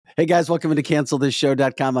Hey guys, welcome to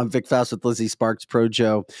CancelThisShow.com. I'm Vic Faust with Lizzie Sparks, Pro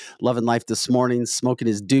Joe, loving life this morning, smoking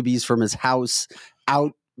his doobies from his house,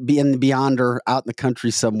 out in the beyonder, out in the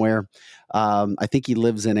country somewhere. I think he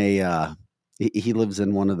lives in he lives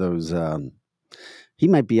in one of those. He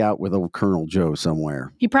might be out with old Colonel Joe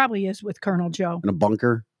somewhere. He probably is with Colonel Joe. In a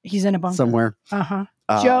bunker? He's in a bunker. Somewhere? Uh-huh.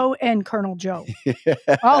 Joe and Colonel Joe.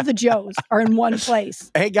 All the Joes are in one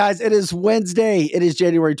place. Hey guys, it is Wednesday. It is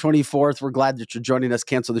January 24th. We're glad that you're joining us.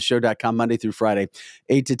 CancelThisShow.com Monday through Friday,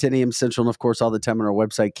 8 to 10 a.m. Central. And of course, all the time on our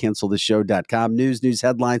website, CancelThisShow.com. News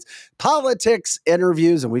headlines, politics,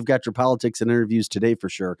 interviews. And we've got your politics and interviews today for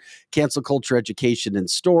sure. Cancel culture, education, and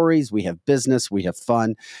stories. We have business. We have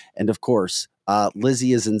fun. And of course,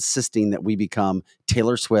 Lizzie is insisting that we become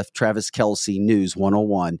Taylor Swift, Travis Kelce News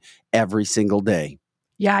 101 every single day.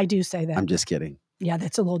 Yeah, I do say that. I'm just kidding. Yeah,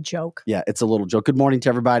 that's a little joke. Yeah, it's a little joke. Good morning to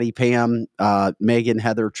everybody. Pam, Megan,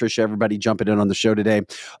 Heather, Trisha, everybody jumping in on the show today.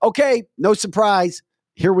 Okay, no surprise.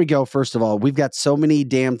 Here we go. First of all, we've got so many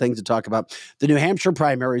damn things to talk about. The New Hampshire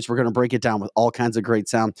primaries, we're going to break it down with all kinds of great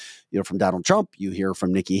sound. You know, from Donald Trump, you hear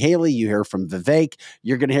from Nikki Haley, you hear from Vivek,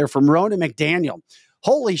 you're going to hear from Ronna McDaniel.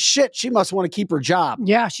 Holy shit, she must want to keep her job.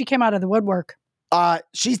 Yeah, she came out of the woodwork.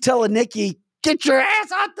 She's telling Nikki, get your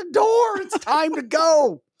ass out the door. It's time to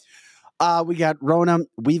go. We got Ronna.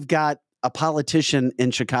 We've got a politician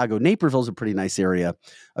in Chicago. Naperville's a pretty nice area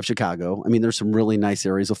of Chicago. I mean, there's some really nice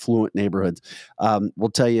areas, affluent neighborhoods.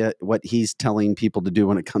 We'll tell you what he's telling people to do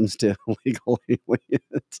when it comes to legal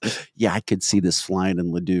aliens. Yeah, I could see this flying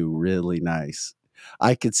in Ladue. Really nice.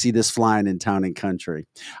 I could see this flying in Town and Country.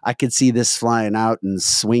 I could see this flying out in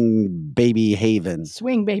Swing Baby Haven.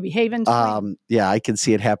 Swing Baby Haven. Swing. Yeah, I can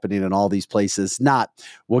see it happening in all these places.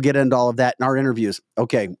 We'll get into all of that in our interviews.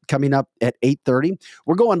 Okay, coming up at 8:30,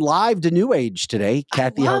 we're going live to New Age today.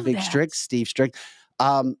 Kathy Harvick Strick, Steve Strick.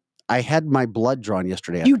 I had my blood drawn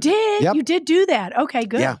yesterday. You did? Yep. You did do that. Okay,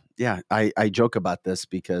 good. Yeah. I joke about this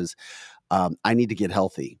because I need to get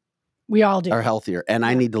healthy. We all do. Are healthier, and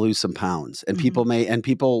I need to lose some pounds. And people may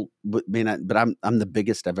not, but I'm the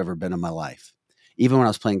biggest I've ever been in my life, even when I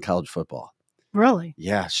was playing college football. Really?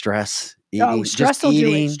 Yeah, stress. Eating, oh, stress will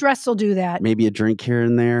do it. Stress will do that. Maybe a drink here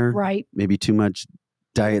and there. Right. Maybe too much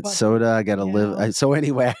diet soda. I got to live. So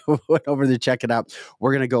anyway, I went over to check it out.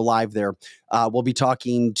 We're going to go live there. We'll be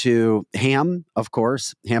talking to Ham, of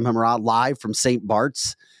course, Hamrah, live from St.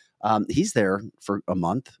 Bart's. He's there for a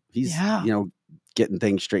month. He's, getting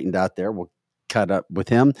things straightened out there. We'll cut up with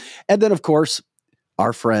him. And then, of course,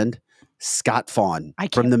 our friend, Scott Faughn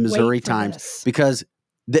from the Missouri Times, because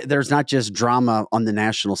there's not just drama on the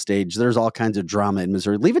national stage. There's all kinds of drama in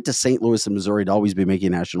Missouri. Leave it to St. Louis and Missouri to always be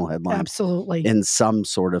making national headlines. Absolutely. In some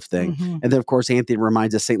sort of thing. Mm-hmm. And then, of course, Anthony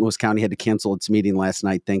reminds us St. Louis County had to cancel its meeting last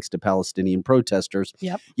night thanks to Palestinian protesters.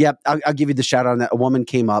 Yep. I'll give you the shout out on that. A woman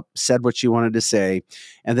came up, said what she wanted to say.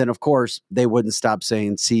 And then, of course, they wouldn't stop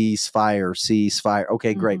saying ceasefire, ceasefire.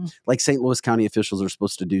 Okay, great. Like St. Louis County officials are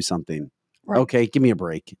supposed to do something. Right. Okay, give me a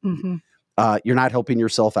break. Mm-hmm. You're not helping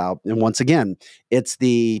yourself out. And once again, it's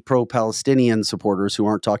the pro-Palestinian supporters who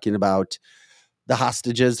aren't talking about the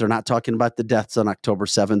hostages. They're not talking about the deaths on October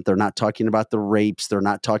 7th. They're not talking about the rapes. They're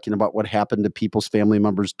not talking about what happened to people's family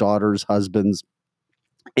members, daughters, husbands,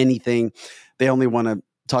 anything. They only want to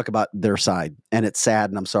talk about their side. And it's sad.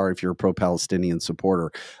 And I'm sorry if you're a pro-Palestinian supporter.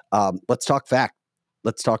 Let's talk fact.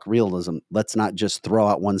 Let's talk realism. Let's not just throw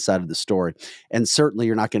out one side of the story. And certainly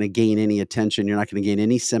you're not going to gain any attention. You're not going to gain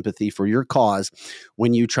any sympathy for your cause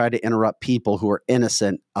when you try to interrupt people who are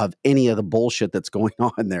innocent of any of the bullshit that's going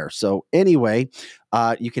on there. So anyway,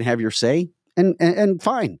 you can have your say and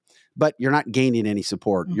fine. But you're not gaining any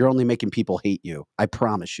support. You're only making people hate you. I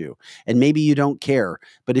promise you. And maybe you don't care.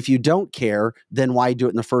 But if you don't care, then why do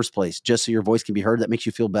it in the first place? Just so your voice can be heard? That makes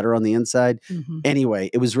you feel better on the inside? Mm-hmm. Anyway,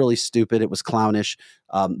 it was really stupid. It was clownish.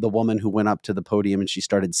 The woman who went up to the podium and she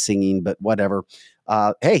started singing, but whatever.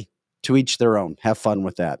 Hey, to each their own. Have fun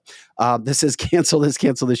with that. This is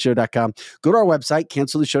CancelThisShow.com. Go to our website,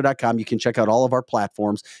 CancelThisShow.com. You can check out all of our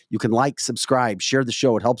platforms. You can like, subscribe, share the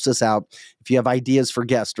show. It helps us out. If you have ideas for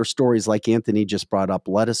guests or stories like Anthony just brought up,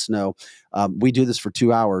 let us know. We do this for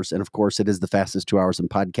 2 hours. And of course, it is the fastest 2 hours in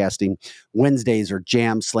podcasting. Wednesdays are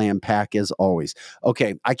jam, slam, pack as always.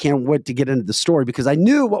 Okay, I can't wait to get into the story because I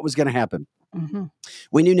knew what was going to happen. Mm-hmm.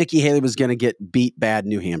 We knew Nikki Haley was going to get beat bad in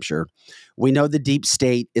New Hampshire. We know the deep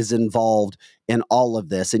state is involved in all of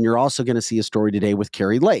this. And you're also going to see a story today with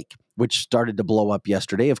Kari Lake, which started to blow up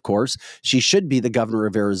yesterday. Of course, she should be the governor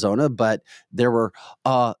of Arizona, but there were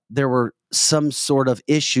some sort of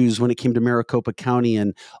issues when it came to Maricopa County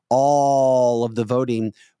and all of the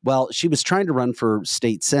voting. Well, she was trying to run for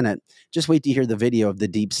state Senate. Just wait to hear the video of the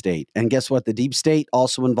deep state. And guess what? The deep state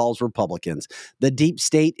also involves Republicans. The deep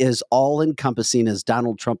state is all encompassing, as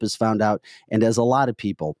Donald Trump has found out, and as a lot of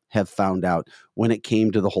people have found out when it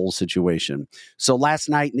came to the whole situation. So last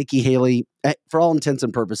night, Nikki Haley, for all intents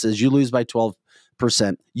and purposes, you lose by 12%.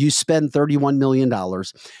 You spend $31 million,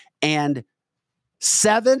 and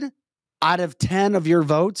 7 out of 10 of your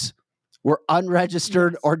votes were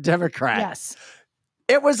unregistered or Democrat. Yes.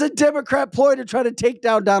 It was a Democrat ploy to try to take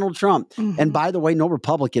down Donald Trump. And by the way, no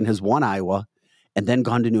Republican has won Iowa and then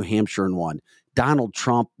gone to New Hampshire and won. Donald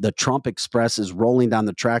Trump, the Trump Express is rolling down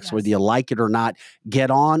the tracks, whether you like it or not.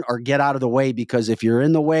 Get on or get out of the way, because if you're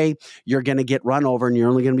in the way, you're going to get run over and you're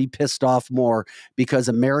only going to be pissed off more, because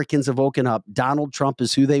Americans have woken up. Donald Trump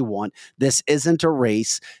is who they want. This isn't a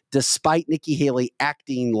race, despite Nikki Haley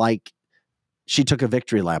acting like she took a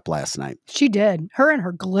victory lap last night. She did. Her in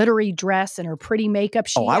her glittery dress and her pretty makeup.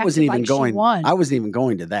 I wasn't even going. I wasn't even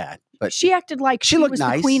going to that. But she acted like she was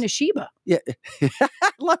nice. The Queen of Sheba. Yeah, you know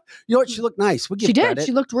what? She looked nice. We'll give she did. Credit.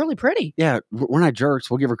 She looked really pretty. Yeah, we're not jerks.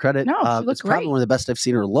 We'll give her credit. No, she looked it's probably one of the best I've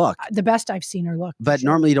seen her look. The best I've seen her look. But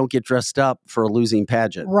normally you don't get dressed up for a losing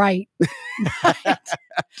pageant, right? I'm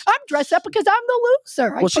dressed up because I'm the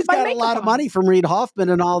loser. Well, she's got a lot of money from Reid Hoffman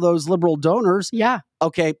and all those liberal donors. Yeah.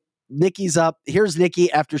 Okay. Nikki's up. Here's Nikki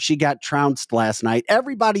after she got trounced last night.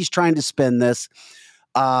 Everybody's trying to spin this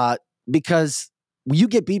because you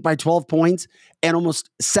get beat by 12 points and almost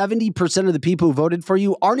 70% of the people who voted for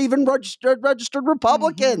you aren't even registered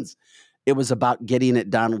Republicans. It was about getting at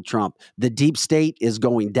Donald Trump. The deep state is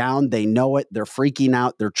going down. They know it. They're freaking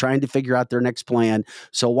out. They're trying to figure out their next plan.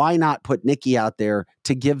 So why not put Nikki out there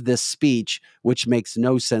to give this speech, which makes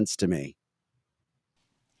no sense to me?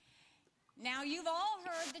 Now, you've all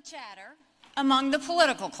heard the chatter among the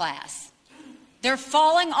political class. They're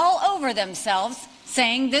falling all over themselves,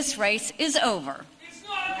 saying this race is over. It's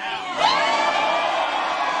not over!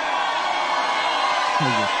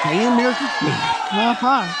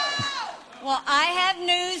 Well, I have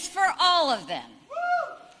news for all of them.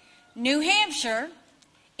 New Hampshire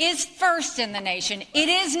is first in the nation. It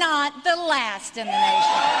is not the last in the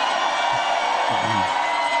nation.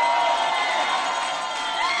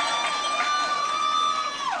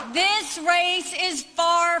 This race is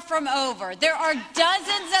far from over. There are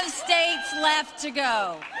dozens of states left to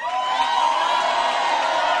go.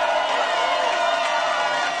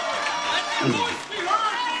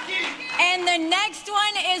 And the next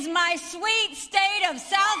one is my sweet state of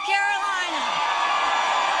South Carolina.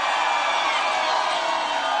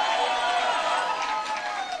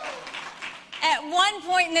 At one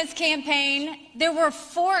point in this campaign, there were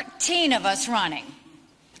 14 of us running.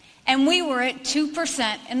 And we were at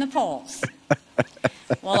 2% in the polls.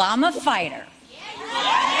 Well, I'm a fighter.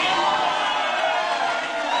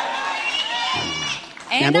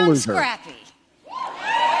 And I'm scrappy.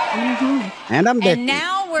 And I'm And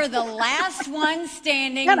now we're the last one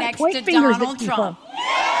standing next to Donald Trump.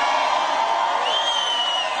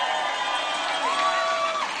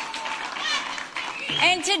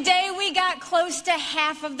 And today we got close to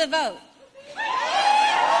half of the vote.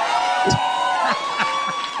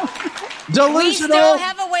 Delusional. We still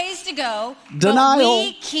have a ways to go. Denial. But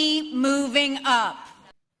we keep moving up.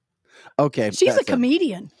 Okay. She's a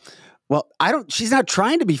comedian. Well, she's not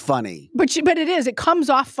trying to be funny. But it is. It comes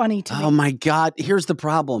off funny to me. Oh my God. Here's the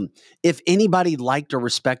problem. If anybody liked or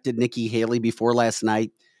respected Nikki Haley before last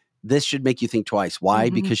night, this should make you think twice.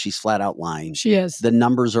 Why? Because she's flat out lying. She is. The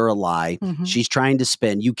numbers are a lie. She's trying to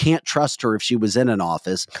spin. You can't trust her if she was in an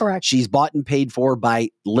office. Correct. She's bought and paid for by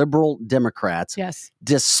liberal Democrats. Yes.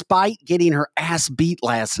 Despite getting her ass beat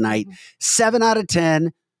last night, 7 out of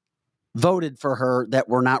 10 voted for her that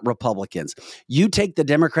were not Republicans. You take the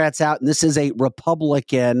Democrats out, and this is a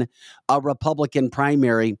Republican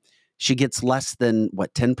primary. She gets less than,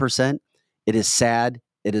 10%? It is sad.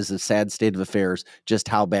 It is a sad state of affairs, just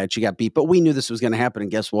how bad she got beat. But we knew this was going to happen.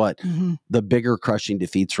 And guess what? The bigger crushing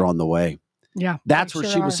defeats are on the way. Yeah. That's where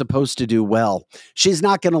she was supposed to do well. She's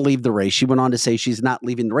not going to leave the race. She went on to say she's not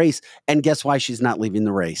leaving the race. And guess why she's not leaving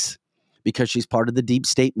the race? Because she's part of the deep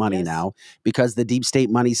state money now. Because the deep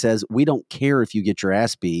state money says, we don't care if you get your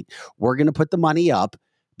ass beat. We're going to put the money up,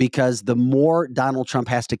 because the more Donald Trump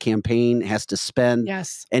has to campaign, has to spend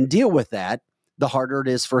and deal with that, the harder it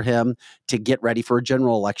is for him to get ready for a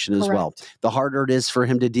general election as well. The harder it is for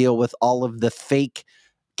him to deal with all of the fake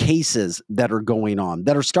cases that are going on,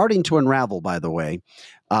 that are starting to unravel, by the way.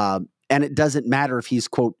 And it doesn't matter if he's,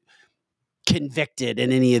 quote, convicted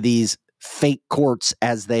in any of these fake courts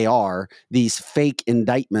as they are, these fake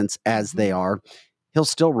indictments as they are, he'll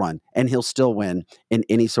still run and he'll still win in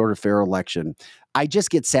any sort of fair election. I just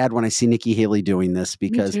get sad when I see Nikki Haley doing this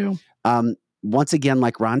because once again,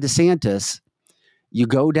 like Ron DeSantis, you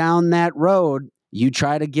go down that road, you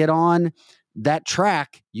try to get on that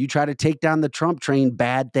track, you try to take down the Trump train,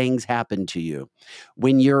 bad things happen to you.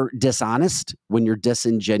 When you're dishonest, when you're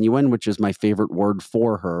disingenuous, which is my favorite word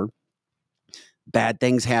for her, bad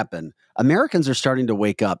things happen. Americans are starting to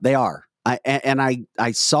wake up. They are.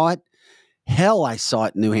 I saw it. Hell, I saw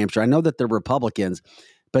it in New Hampshire. I know that they're Republicans,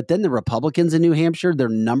 but then the Republicans in New Hampshire, their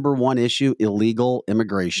number one issue, illegal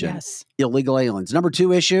immigration. Yes. Illegal aliens. Number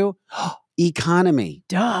two issue, economy.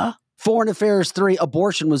 Duh. Foreign affairs. 3,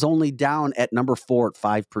 abortion was only down at number 4 at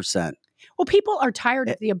 5%. Well, people are tired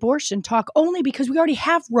of the abortion talk only because we already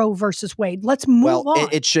have Roe versus Wade. Let's move on.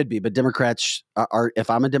 It should be, but Democrats are, if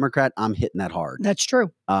I'm a Democrat, I'm hitting that hard. That's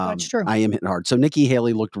true. That's true. I am hitting hard. So Nikki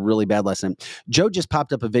Haley looked really bad last night. Joe just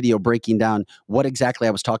popped up a video breaking down what exactly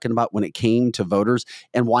I was talking about when it came to voters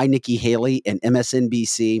and why Nikki Haley and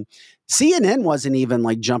MSNBC, CNN wasn't even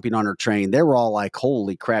like jumping on her train. They were all like,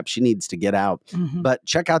 holy crap, she needs to get out. But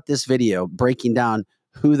check out this video breaking down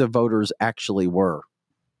who the voters actually were.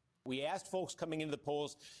 We asked folks coming into the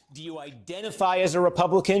polls, do you identify as a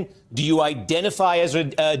Republican? Do you identify as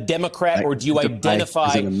a Democrat? Or do you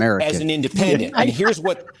identify as an independent? And here's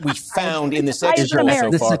what we found in this exit poll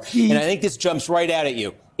so far. And I think this jumps right out at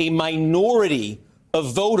you. A minority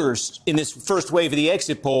of voters in this first wave of the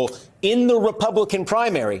exit poll in the Republican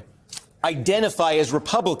primary identify as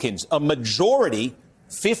Republicans. A majority,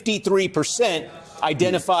 53%,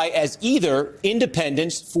 identify as either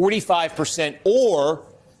independents, 45%, or,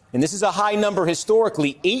 and this is a high number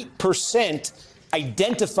historically, 8%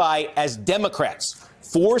 identify as Democrats.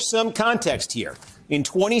 For some context here, in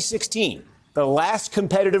 2016, the last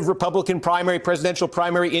competitive Republican presidential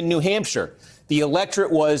primary in New Hampshire, the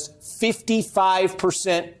electorate was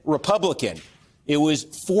 55% Republican. It was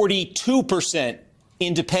 42%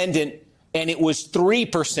 independent, and it was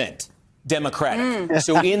 3% Democratic.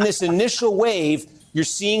 So in this initial wave, you're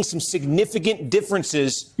seeing some significant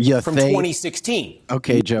differences from 2016.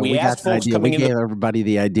 Okay, Joe, we got the idea. We gave everybody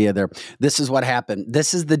the idea there. This is what happened.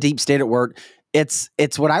 This is the deep state at work. It's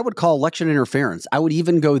what I would call election interference. I would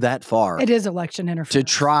even go that far. It is election interference. To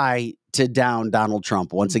try to down Donald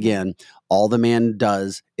Trump. Once again, all the man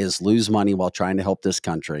does is lose money while trying to help this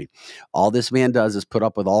country. All this man does is put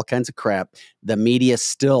up with all kinds of crap. The media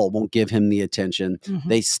still won't give him the attention.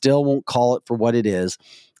 They still won't call it for what it is.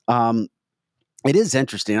 It is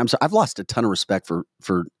interesting. I've lost a ton of respect for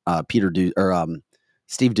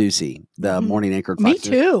Steve Doocy, the morning anchor at Fox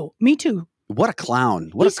News. Me too. What a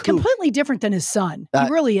clown. He's completely different than his son. He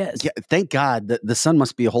really is. Yeah, thank God that the son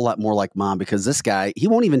must be a whole lot more like mom, because this guy, he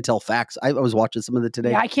won't even tell facts. I was watching some of it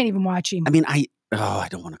today. Yeah, I can't even watch him. I mean, I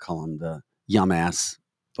don't want to call him the yum ass,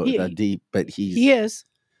 but he is.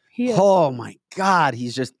 Oh my God.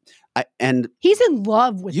 He's just, he's in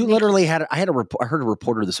love with you. Nikki. Literally I heard a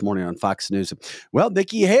reporter this morning on Fox News. Well,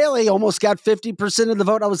 Nikki Haley almost got 50% of the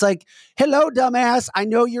vote. I was like, hello, dumbass. I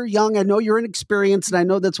know you're young. I know you're inexperienced. And I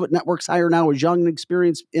know that's what networks hire now is young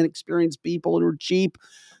and inexperienced people and are cheap.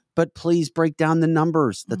 But please break down the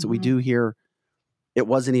numbers. That's what we do here. It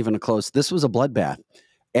wasn't even a close. This was a bloodbath.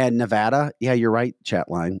 And Nevada, yeah, you're right, chat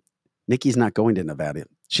line. Nikki's not going to Nevada.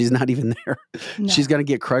 She's not even there. No. She's going to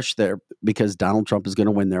get crushed there because Donald Trump is going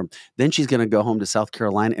to win there. Then she's going to go home to South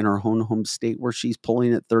Carolina in her own home state where she's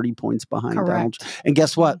polling at 30 points behind Donald Trump. And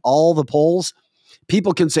guess what? All the polls,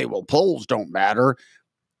 people can say, well, polls don't matter.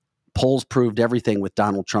 Polls proved everything with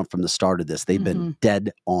Donald Trump from the start of this. They've been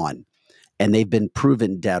dead on. And they've been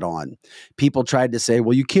proven dead on. People tried to say,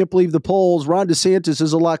 well, you can't believe the polls. Ron DeSantis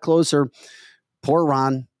is a lot closer. Poor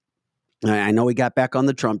Ron. I know he got back on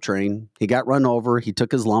the Trump train. He got run over. He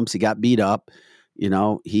took his lumps. He got beat up. You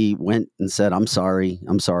know, he went and said, I'm sorry.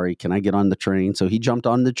 Can I get on the train? So he jumped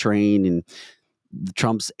on the train, and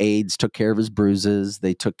Trump's aides took care of his bruises.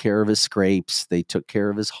 They took care of his scrapes. They took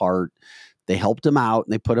care of his heart. They helped him out,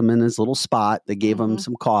 and they put him in his little spot. They gave him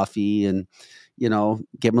some coffee and, you know,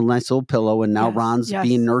 gave him a nice little pillow. And now Ron's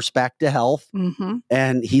being nursed back to health.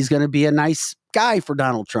 And he's going to be a nice guy for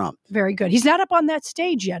Donald Trump. Very good. He's not up on that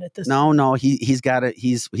stage yet at this point. No, he's got it.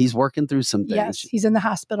 He's working through some things. Yes, he's in the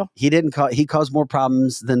hospital. He caused more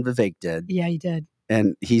problems than Vivek did. Yeah, he did.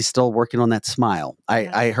 and he's still working on that smile.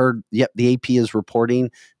 I heard, the AP is reporting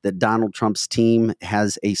that Donald Trump's team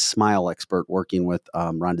has a smile expert working with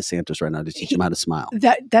Ron DeSantis right now to teach him how to smile.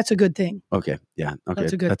 That's a good thing. Okay. Yeah. Okay.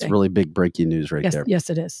 That's a good thing. Really big breaking news there. Yes,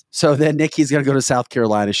 it is. So then Nikki's going to go to South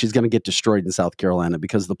Carolina. She's going to get destroyed in South Carolina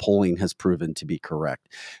because the polling has proven to be correct.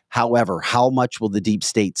 However, how much will the deep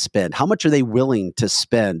state spend? How much are they willing to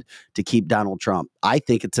spend to keep Donald Trump? I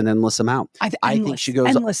think it's an endless amount. I think she goes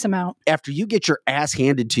endless amount. After you get your ass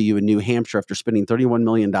handed to you in New Hampshire after spending $31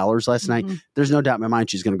 million last night, there's no doubt in my mind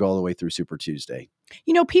she's going to go all the way through Super Tuesday.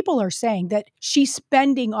 People are saying that she's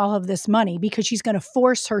spending all of this money because she's going to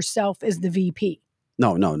force herself as the VP.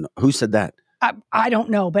 No. Who said that? I don't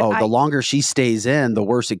know. But the longer she stays in, the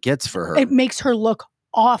worse it gets for her. It makes her look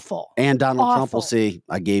awful. And Donald Trump will see,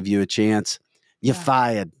 I gave you a chance. You're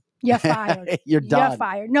fired. You're fired. You're done. You're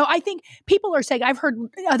fired. No, I think people are saying, I've heard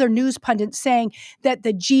other news pundits saying that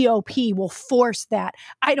the GOP will force that.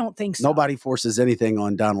 I don't think so. Nobody forces anything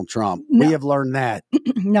on Donald Trump. No. We have learned that.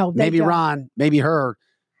 No, maybe don't. Ron, maybe her.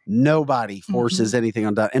 Nobody forces anything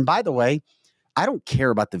on Donald. And by the way, I don't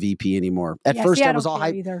care about the VP anymore. At first, I was all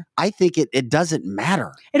hyped. Either. I think it doesn't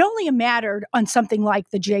matter. It only mattered on something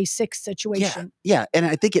like the J6 situation. Yeah. And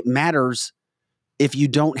I think it matters if you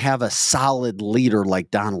don't have a solid leader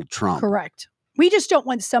like Donald Trump. Correct. We just don't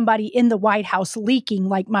want somebody in the White House leaking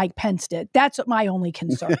like Mike Pence did. That's my only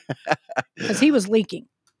concern, because he was leaking.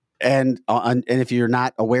 And if you're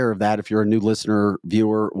not aware of that, if you're a new listener,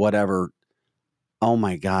 viewer, whatever, oh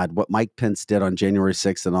my God, what Mike Pence did on January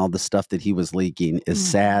 6th and all the stuff that he was leaking is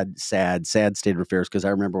sad state of affairs. Because I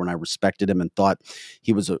remember when I respected him and thought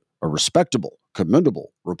he was a respectable,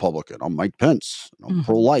 commendable Republican. I'm Mike Pence,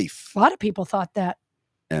 pro-life. A lot of people thought that.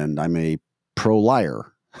 And I'm a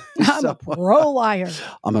pro-liar. I'm a pro-liar.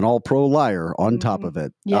 I'm an all-pro liar on top of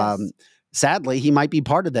it. Yes. Sadly, he might be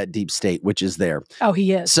part of that deep state, which is there. Oh,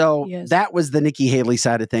 he is. So that was the Nikki Haley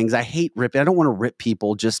side of things. I hate ripping. I don't want to rip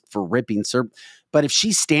people just for ripping. But if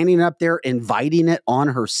she's standing up there inviting it on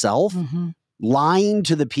herself, lying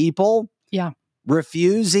to the people,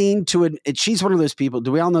 refusing to admit, she's one of those people.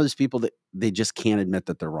 Do we all know those people that they just can't admit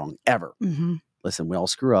that they're wrong ever? Listen, we all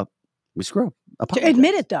screw up. We screw up. Apologize.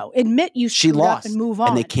 Admit it, though. Admit you screwed up and move on.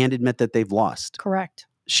 And they can't admit that they've lost. Correct.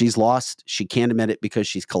 She's lost. She can't admit it because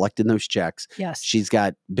she's collecting those checks. Yes. She's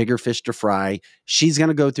got bigger fish to fry. She's going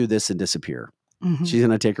to go through this and disappear. She's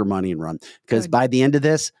going to take her money and run. Because by the end of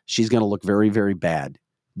this, she's going to look very, very bad.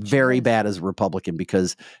 Very bad as a Republican,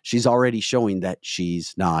 because she's already showing that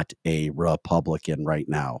she's not a Republican right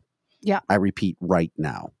now. Yeah. I repeat, right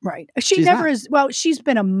now. Right. She never is. Well, she's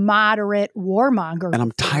been a moderate warmonger. And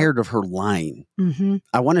I'm tired of her lying.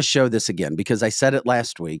 I want to show this again because I said it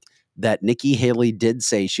last week that Nikki Haley did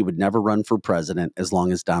say she would never run for president as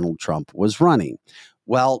long as Donald Trump was running.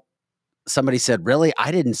 Well, somebody said, really?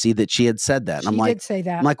 I didn't see that she had said that. And she did say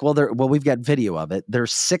that. I'm like, well, we've got video of it.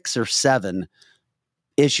 There's 6 or 7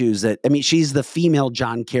 issues that, I mean, she's the female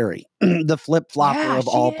John Kerry, the flip-flopper of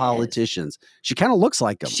all politicians. She kind of looks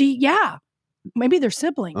like him. Maybe they're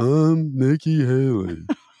siblings. Nikki Haley.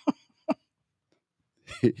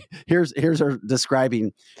 Here's her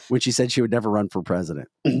describing when she said she would never run for president.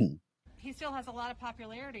 He still has a lot of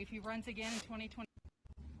popularity if he runs again in 2020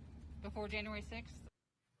 before January 6th.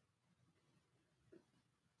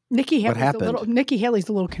 Nikki Haley's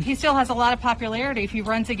a little confused. He still has a lot of popularity if he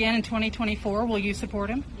runs again in 2024. Will you support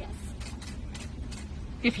him? Yes.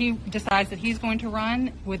 If he decides that he's going to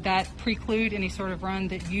run, would that preclude any sort of run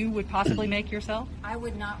that you would possibly make yourself? I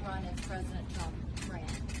would not run if President Trump ran.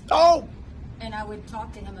 Oh! And I would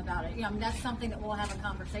talk to him about it. That's something that we'll have a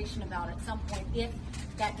conversation about at some point if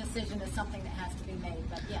that decision is something that has to be made.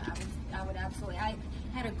 But yeah, I would absolutely. I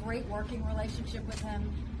had a great working relationship with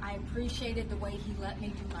him. I appreciated the way he let me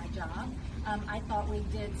do my job. I thought we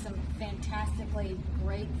did some fantastically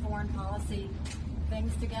great foreign policy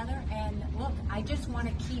things together. And look, I just want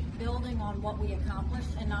to keep building on what we accomplished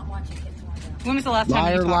and not watch it get torn down. When was the last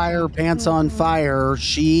time liar, pants on fire.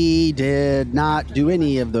 She did not do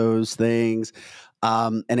any of those things.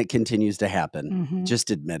 And it continues to happen.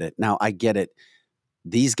 Just admit it. Now, I get it.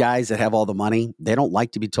 These guys that have all the money, they don't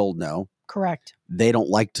like to be told no. Correct. They don't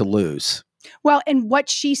like to lose. Well, and what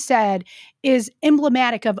she said is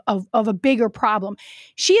emblematic of a bigger problem.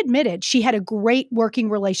 She admitted she had a great working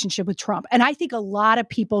relationship with Trump. And I think a lot of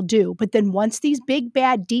people do. But then once these big,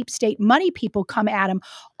 bad, deep state money people come at him,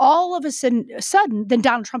 all of a sudden, then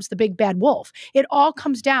Donald Trump's the big, bad wolf. It all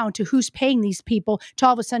comes down to who's paying these people to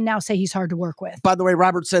all of a sudden now say he's hard to work with. By the way,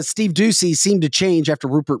 Robert says Steve Doocy seemed to change after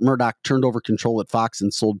Rupert Murdoch turned over control at Fox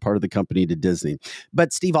and sold part of the company to Disney.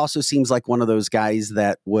 But Steve also seems like one of those guys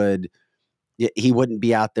that would... He wouldn't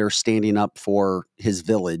be out there standing up for his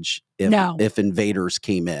village if invaders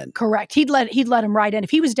came in. Correct. He'd let him right in.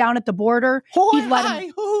 If he was down at the border, he'd let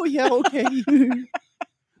him. Oh, yeah, okay.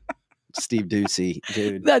 Steve Ducey,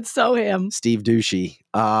 dude. That's so him. Steve Ducey.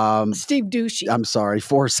 Steve Ducey. I'm sorry.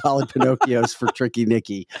 4 solid Pinocchios for Tricky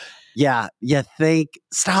Nikki. Yeah,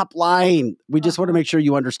 stop lying. We just want to make sure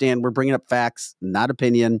you understand. We're bringing up facts, not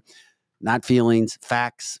opinion, not feelings.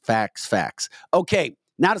 Facts. Okay.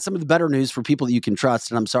 Now to some of the better news for people that you can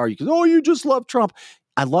trust. And I'm sorry, you just love Trump.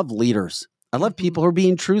 I love leaders. I love people who are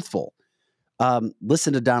being truthful.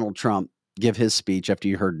 Listen to Donald Trump give his speech after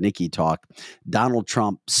you heard Nikki talk. Donald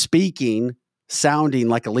Trump speaking, sounding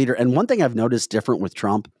like a leader. And one thing I've noticed different with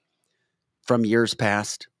Trump from years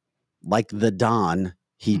past, like the Don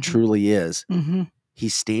he truly is,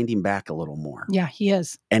 he's standing back a little more. Yeah, he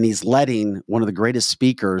is. And he's letting one of the greatest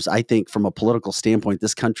speakers, I think, from a political standpoint,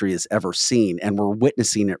 this country has ever seen. And we're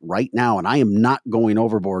witnessing it right now. And I am not going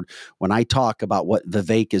overboard when I talk about what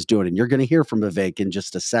Vivek is doing. And you're going to hear from Vivek in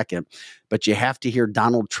just a second. But you have to hear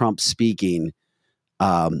Donald Trump speaking.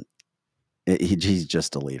 He's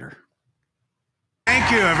just a leader.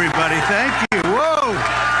 Thank you, everybody. Thank you. Whoa.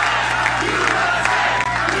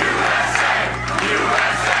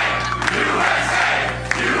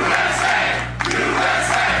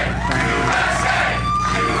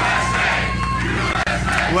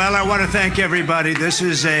 Well, I want to thank everybody. This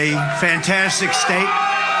is a fantastic state.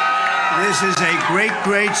 This is a great,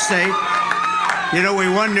 great state. You know, we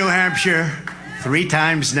won New Hampshire 3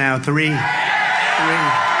 times now. Three.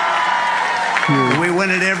 We win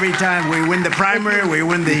it every time. We win the primary. We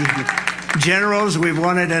win the generals. We've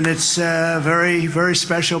won it, and it's a very, very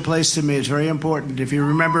special place to me. It's very important. If you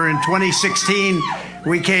remember, in 2016,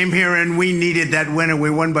 we came here and we needed that win, and we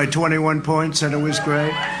won by 21 points, and it was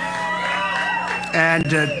great. And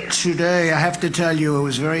today, I have to tell you, it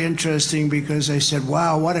was very interesting because I said,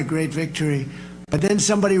 wow, what a great victory. But then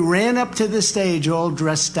somebody ran up to the stage all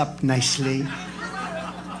dressed up nicely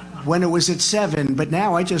when it was at 7. But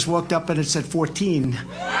now I just walked up and it's at 14. But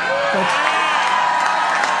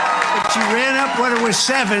she ran up when it was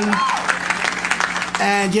 7.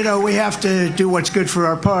 And, you know, we have to do what's good for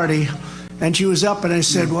our party. And she was up and I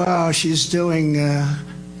said, wow, she's doing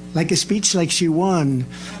like a speech like she won.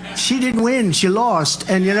 She didn't win, she lost.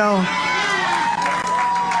 And you know,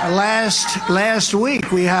 last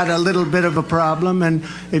week we had a little bit of a problem, and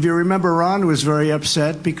if you remember, Ron was very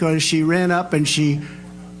upset because she ran up and she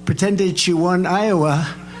pretended she won Iowa.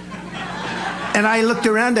 And I looked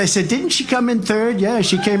around, I said, didn't she come in 3rd? Yeah,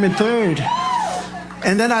 she came in 3rd.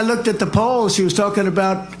 And then I looked at the polls. She was talking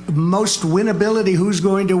about most winnability, who's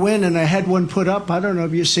going to win, and I had one put up. I don't know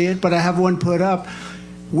if you see it, but I have one put up.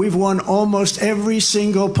 We've won almost every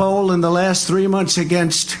single poll in the last 3 months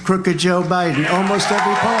against crooked Joe Biden. Almost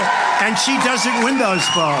every poll. And she doesn't win those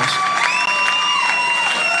polls.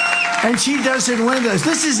 And she doesn't win those.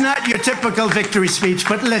 This is not your typical victory speech,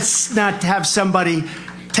 but let's not have somebody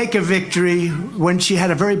take a victory when she had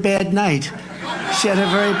a very bad night. She had a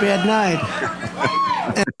very bad night.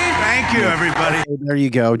 Thank you, everybody. There you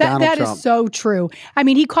go, Donald Trump. That is so true. I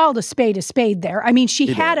mean, he called a spade there. I mean, she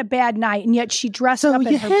had a bad night, and yet she dressed up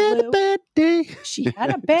in her blue. Had a bad day. She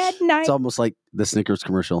had a bad night. It's almost like the Snickers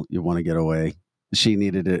commercial. You want to get away. She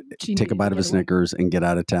needed to take a bite of a Snickers and get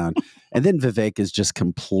out of town. And then Vivek is just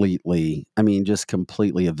completely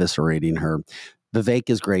eviscerating her. Vivek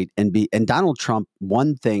is great. And Donald Trump,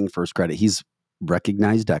 one thing for his credit, he's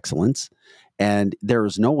recognized excellence. And there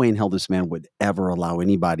is no way in hell this man would ever allow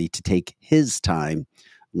anybody to take his time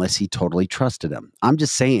unless he totally trusted him. I'm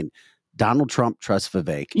just saying, Donald Trump trusts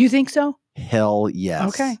Vivek. You think so? Hell yes.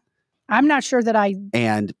 Okay. I'm not sure that I'm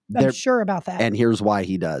sure about that. And here's why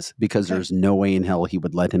he does. Because there's no way in hell he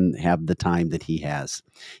would let him have the time that he has.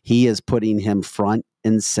 He is putting him front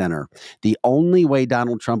and center. The only way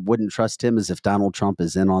Donald Trump wouldn't trust him is if Donald Trump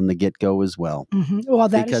is in on the get-go as well. Mm-hmm. Well,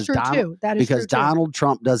 that is true too. Because Donald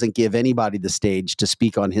Trump doesn't give anybody the stage to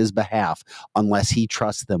speak on his behalf unless he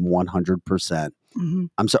trusts them 100%. Mm-hmm.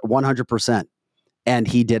 I'm sorry, 100%. And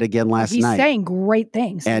he did again last night. He's saying great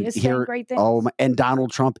things. And and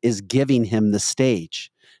Donald Trump is giving him the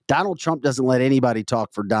stage. Donald Trump doesn't let anybody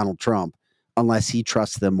talk for Donald Trump unless he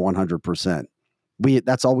trusts them 100%.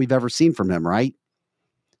 That's all we've ever seen from him, right?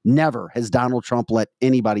 Never has Donald Trump let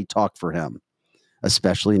anybody talk for him,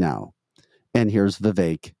 especially now. And here's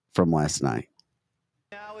Vivek from last night.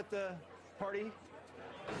 Now at the party?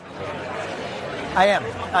 I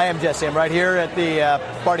am, Jesse. I'm right here at the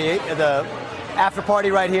party 8, the after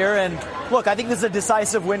party right here. And look, I think this is a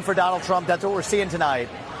decisive win for Donald Trump. That's what we're seeing tonight.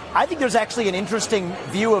 I think there's actually an interesting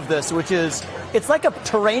view of this, which is it's like a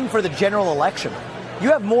terrain for the general election. You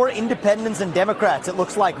have more independents and Democrats, it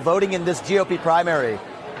looks like, voting in this GOP primary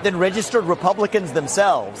than registered Republicans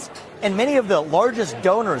themselves. And many of the largest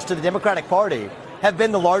donors to the Democratic Party have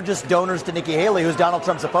been the largest donors to Nikki Haley, who's Donald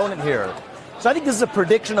Trump's opponent here. So I think this is a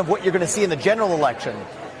prediction of what you're going to see in the general election.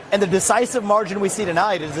 And the decisive margin we see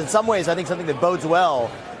tonight is in some ways, I think, something that bodes well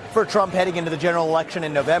for Trump heading into the general election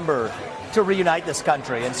in November to reunite this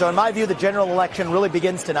country. And so in my view, the general election really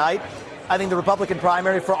begins tonight. I think the Republican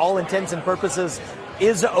primary, for all intents and purposes,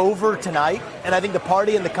 is over tonight. And I think the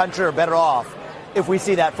party and the country are better off if we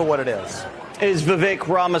see that for what it is. Is Vivek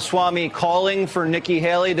Ramaswamy calling for Nikki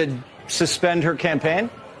Haley to suspend her campaign?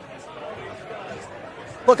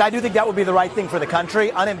 Look, I do think that would be the right thing for the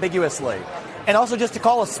country, unambiguously. And also just to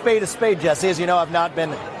call a spade, Jesse, as you know, I've not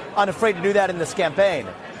been unafraid to do that in this campaign.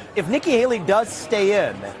 If Nikki Haley does stay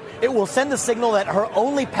in, it will send the signal that her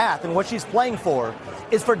only path and what she's playing for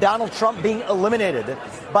is for Donald Trump being eliminated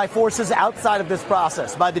by forces outside of this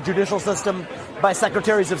process, by the judicial system, by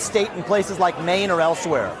secretaries of state in places like Maine or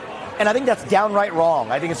elsewhere. And I think that's downright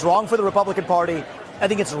wrong. I think it's wrong for the Republican Party. I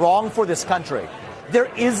think it's wrong for this country.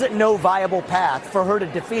 There is no viable path for her to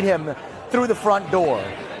defeat him through the front door.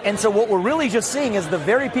 And so what we're really just seeing is the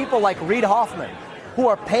very people like Reid Hoffman, who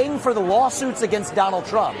are paying for the lawsuits against Donald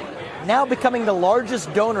Trump, now becoming the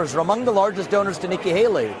largest donors or among the largest donors to Nikki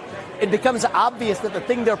Haley. It becomes obvious that the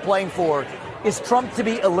thing they're playing for is Trump to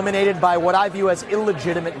be eliminated by what I view as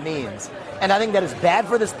illegitimate means. And I think that is bad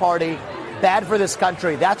for this party, bad for this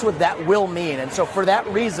country. That's what that will mean. And so for that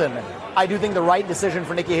reason, I do think the right decision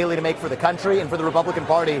for Nikki Haley to make for the country and for the Republican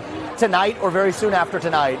Party tonight or very soon after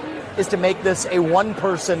tonight is to make this a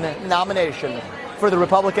one-person nomination for the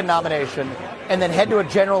Republican nomination and then head to a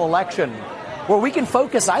general election where we can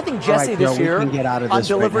focus, I think, Jesse, this year on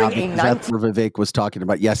delivering right now, that's where Vivek was talking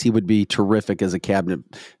about. Yes, he would be terrific as a cabinet.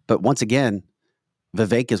 But once again,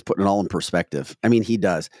 Vivek is putting it all in perspective. I mean, he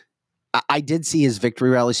does. I did see his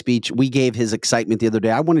victory rally speech. We gave his excitement the other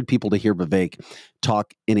day. I wanted people to hear Vivek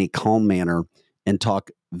talk in a calm manner and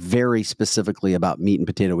talk very specifically about meat and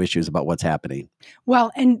potato issues about what's happening.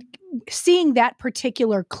 Well, and seeing that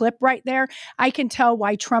particular clip right there, I can tell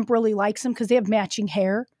why Trump really likes him because they have matching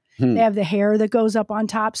hair. They have the hair that goes up on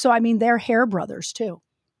top. So, I mean, they're hair brothers too.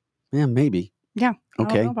 Yeah, maybe. Yeah.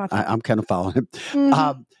 Okay. I'm kind of following it.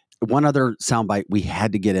 Mm-hmm. One other soundbite we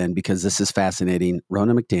had to get in because this is fascinating.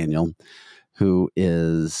 Ronna McDaniel, who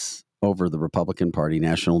is over the Republican Party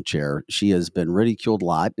national chair, she has been ridiculed a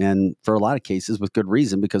lot, and for a lot of cases with good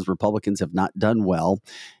reason, because Republicans have not done well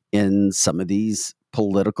in some of these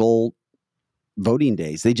political voting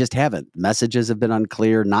days. They just haven't. Messages have been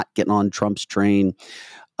unclear, not getting on Trump's train,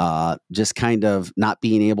 just kind of not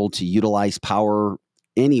being able to utilize power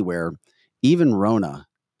anywhere. Even Ronna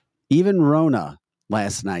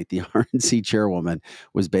last night, the RNC chairwoman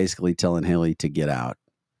was basically telling Haley to get out.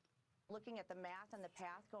 Looking at the math and the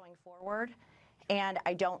path going forward, and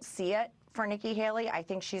I don't see it for Nikki Haley. I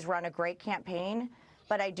think she's run a great campaign,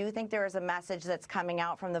 but I do think there is a message that's coming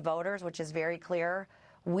out from the voters, which is very clear.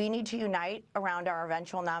 We need to unite around our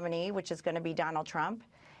eventual nominee, which is going to be Donald Trump,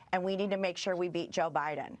 and we need to make sure we beat Joe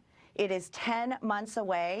Biden. It is 10 months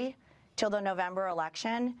away till the November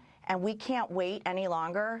election, and we can't wait any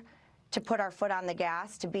longer to put our foot on the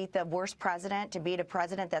gas, to beat the worst president, to beat a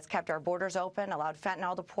president that's kept our borders open, allowed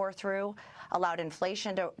fentanyl to pour through, allowed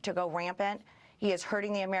inflation to go rampant. He is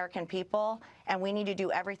hurting the American people, and we need to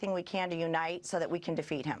do everything we can to unite so that we can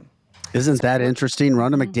defeat him. Isn't that interesting?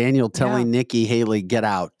 Ronna McDaniel telling Nikki Haley, get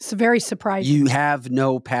out. It's very surprising. You have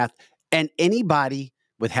no path. And anybody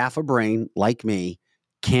with half a brain like me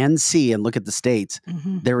can see and look at the states,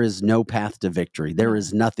 there is no path to victory. There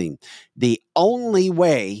is nothing. The only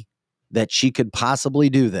way that she could possibly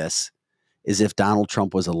do this is if Donald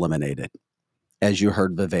Trump was eliminated, as you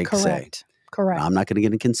heard Vivek say. Correct. I'm not going to get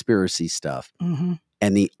into conspiracy stuff.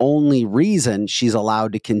 And the only reason she's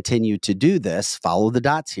allowed to continue to do this, follow the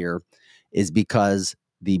dots here, is because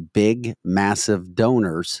the big, massive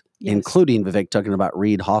donors, including Vivek talking about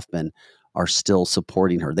Reid Hoffman, are still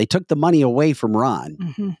supporting her. They took the money away from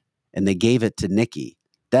Ron and they gave it to Nikki.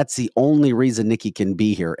 That's the only reason Nikki can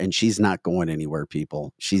be here, and she's not going anywhere,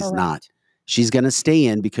 people. She's not. She's going to stay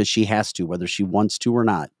in because she has to, whether she wants to or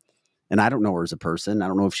not. And I don't know her as a person. I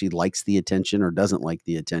don't know if she likes the attention or doesn't like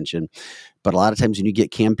the attention. But a lot of times when you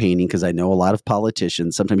get campaigning, because I know a lot of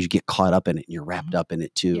politicians, sometimes you get caught up in it and you're wrapped up in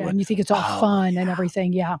it too. Yeah, and you think it's all fun and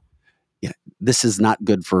everything. Yeah. This is not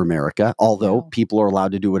good for America, although people are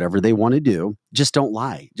allowed to do whatever they want to do. Just don't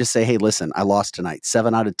lie. Just say, hey, listen, I lost tonight.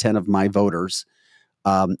 7 out of 10 of my voters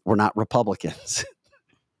were not Republicans.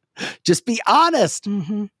 Just be honest.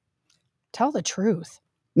 Tell the truth.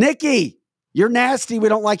 Nikki, You're nasty. We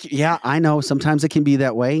don't like you. Yeah, I know. Sometimes it can be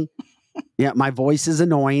that way. Yeah, my voice is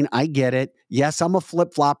annoying. I get it. Yes, I'm a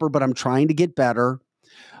flip-flopper, but I'm trying to get better.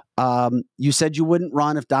 You said you wouldn't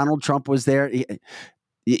run if Donald Trump was there.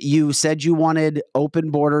 You said you wanted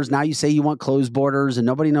open borders. Now you say you want closed borders and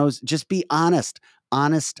nobody knows. Just be honest.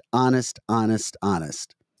 Honest.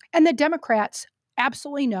 And the Democrats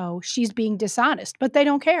absolutely know she's being dishonest, but they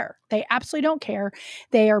don't care. They absolutely don't care.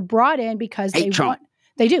 They are brought in because they Trump.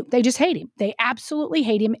 They do. They just hate him. They absolutely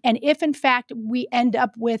hate him. And if, in fact, we end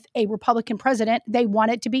up with a Republican president, they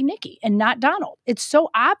want it to be Nikki and not Donald. It's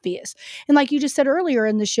so obvious. And like you just said earlier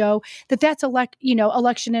in the show, that's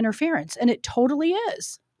election interference. And it totally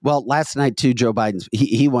is. Well, last night, too, Joe Biden,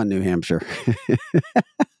 he won New Hampshire.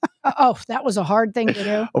 That was a hard thing to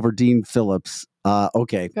do. Over Dean Phillips.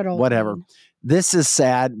 Okay, whatever. Dean. This is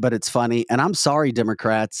sad, but it's funny. And I'm sorry,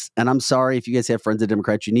 Democrats. And I'm sorry if you guys have friends of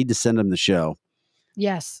Democrats. You need to send them the show.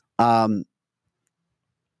 Yes.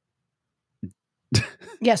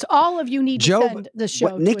 Yes, all of you need to send the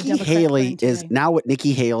show. What Nikki Haley is now, what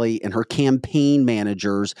Nikki Haley and her campaign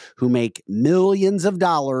managers who make millions of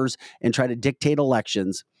dollars and try to dictate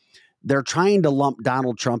elections, they're trying to lump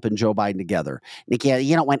Donald Trump and Joe Biden together. Nikki,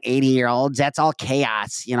 you don't want 80-year-olds. That's all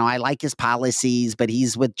chaos. I like his policies, but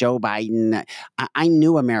he's with Joe Biden. I'm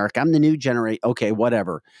new America. I'm the new generation. Okay,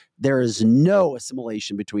 whatever. There is no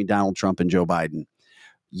assimilation between Donald Trump and Joe Biden.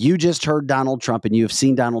 You just heard Donald Trump and you've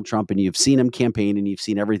seen Donald Trump and you've seen him campaign and you've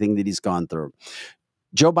seen everything that he's gone through.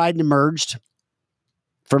 Joe Biden emerged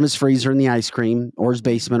from his freezer in the ice cream or his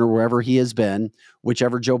basement or wherever he has been,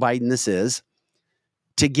 whichever Joe Biden this is,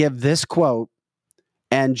 to give this quote.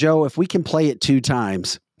 And Joe, if we can play it 2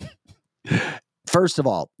 times. First of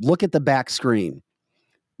all, look at the back screen.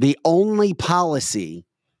 The only policy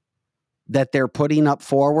that they're putting up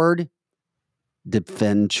forward,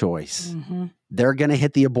 defend choice. Mm-hmm. They're going to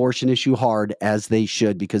hit the abortion issue hard, as they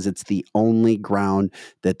should, because it's the only ground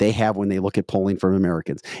that they have when they look at polling from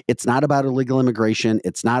Americans. It's not about illegal immigration.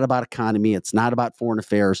 It's not about economy. It's not about foreign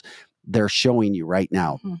affairs. They're showing you right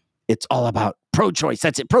now. Mm-hmm. It's all about pro-choice.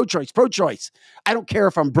 That's it. Pro-choice. Pro-choice. I don't care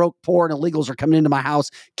if I'm broke, poor, and illegals are coming into my house,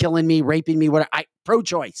 killing me, raping me, whatever.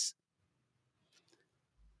 Pro-choice.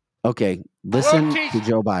 Okay, listen to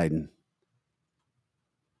Joe Biden.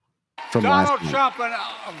 Donald Trump,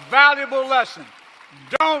 a valuable lesson.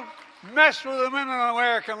 Don't mess with the women in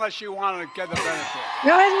America unless you want to get the benefit.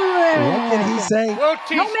 What did he say? We'll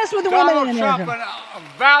teach Don't mess with the women in Donald America. Trump a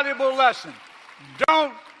valuable lesson.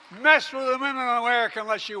 Don't mess with the women in America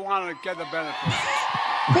unless you want to get the benefit.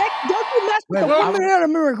 Don't you mess with the women in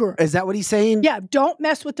America. Is that what he's saying? Yeah, don't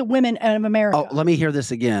mess with the women in America. Oh, let me hear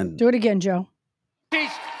this again. Do it again, Joe.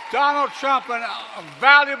 Teach Donald Trump a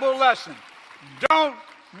valuable lesson. Don't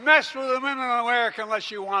mess with the women in America unless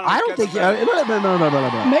you want to. I don't think. Maybe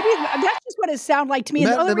that's just what it sounded like to me.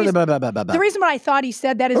 And the reason why I thought he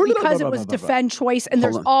said that is because it was defend choice, and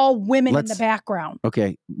there's all women in the background.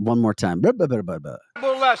 Okay, one more time.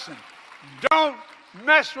 Lesson. Don't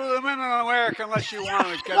mess with the women in America unless you want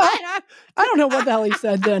to get. I don't know what the hell he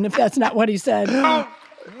said then. If that's not what he said. Don't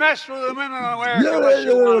mess with the women in America unless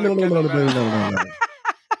you want to get.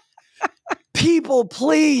 People,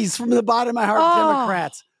 please, from the bottom of my heart,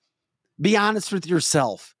 Democrats, be honest with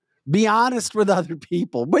yourself. Be honest with other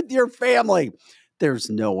people, with your family. There's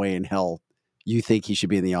no way in hell you think he should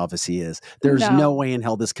be in the office he is. There's no way in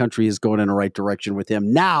hell this country is going in the right direction with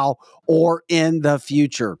him now or in the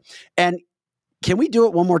future. And can we do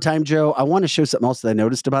it one more time, Joe? I want to show something else that I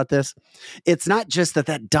noticed about this. It's not just that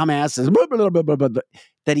dumbass is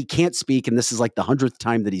that he can't speak, and this is like the 100th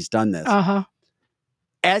time that he's done this. Uh-huh.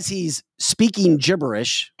 As he's speaking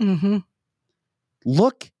gibberish,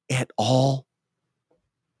 look at all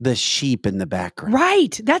the sheep in the background.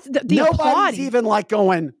 Right. That's the Nobody's applauding. even like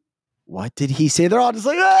going, what did he say? They're all just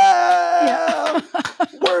like, yeah.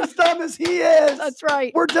 We're as dumb as he is. That's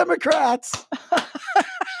right. We're Democrats.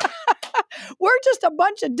 We're just a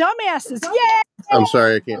bunch of dumbasses. Yeah. I'm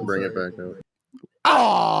sorry, I can't bring it back out.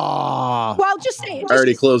 Oh. Well, just say it. I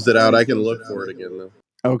already closed it out. I can look for it again, though.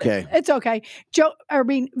 Okay. It's okay.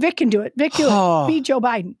 Vic can do it. Vic, do it. Be Joe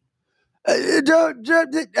Biden.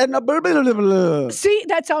 See,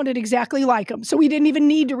 that sounded exactly like him. So we didn't even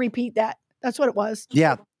need to repeat that. That's what it was.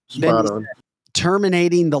 Yeah. Spot on.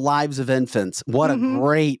 Terminating the lives of infants. What a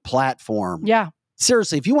great platform. Yeah.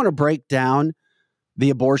 Seriously, if you want to break down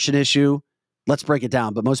the abortion issue, let's break it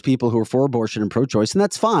down. But most people who are for abortion and pro-choice, and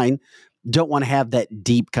that's fine, don't want to have that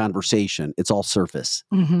deep conversation. It's all surface.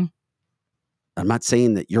 I'm not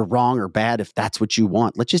saying that you're wrong or bad if that's what you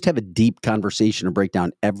want. Let's just have a deep conversation and break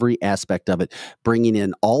down every aspect of it, bringing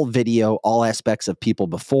in all video, all aspects of people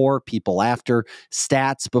before, people after,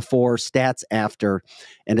 stats before, stats after.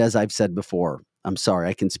 And as I've said before, I'm sorry,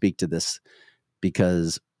 I can speak to this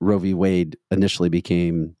because Roe v. Wade initially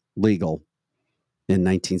became legal in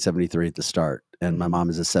 1973 at the start. And my mom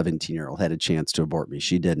is a 17-year-old, had a chance to abort me.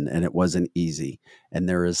 She didn't, and it wasn't easy. And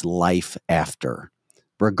there is life after.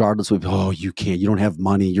 Regardless of, you can't, you don't have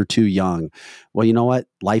money, you're too young. Well, you know what?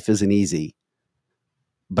 Life isn't easy,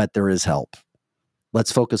 but there is help.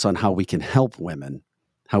 Let's focus on how we can help women,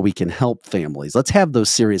 how we can help families. Let's have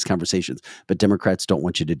those serious conversations. But Democrats don't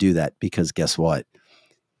want you to do that because guess what?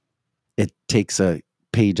 It takes a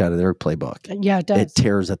page out of their playbook. Yeah, it does. It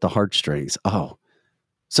tears at the heartstrings. Oh,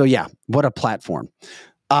 so yeah, what a platform.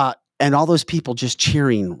 And all those people just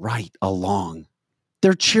cheering right along.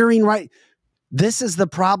 They're cheering right. This is the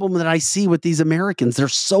problem that I see with these Americans. They're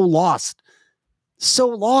so lost. So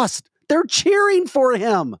lost. They're cheering for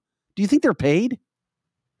him. Do you think they're paid?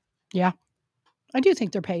 Yeah, I do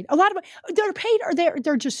think they're paid. A lot of they're paid or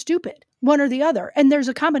they're just stupid, one or the other. And there's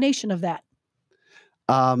a combination of that.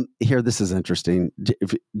 Here, this is interesting.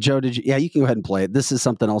 Joe, you can go ahead and play it. This is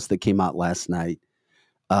something else that came out last night.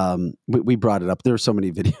 We brought it up. There are so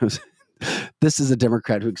many videos. This is a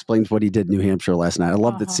Democrat who explains what he did in New Hampshire last night. I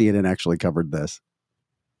love that CNN actually covered this.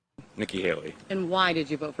 Nikki Haley. And why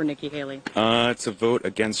did you vote for Nikki Haley? It's a vote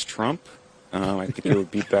against Trump. I think it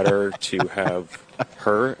would be better to have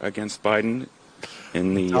her against Biden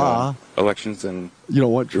in the elections than you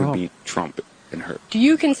don't want Trump. It would be Trump and her. Do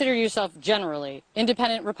you consider yourself generally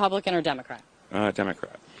independent, Republican, or Democrat?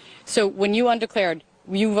 Democrat. So when you undeclared,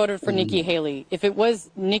 you voted for Nikki Haley. If it was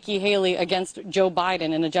Nikki Haley against Joe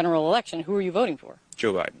Biden in a general election, who are you voting for?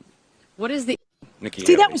 Joe Biden. What is the... Nikki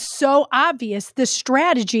See, Haley. that was so obvious, the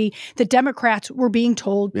strategy that Democrats were being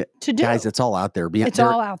told to do. Guys, it's all out there. It's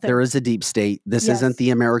all out there. There is a deep state. This isn't the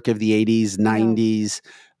America of the 80s, 90s,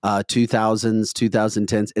 2000s,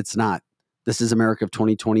 2010s. It's not. This is America of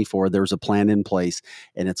 2024. There's a plan in place,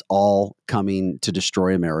 and it's all coming to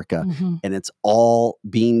destroy America. And it's all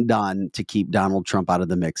being done to keep Donald Trump out of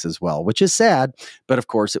the mix as well, which is sad. But of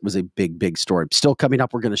course, it was a big, big story. Still coming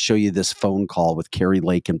up, we're going to show you this phone call with Carrie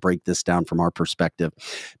Lake and break this down from our perspective.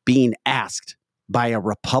 Being asked by a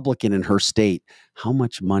Republican in her state, how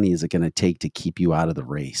much money is it going to take to keep you out of the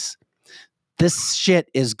race? This shit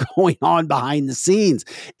is going on behind the scenes.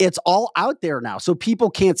 It's all out there now. So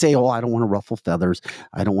people can't say, I don't want to ruffle feathers.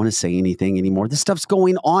 I don't want to say anything anymore. This stuff's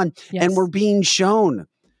going on and we're being shown.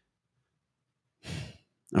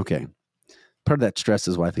 Okay. Part of that stress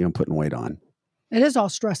is why I think I'm putting weight on. It is all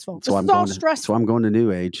stressful. So I'm going to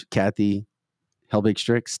New Age. Kathy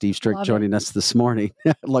Helbig-Strick, Steve Strick joining us this morning.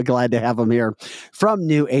 Glad to have them here from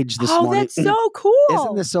New Age this morning. Oh, that's so cool.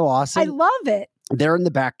 Isn't this so awesome? I love it. They're in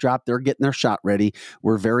the backdrop. They're getting their shot ready.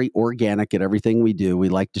 We're very organic at everything we do. We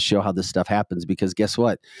like to show how this stuff happens because guess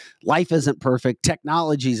what? Life isn't perfect.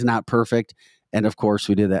 Technology is not perfect. And of course,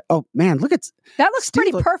 we did that. Oh, man, look at that. Looks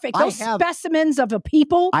pretty perfect. Those specimens of a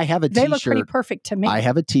people. I have a T-shirt. They look pretty perfect to me. I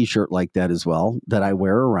have a T-shirt like that as well that I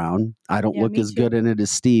wear around. I don't look as good in it as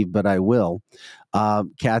Steve, but I will.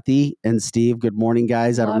 Kathy and Steve, good morning,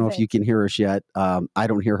 guys. I don't know if you can hear us yet. I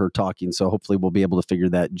don't hear her talking, so hopefully we'll be able to figure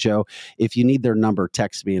that. Joe, if you need their number,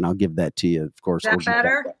 text me and I'll give that to you. Of course. Is that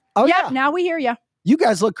better? Oh, yeah. Now we hear you. You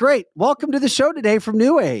guys look great. Welcome to the show today from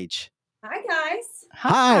New Age. Hi, guys.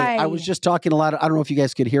 Hi. I was just talking a lot. I don't know if you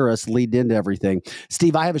guys could hear us lead into everything.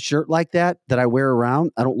 Steve, I have a shirt like that I wear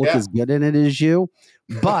around. I don't look as good in it as you,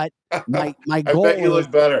 but my goal I bet you look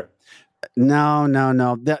better. No.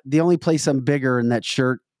 The only place I'm bigger in that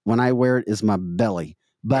shirt when I wear it is my belly,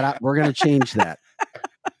 but we're going to change that.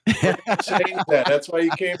 Change that. That's why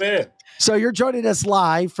you came in. So you're joining us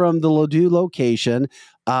live from the Ladue location.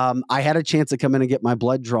 I had a chance to come in and get my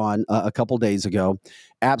blood drawn a couple days ago.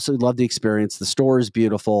 Absolutely love the experience. The store is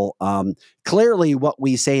beautiful. Clearly, what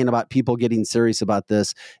we saying about people getting serious about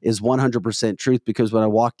this is 100% truth because when I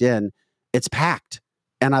walked in, it's packed.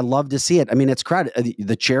 And I love to see it. I mean, it's crowded.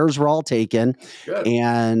 The chairs were all taken. Good.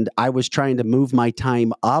 And I was trying to move my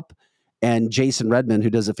time up. And Jason Redmond,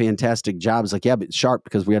 who does a fantastic job, is like, yeah, but it's sharp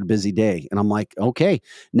because we had a busy day. And I'm like, okay,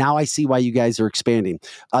 now I see why you guys are expanding.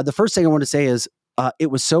 The first thing I want to say is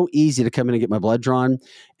it was so easy to come in and get my blood drawn.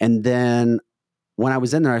 And then when I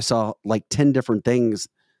was in there, I saw like 10 different things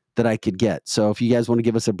that I could get. So if you guys want to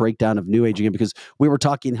give us a breakdown of New Age again, because we were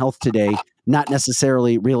talking health today, not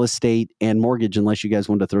necessarily real estate and mortgage, unless you guys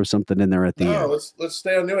wanted to throw something in there at the end. Let's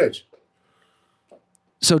stay on New Age.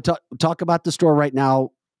 So talk about the store right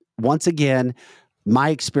now. Once again, my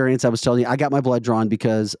experience, I was telling you, I got my blood drawn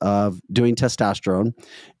because of doing testosterone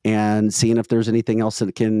and seeing if there's anything else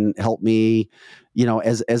that can help me,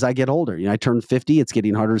 as I get older. I turned 50, it's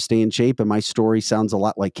getting harder to stay in shape, and my story sounds a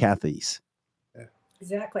lot like Kathy's.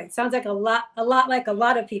 Exactly. It sounds like a lot like a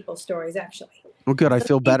lot of people's stories, actually. Well, good. I So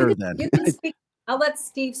feel Steve, better you then. can speak. I'll let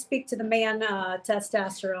Steve speak to the man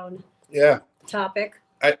testosterone topic.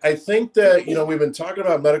 I think that, we've been talking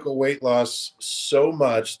about medical weight loss so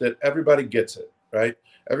much that everybody gets it, right?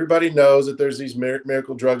 Everybody knows that there's these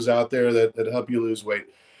miracle drugs out there that help you lose weight.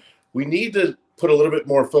 We need to put a little bit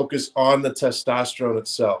more focus on the testosterone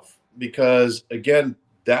itself because, again,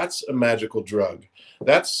 that's a magical drug.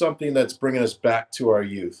 That's something that's bringing us back to our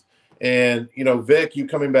youth. And, Vic, you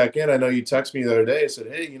coming back in, I know you texted me the other day and said,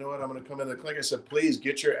 hey, you know what, I'm going to come in the clinic. I said, please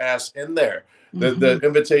get your ass in there. The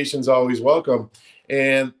invitation's always welcome.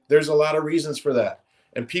 And there's a lot of reasons for that.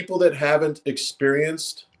 And people that haven't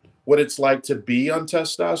experienced what it's like to be on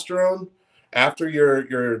testosterone after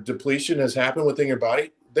your depletion has happened within your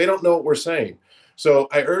body, they don't know what we're saying. So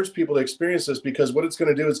I urge people to experience this because what it's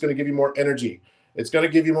going to do is going to give you more energy. It's going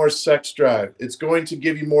to give you more sex drive. It's going to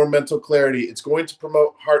give you more mental clarity. It's going to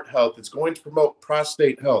promote heart health. It's going to promote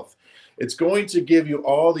prostate health. It's going to give you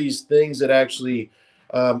all these things that actually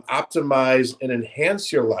optimize and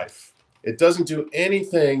enhance your life. It doesn't do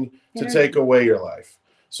anything to take away your life.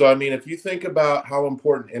 So, I mean, if you think about how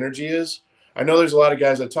important energy is, I know there's a lot of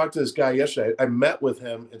guys. I talked to this guy yesterday. I met with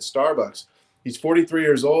him at Starbucks. He's 43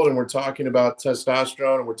 years old, and we're talking about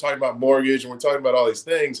testosterone, and we're talking about mortgage, and we're talking about all these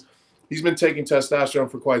things. He's been taking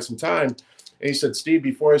testosterone for quite some time. And he said, Steve,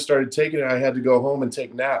 before I started taking it, I had to go home and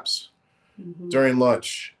take naps during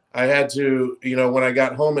lunch. I had to, when I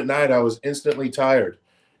got home at night, I was instantly tired.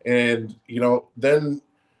 And, then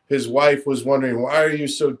his wife was wondering, why are you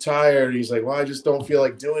so tired? He's like, well, I just don't feel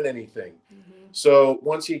like doing anything. So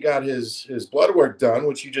once he got his blood work done,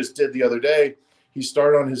 which he just did the other day, he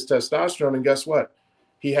started on his testosterone, and guess what?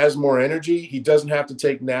 He has more energy. He doesn't have to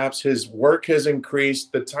take naps. His work has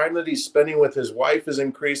increased. The time that he's spending with his wife has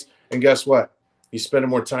increased. And guess what? He's spending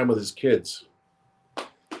more time with his kids.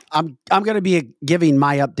 I'm going to be giving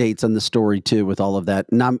my updates on the story too with all of that.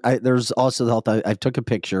 And there's also the health. I took a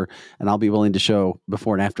picture, and I'll be willing to show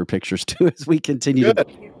before and after pictures too as we continue. But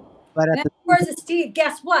where's Steve?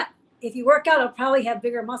 Guess what? If you work out, I'll probably have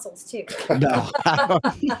bigger muscles too. No,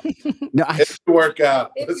 Let's work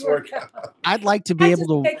out. Let's work out. I'd like to be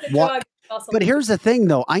able to walk. But here's the thing,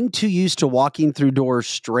 though. I'm too used to walking through doors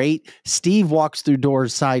straight. Steve walks through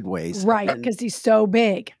doors sideways. Right, because he's so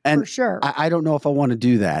big, for sure. I don't know if I want to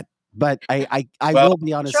do that. But I will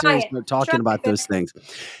be on a serious note talking about those things.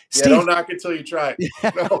 Steve, don't knock it till you try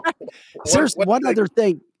it. No. Seriously, one other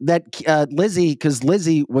thing that Lizzie, because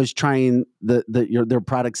Lizzie was trying their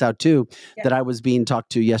products out too, that I was being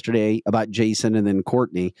talked to yesterday about Jason and then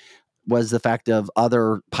Courtney, was the fact of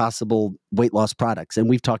other possible weight loss products. And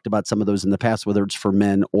we've talked about some of those in the past, whether it's for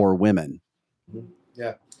men or women.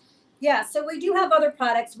 Yeah. Yeah, so we do have other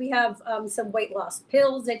products. We have some weight loss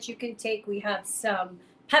pills that you can take. We have some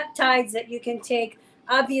peptides that you can take.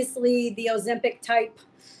 Obviously, the Ozempic type,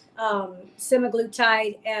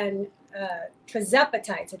 semaglutide, and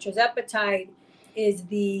tirzepatide. So tirzepatide is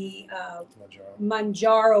the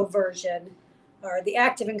Mounjaro version, or the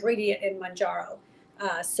active ingredient in Mounjaro.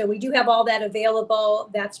 So we do have all that available.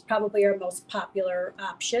 That's probably our most popular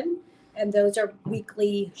option. And those are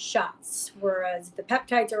weekly shots, whereas the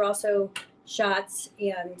peptides are also shots.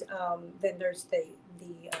 And then there's the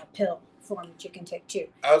pill form that you can take too.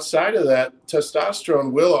 Outside of that,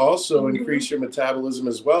 testosterone will also increase your metabolism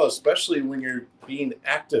as well, especially when you're being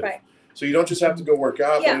active. Right. So you don't just have to go work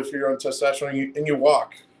out, but if you're on testosterone and you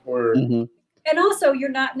walk or... And also,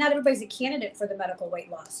 you're not everybody's a candidate for the medical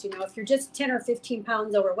weight loss. If you're just 10 or 15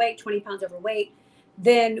 pounds overweight, 20 pounds overweight,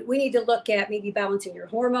 then we need to look at maybe balancing your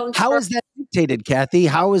hormones. How is that dictated, Kathy?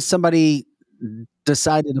 How is somebody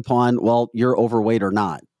decided upon, well, you're overweight or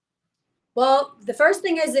not? Well, the first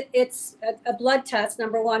thing is it's a blood test,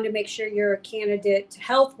 number one, to make sure you're a candidate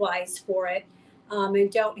health-wise for it,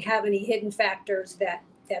 and don't have any hidden factors that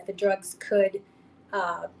the drugs could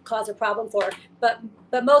cause a problem for. But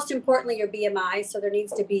most importantly, your BMI. So there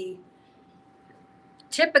needs to be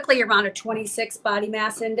typically around a 26 body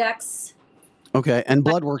mass index. Okay, and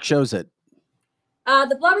blood work shows it.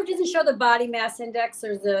 The blood work doesn't show the body mass index.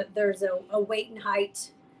 There's a weight and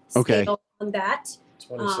height scale on that.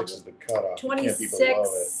 26 is the cutoff.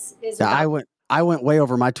 26 is. Yeah, I went way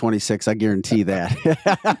over my 26. I guarantee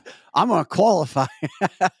that. I'm gonna qualify.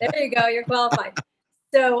 There you go. You're qualified.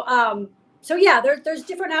 So yeah, there's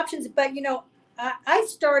different options, but I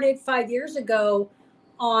started 5 years ago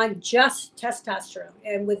on just testosterone.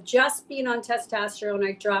 And with just being on testosterone,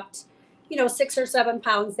 I dropped, 6 or 7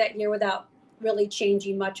 pounds that year without really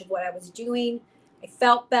changing much of what I was doing. I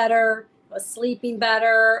felt better. I was sleeping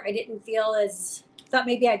better. I didn't feel thought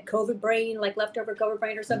maybe I had COVID brain, like leftover COVID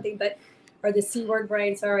brain or something, or the C word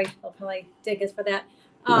brain. Sorry, I'll probably dig us for that.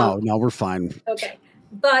 No, we're fine. Okay.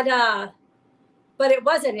 But it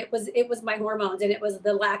wasn't. It was my hormones, and it was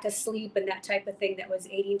the lack of sleep and that type of thing that was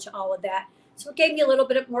aiding to all of that. So it gave me a little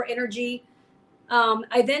bit more energy.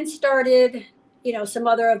 I then started, some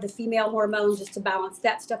other of the female hormones just to balance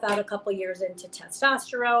that stuff out a couple years into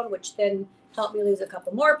testosterone, which then helped me lose a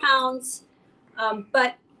couple more pounds.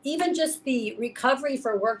 But even just the recovery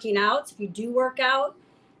for working out, if you do work out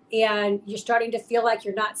and you're starting to feel like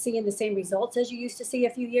you're not seeing the same results as you used to see a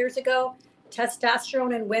few years ago,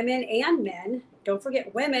 testosterone in women and men, don't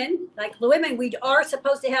forget women, we are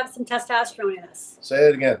supposed to have some testosterone in us. Say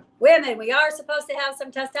it again. Women, we are supposed to have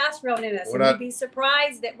some testosterone in us. And you'd be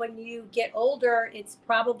surprised that when you get older, it's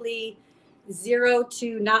probably 0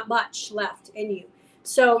 to not much left in you.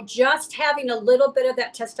 So just having a little bit of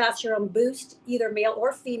that testosterone boost, either male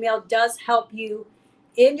or female, does help you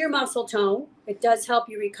in your muscle tone. It does help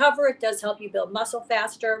you recover. It does help you build muscle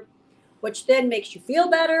faster, which then makes you feel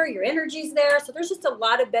better. Your energy's there. So there's just a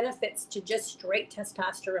lot of benefits to just straight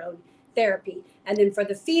testosterone therapy. And then for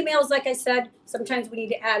the females, like I said, sometimes we need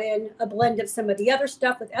to add in a blend of some of the other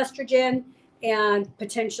stuff with estrogen. And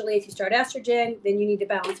potentially if you start estrogen, then you need to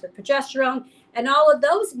balance with progesterone. And all of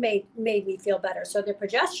those made me feel better. So the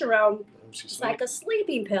progesterone is like a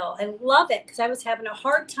sleeping pill. I love it because I was having a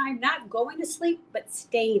hard time not going to sleep, but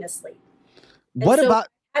staying asleep.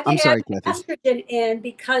 I'm sorry, Kathy. Estrogen in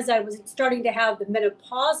because I was starting to have the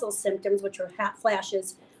menopausal symptoms, which were hot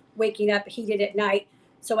flashes, waking up heated at night.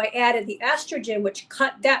 So I added the estrogen, which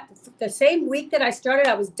cut that. The same week that I started,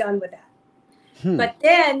 I was done with that. But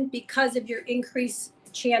then because of your increased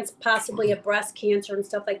chance possibly of breast cancer and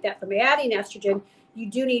stuff like that from adding estrogen, you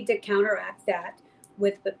do need to counteract that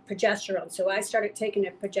with the progesterone. So I started taking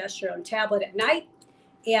a progesterone tablet at night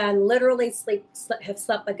and literally have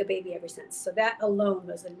slept like a baby ever since. So that alone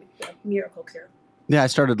was a miracle cure. Yeah, I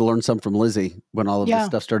started to learn some from Lizzie when all of this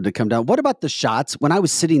stuff started to come down. What about the shots? When I was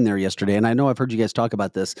sitting there yesterday, and I know I've heard you guys talk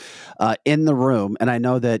about this in the room, and I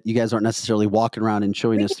know that you guys aren't necessarily walking around and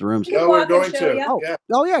showing us the rooms. No, we're going to.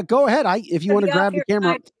 Oh, yeah, go ahead. If you want to grab the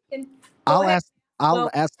camera, I'll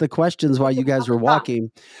ask the questions while you guys are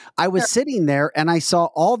walking. I was sitting there and I saw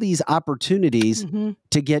all these opportunities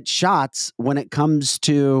to get shots when it comes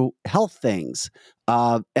to health things.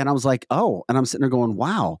 And I was like, oh, and I'm sitting there going,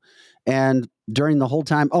 wow. And during the whole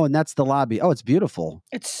time, and that's the lobby. Oh, it's beautiful.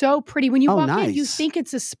 It's so pretty. When you walk in, you think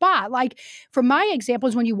it's a spa. Like for my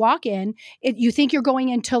examples, when you walk in, you think you're going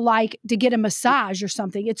into to get a massage or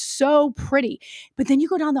something. It's so pretty. But then you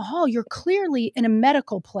go down the hall, you're clearly in a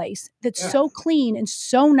medical place that's so clean and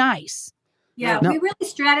so nice. Yeah, we really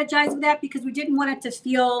strategized with that because we didn't want it to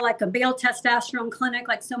feel like a male testosterone clinic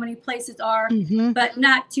like so many places are, but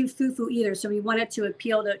not too foo-foo either. So we wanted to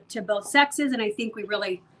appeal to both sexes, and I think we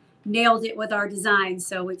really nailed it with our design.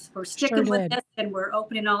 So we're sticking with this, and we're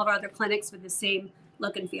opening all of our other clinics with the same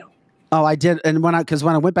look and feel. Oh, I did, and when I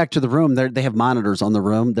went back to the room, they have monitors on the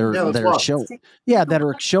room. That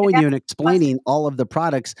are showing you and explaining all of the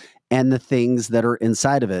products and the things that are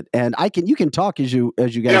inside of it. And you can talk as you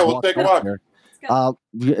guys. Yeah, we'll take a walk.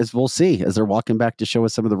 As we'll see as they're walking back to show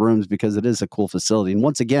us some of the rooms because it is a cool facility. And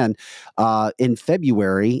once again, in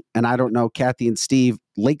February, and I don't know, Kathy and Steve,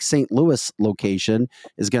 Lake St. Louis location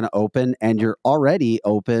is going to open, and you're already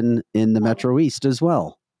open in the Metro East as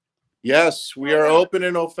well. Yes, we are open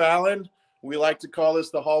in O'Fallon. We like to call this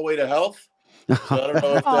the hallway to health. So I don't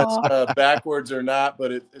know if that's backwards or not,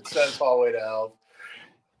 but it says hallway to health.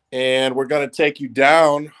 And we're going to take you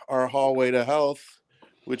down our hallway to health,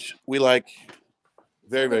 which we like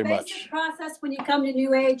very, very much. The basic process when you come to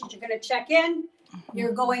New Age is you're going to check in.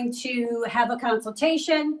 You're going to have a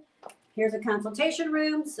consultation. Here's a consultation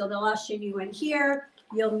room. So they'll usher you in here.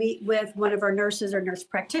 You'll meet with one of our nurses or nurse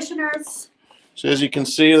practitioners. So as you can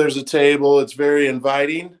see, there's a table. It's very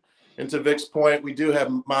inviting. And to Vic's point, we do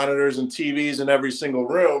have monitors and TVs in every single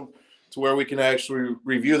room to where we can actually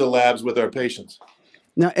review the labs with our patients.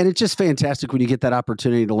 Now, and it's just fantastic when you get that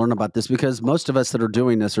opportunity to learn about this because most of us that are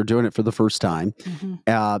doing this are doing it for the first time.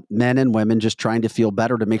 Men and women just trying to feel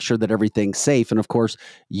better to make sure that everything's safe. And of course,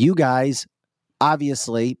 you guys,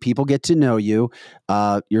 obviously, people get to know you.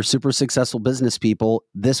 You're super successful business people.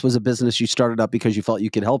 This was a business you started up because you felt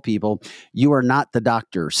you could help people. You are not the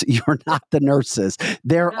doctors. You are not the nurses.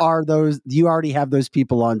 You already have those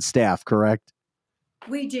people on staff, correct?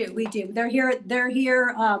 We do. They're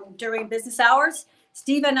here during business hours.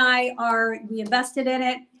 Steve and I we invested in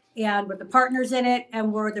it, and we're the partners in it,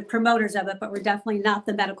 and we're the promoters of it, but we're definitely not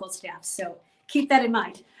the medical staff. So keep that in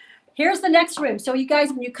mind. Here's the next room. So you guys,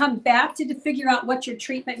 when you come back to figure out what your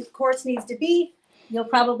treatment course needs to be, you'll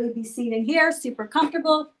probably be seen in here, super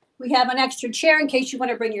comfortable. We have an extra chair in case you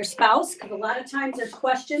want to bring your spouse, because a lot of times there's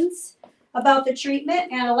questions about the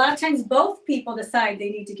treatment, and a lot of times both people decide they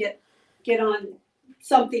need to get on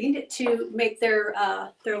something to make their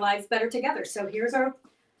lives better together. So here's our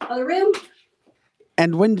other room.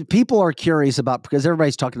 And when people are curious about, because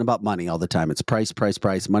everybody's talking about money all the time, it's price,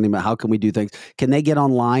 money, how can we do things? Can they get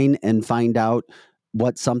online and find out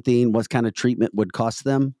what kind of treatment would cost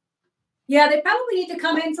them? Yeah, they probably need to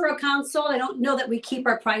come in for a consult. I don't know that we keep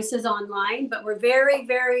our prices online, but we're very,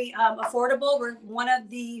 very affordable. We're one of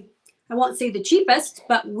the, I won't say the cheapest,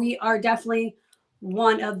 but we are definitely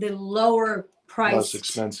one of the lower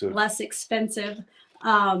priced, less expensive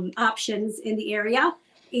options in the area.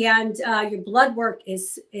 And your blood work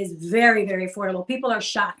is very, very affordable. People are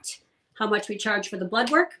shocked how much we charge for the blood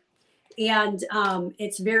work. And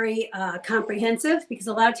it's very comprehensive, because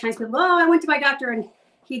a lot of times people, I went to my doctor and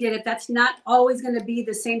he did it. That's not always going to be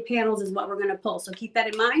the same panels as what we're going to pull. So keep that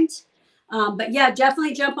in mind. But yeah,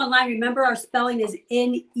 definitely jump online. Remember, our spelling is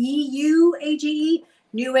NEUAGE,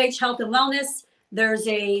 New Age Health and Wellness. There's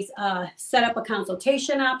a set up a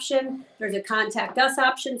consultation option. There's a contact us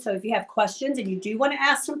option. So if you have questions and you do want to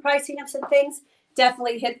ask some pricing of some things,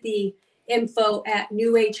 definitely hit the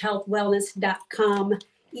info@newagehealthwellness.com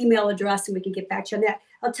email address, and we can get back to you on that.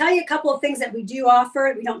 I'll tell you a couple of things that we do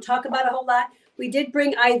offer. We don't talk about a whole lot. We did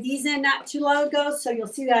bring IVs in not too long ago. So you'll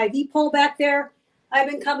see the IV pole back there. I've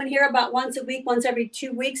been coming here about once a week, once every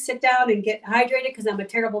 2 weeks, sit down and get hydrated because I'm a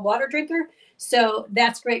terrible water drinker. So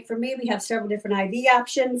that's great for me. We have several different IV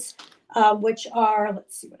options, which are,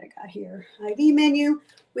 let's see what I got here. IV menu.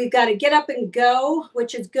 We've got a Get Up and Go,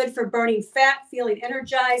 which is good for burning fat, feeling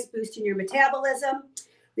energized, boosting your metabolism.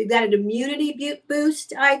 We've got an Immunity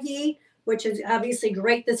Boost IV, which is obviously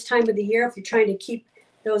great this time of the year if you're trying to keep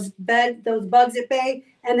those bugs at bay.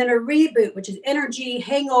 And then a Reboot, which is energy,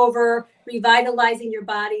 hangover, revitalizing your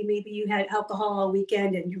body. Maybe you had alcohol all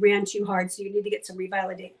weekend and you ran too hard, so you need to get some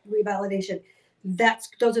revalidation.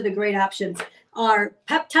 Those are the great options. Our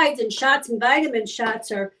peptides and shots and vitamin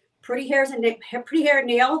shots are Pretty Hair and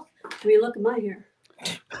Nail. I mean, look at my hair.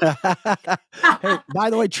 Hey,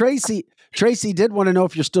 by the way, Tracy did want to know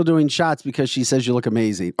if you're still doing shots, because she says you look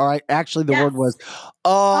amazing. All right. Actually, the word was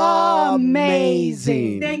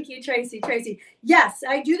amazing. Thank you, Tracy. Yes,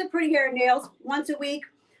 I do the Pretty Hair and Nails once a week.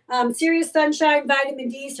 Serious Sunshine, vitamin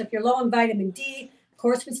D. So if you're low on vitamin D, of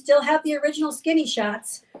course, we still have the original skinny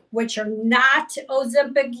shots, which are not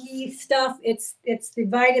Ozempic stuff. It's the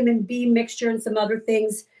vitamin B mixture and some other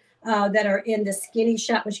things that are in the skinny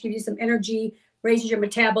shot, which give you some energy, raises your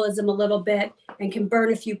metabolism a little bit, and can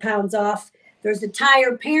burn a few pounds off. There's the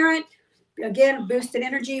Tired Parent, again, boosted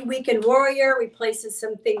energy. Weekend Warrior replaces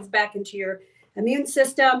some things back into your immune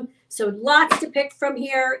system. So lots to pick from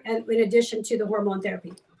here, and in addition to the hormone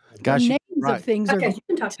therapy. Gosh, names of things okay, are. you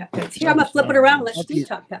can talk peptides. Here, I'm gonna flip it around and let Steve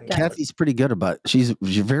talk peptides. Kathy's pretty good about it. She's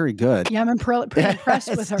very good. Yeah, I'm pretty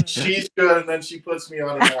impressed with her. She's good, and then she puts me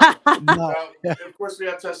on it. Of course, we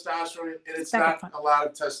have testosterone, and it's not a lot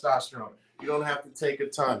of testosterone. You don't have to take a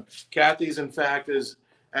ton. Kathy's, in fact, is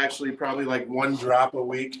actually probably like 1 drop a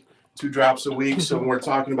week, 2 drops a week. So when we're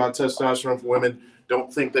talking about testosterone for women,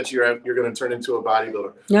 don't think that you're going to turn into a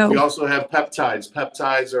bodybuilder. No. We also have peptides.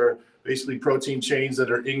 Peptides are basically protein chains that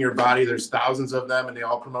are in your body. There's thousands of them, and they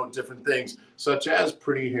all promote different things, such as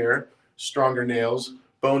pretty hair, stronger nails,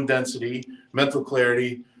 bone density, mental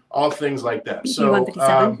clarity, all things like that. BP so,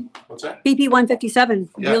 157. What's that? BP 157,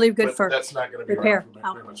 really good for that's not going to be repair.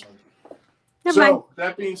 very much longer. Never mind.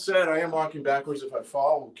 That being said, I am walking backwards. If I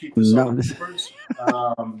fall, we'll keep this on bloopers.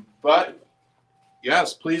 But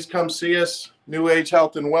yes, please come see us. New Age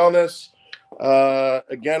Health and Wellness.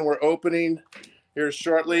 Again, we're opening here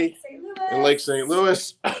shortly in Lake St.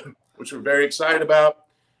 Louis, which we're very excited about.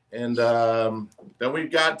 And then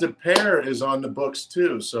we've got DePere is on the books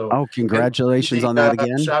too. So congratulations on that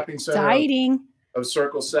again. Shopping center Exciting. of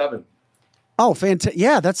Circle 7. Oh, fantastic.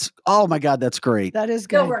 Yeah, oh my God, that's great. That is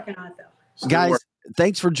good. Still working on it though. Guys,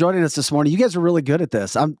 thanks for joining us this morning. You guys are really good at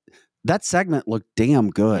this. That segment looked damn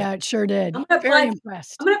good. Yeah, it sure did. I'm very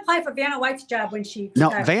impressed. I'm going to apply for Vanna White's job when she. No,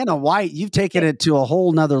 Vanna White, you've taken it to a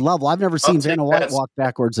whole nother level. I've never seen Vanna White walk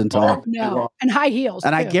backwards and talk. No, and high heels.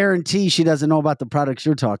 And too. I guarantee she doesn't know about the products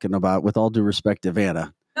you're talking about, with all due respect to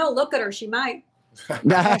Vanna. No, look at her. She might.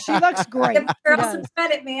 Yeah, she looks great. Give the girl some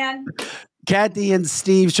credit, man. Kathy and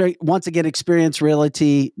Steve, once again,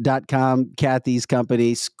 experiencerealty.com, Kathy's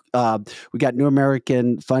company. We got New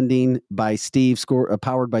American funding by Steve,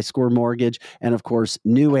 powered by Score Mortgage, and of course,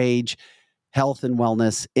 New Age Health and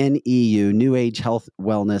Wellness, NEU,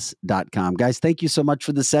 newagehealthwellness.com. Guys, thank you so much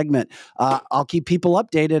for the segment. I'll keep people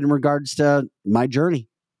updated in regards to my journey.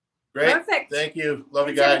 Great. Perfect. Thank you. Love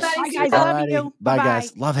you guys. Bye, guys. Love you. Bye,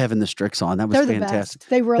 guys. Love having the Strix on. That was fantastic.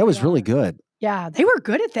 They really that was really are. good. Yeah, they were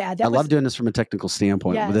good at that. I love doing this from a technical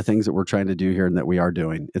standpoint. Yes. With the things that we're trying to do here and that we are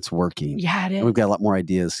doing, it's working. Yeah, it is. And we've got a lot more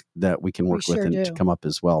ideas that we can work with and to come up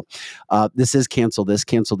as well. This is Cancel This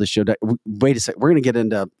Show. Wait a second. We're going to get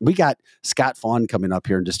into, we got Scott Faughn coming up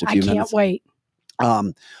here in just a few minutes. I can't wait.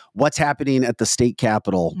 What's happening at the state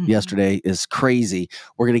capitol yesterday is crazy.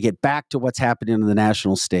 We're going to get back to what's happening on the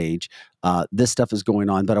national stage. This stuff is going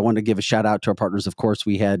on, but I want to give a shout out to our partners. Of course,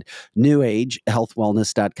 we had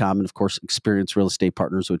newagehealthwellness.com and of course, Experience Real Estate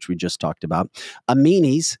Partners, which we just talked about.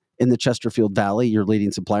 Amini's in the Chesterfield Valley, your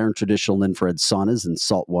leading supplier in traditional infrared saunas and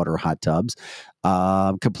saltwater hot tubs.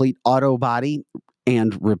 Complete auto body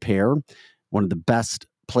and repair. One of the best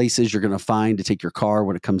places you're going to find to take your car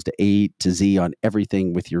when it comes to A to Z on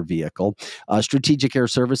everything with your vehicle. Strategic Air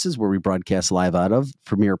Services, where we broadcast live out of,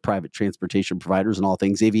 premier private transportation providers and all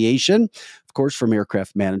things aviation. Of course, from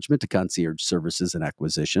aircraft management to concierge services and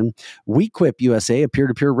acquisition. WeQuip USA, a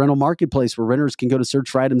peer-to-peer rental marketplace where renters can go to search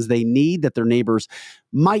for items they need that their neighbors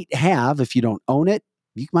might have. If you don't own it,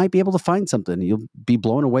 you might be able to find something. You'll be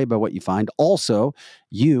blown away by what you find. Also,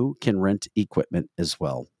 you can rent equipment as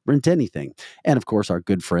well. Rent anything. And of course, our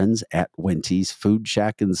good friends at Winty's Food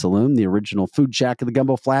Shack and Saloon, the original food shack of the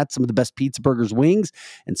Gumbo Flats, some of the best pizza, burgers, wings,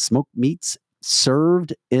 and smoked meats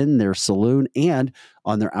served in their saloon and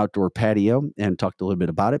on their outdoor patio, and talked a little bit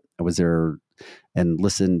about it. I was there and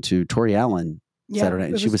listened to Tori Allen Saturday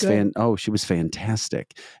night. And she was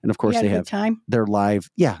fantastic. And of course, they have their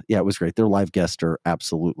live. Yeah, it was great. Their live guests are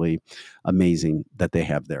absolutely amazing that they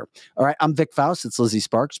have there. All right, I'm Vic Faust. It's Lizzie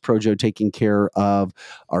Sparks, Projo, taking care of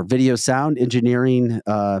our video sound engineering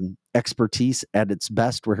expertise at its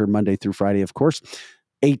best. We're here Monday through Friday, of course,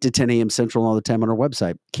 8 to 10 a.m. Central all the time on our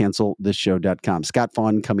website, cancelthisshow.com. Scott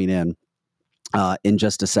Faughn coming in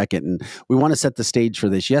just a second. And we want to set the stage for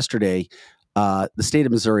this. Yesterday, the state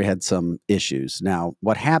of Missouri had some issues. Now,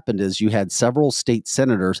 what happened is you had several state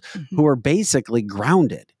senators who were basically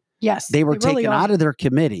grounded. Yes. They were taken out of their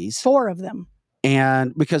committees. 4 of them.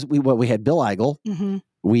 And because we had Bill Eigel,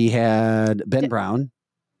 we had Ben Brown.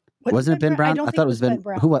 Wasn't it Ben Brown? I thought it was Ben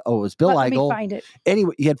Brown. It was Bill Eigel. Let me find it.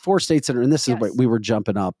 Anyway, you had 4 state senators, and this is what we were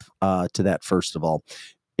jumping up to that first of all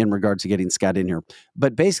in regards to getting Scott in here.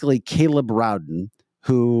 But basically, Caleb Rowden,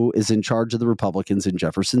 who is in charge of the Republicans in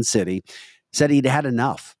Jefferson City, said he'd had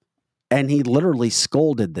enough, and he literally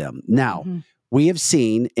scolded them. Now, we have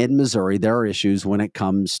seen in Missouri, there are issues when it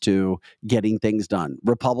comes to getting things done.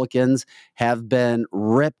 Republicans have been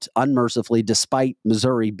ripped unmercifully, despite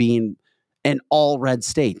Missouri being an all-red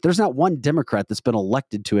state. There's not one Democrat that's been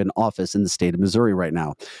elected to an office in the state of Missouri right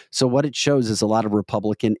now. So what it shows is a lot of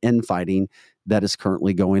Republican infighting that is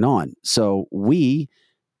currently going on. So we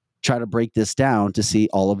try to break this down to see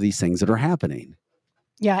all of these things that are happening.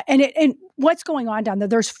 Yeah, and what's going on down there?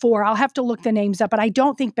 There's 4. I'll have to look the names up, but I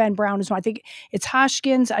don't think Ben Brown is one. I think it's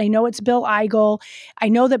Hoskins. I know it's Bill Eigel. I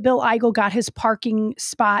know that Bill Eigel got his parking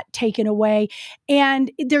spot taken away.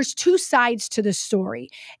 And there's 2 sides to this story.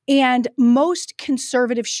 And most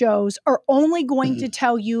conservative shows are only going to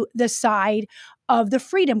tell you the side of the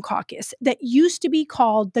Freedom Caucus that used to be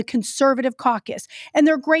called the Conservative Caucus. And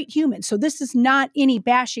they're great humans. So this is not any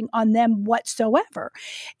bashing on them whatsoever.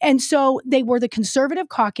 And so they were the Conservative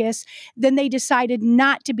Caucus. Then they decided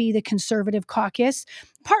not to be the Conservative Caucus,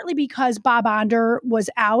 partly because Bob Onder was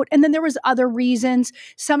out. And then there was other reasons.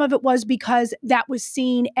 Some of it was because that was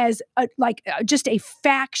seen as just a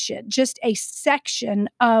faction, just a section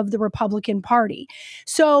of the Republican Party.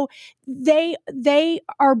 So they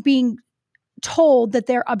are being told that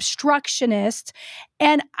they're obstructionists.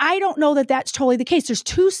 And I don't know that that's totally the case. There's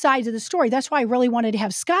 2 sides of the story. That's why I really wanted to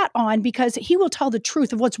have Scott on, because he will tell the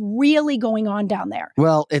truth of what's really going on down there.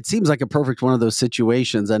 Well, it seems like a perfect one of those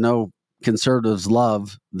situations. I know conservatives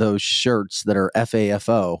love those shirts that are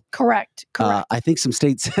FAFO. Correct. I think some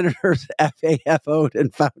state senators FAFO'd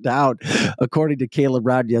and found out, according to Caleb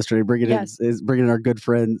Rowden yesterday, bringing in our good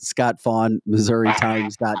friend Scott Faughn,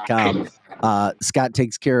 MissouriTimes.com. Scott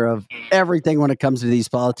takes care of everything when it comes to these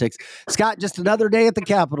politics. Scott, just another day at the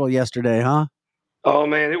Capitol yesterday, huh? Oh,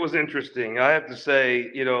 man, it was interesting. I have to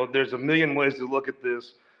say, there's a million ways to look at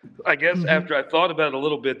this. I guess after I thought about it a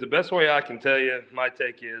little bit, the best way I can tell you, my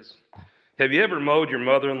take is, have you ever mowed your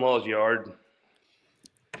mother-in-law's yard?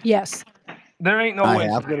 Yes. There ain't no way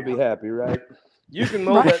she's going to be happy, right? You can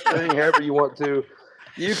mold that thing however you want to.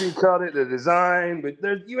 You can cut it, the design, but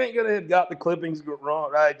you ain't going to have got the clippings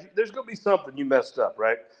wrong, right? There's going to be something you messed up,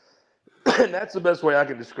 right? And that's the best way I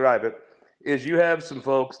can describe it, is you have some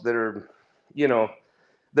folks that are,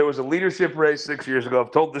 there was a leadership race 6 years ago.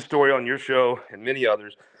 I've told this story on your show and many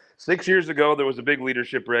others. 6 years ago, there was a big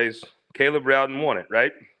leadership race. Caleb Rowden won it,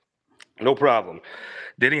 right? No problem.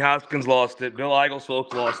 Denny Hoskins lost it. Bill Eigels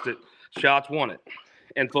folks lost it. Schatz won it.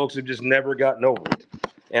 And folks have just never gotten over it.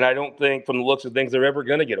 And I don't think from the looks of things they're ever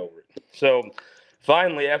going to get over it. So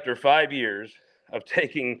finally, after 5 years of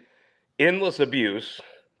taking endless abuse,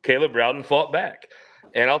 Caleb Rowden fought back.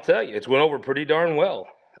 And I'll tell you, it's went over pretty darn well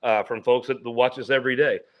from folks that watch us every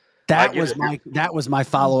day. That was my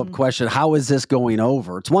follow-up question. How is this going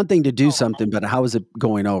over? It's one thing to do something, but how is it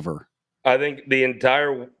going over? I think the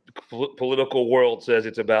entire political world says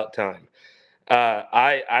it's about time.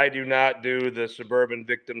 I do not do the suburban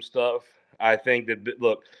victim stuff. I think that,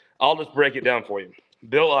 look, I'll just break it down for you.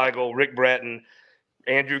 Bill Eigel, Rick Bratton,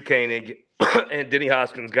 Andrew Koenig, and Denny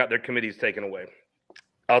Hoskins got their committees taken away.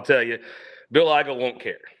 I'll tell you, Bill Eigel won't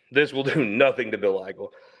care. This will do nothing to Bill Eigel.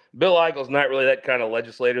 Bill Eigel's not really that kind of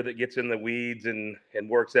legislator that gets in the weeds and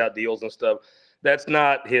works out deals and stuff. That's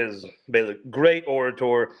not his great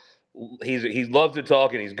orator. He loves to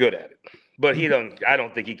talk and he's good at it. But I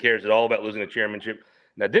don't think he cares at all about losing a chairmanship.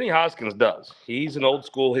 Now, Denny Hoskins does. He's an old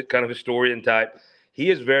school kind of historian type. He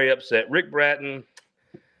is very upset. Rick Bratton,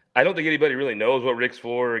 I don't think anybody really knows what Rick's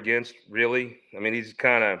for or against, really. I mean, he's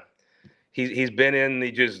been in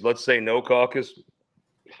the just, let's say, no caucus.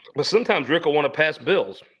 But sometimes Rick will want to pass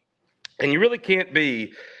bills. And you really can't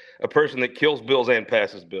be a person that kills bills and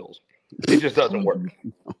passes bills. It just doesn't work.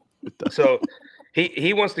 So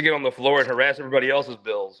he wants to get on the floor and harass everybody else's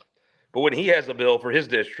bills. But when he has a bill for his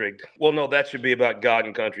district, well, no, that should be about God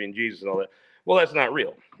and country and Jesus and all that. Well, that's not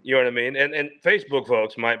real. You know what I mean? And Facebook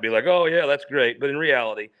folks might be like, oh, yeah, that's great. But in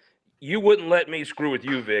reality, you wouldn't let me screw with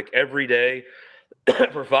you, Vic, every day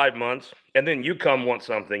for 5 months. And then you come want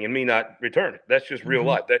something and me not return it. That's just real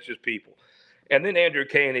life. That's just people. And then Andrew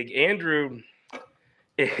Koenig. Andrew,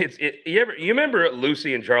 you remember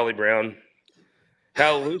Lucy and Charlie Brown?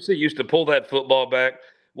 How Lucy used to pull that football back?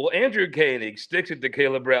 Well, Andrew Koenig sticks it to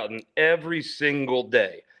Caleb Rowden every single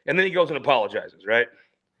day. And then he goes and apologizes, right?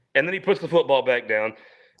 And then he puts the football back down.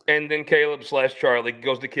 And then Caleb/Charlie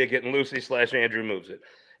goes to kick it, and Lucy/Andrew moves it.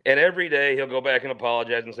 And every day he'll go back and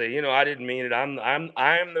apologize and say, I didn't mean it. I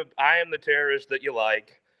am the terrorist that you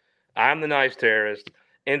like. I'm the nice terrorist.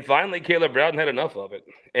 And finally, Caleb Rowden had enough of it.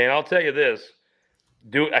 And I'll tell you this.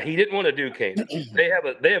 He didn't want to do Canaan. They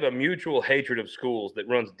have a mutual hatred of schools that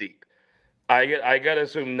runs deep. I got to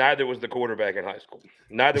assume neither was the quarterback in high school.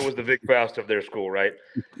 Neither was the Vic Faust of their school, right?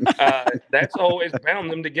 That's always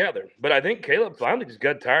bound them together. But I think Caleb finally just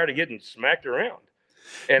got tired of getting smacked around.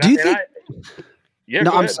 And do you think? Yeah,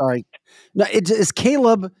 no, I'm sorry. No, is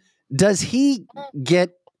Caleb? Does he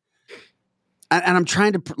get? And I'm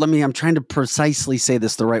trying to precisely say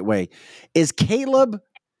this the right way. Is Caleb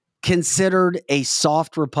considered a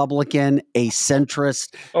soft Republican, a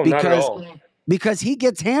centrist? Oh, not at all. Because he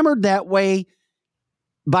gets hammered that way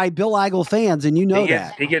by Bill Eigel fans, and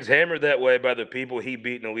that. He gets hammered that way by the people he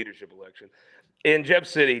beat in a leadership election. In Jeff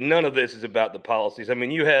City, none of this is about the policies. I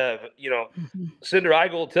mean, you have, Senator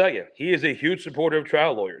Eigel will tell you, he is a huge supporter of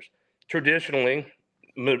trial lawyers. Traditionally,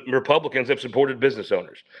 Republicans have supported business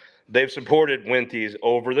owners. They've supported Wendy's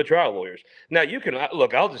over the trial lawyers. Now,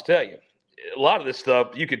 I'll just tell you, a lot of this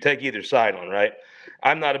stuff you could take either side on, right?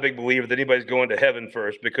 I'm not a big believer that anybody's going to heaven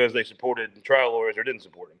first because they supported trial lawyers or didn't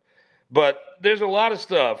support them. But there's a lot of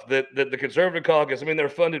stuff that the conservative caucus, they're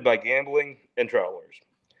funded by gambling and trial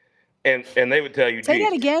lawyers. And they would tell you, say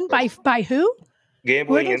that again, by who?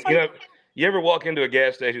 Gambling. And you ever walk into a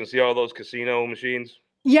gas station and see all those casino machines?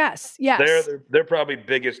 Yes. They're probably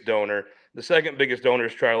biggest donor. The second biggest donor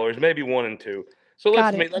is trial lawyers, maybe 1 and 2. So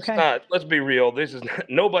let's be real. This is not,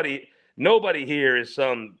 nobody here is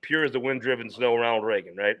some pure as the wind driven snow Ronald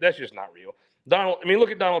Reagan, right? That's just not real.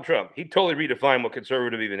 Look at Donald Trump. He totally redefined what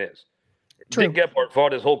conservative even is. True. Dick Gephardt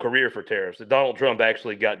fought his whole career for tariffs that Donald Trump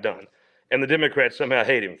actually got done. And the Democrats somehow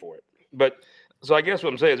hate him for it. But so I guess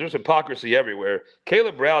what I'm saying is there's hypocrisy everywhere.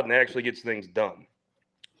 Caleb Rowden actually gets things done.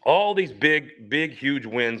 All these big, huge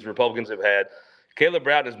wins Republicans have had. Caleb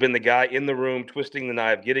Rowden has been the guy in the room, twisting the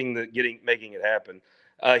knife, making it happen.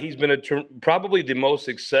 He's been probably the most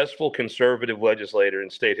successful conservative legislator in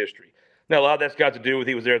state history. Now, a lot of that's got to do with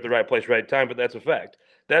he was there at the right place, right time, but that's a fact.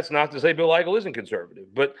 That's not to say Bill Eigel isn't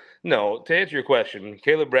conservative. But no, to answer your question,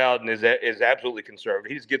 Caleb Rowden is absolutely conservative.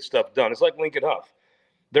 He just gets stuff done. It's like Lincoln Huff.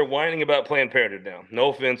 They're whining about Planned Parenthood now. No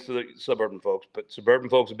offense to the suburban folks, but suburban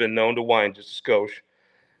folks have been known to whine just a skosh.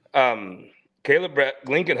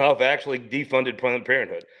 Lincoln Huff actually defunded Planned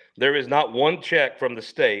Parenthood. There is not one check from the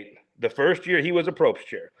state. The first year he was a Probst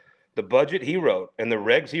chair, the budget he wrote and the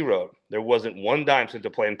regs he wrote, there wasn't one dime sent to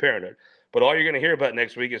Planned Parenthood. But all you're going to hear about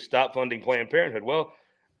next week is stop funding Planned Parenthood. Well,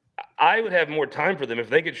 I would have more time for them if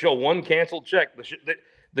they could show one canceled check.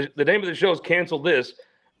 The name of the show is Cancel This.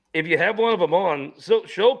 If you have one of them on, so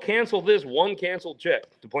show cancel this one canceled check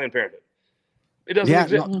to Planned Parenthood. It doesn't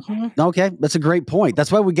exist. No, okay, that's a great point.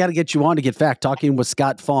 That's why we got to get you on to get fact talking with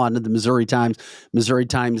Scott Faughn of the Missouri Times,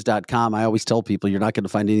 MissouriTimes.com. I always tell people you're not going to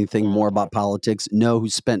find anything more about politics. Know who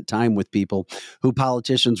spent time with people who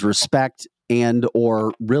politicians respect and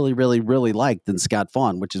or really, really, really like than Scott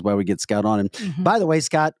Faughn, which is why we get Scott on. And by the way,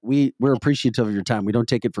 Scott, we're appreciative of your time. We don't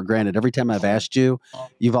take it for granted. Every time I've asked you,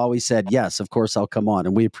 you've always said, yes, of course, I'll come on.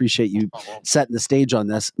 And we appreciate you setting the stage on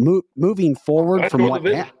this. Moving forward from what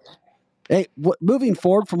happened. Hey, moving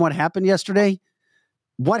forward from what happened yesterday,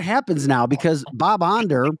 what happens now? Because Bob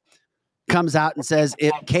Onder comes out and says,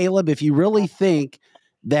 Caleb, if you really think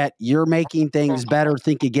that you're making things better,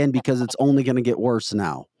 think again, because it's only going to get worse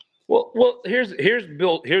now. Well, here's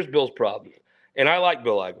Bill's problem. And I like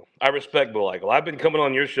Bill Eigel. I respect Bill Eigel. I've been coming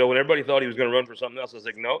on your show when everybody thought he was going to run for something else. I was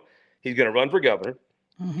like, no, he's going to run for governor.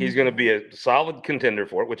 Mm-hmm. He's going to be a solid contender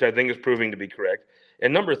for it, which I think is proving to be correct.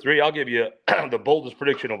 And number three, I'll give you the boldest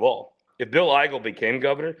prediction of all. If Bill Eigel became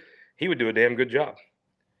governor, he would do a damn good job.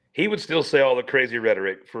 He would still say all the crazy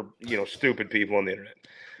rhetoric for, stupid people on the internet.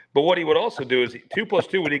 But what he would also do is 2 +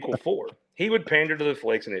 2 would equal 4. He would pander to the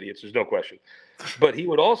flakes and idiots. There's no question. But he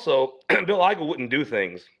would also, Bill Eigel wouldn't do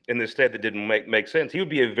things in this state that didn't make sense. He would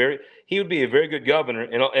be a very good governor.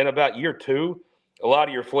 And about year 2, a lot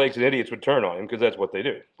of your flakes and idiots would turn on him because that's what they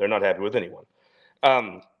do. They're not happy with anyone.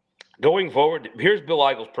 Going forward, here's Bill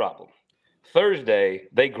Eigel's problem. Thursday,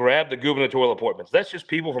 they grabbed the gubernatorial appointments. That's just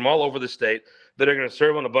people from all over the state that are going to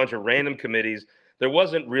serve on a bunch of random committees. There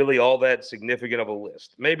wasn't really all that significant of a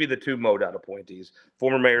list. Maybe the 2 MoDOT appointees,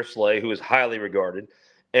 former Mayor Slay, who is highly regarded,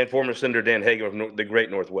 and former Senator Dan Hagan from the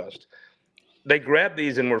Great Northwest. They grabbed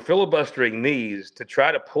these and were filibustering these to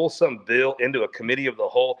try to pull some bill into a committee of the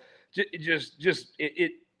whole.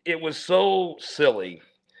 It was so silly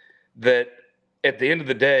that at the end of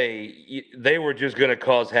the day, they were just going to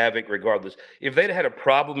cause havoc regardless. If they'd had a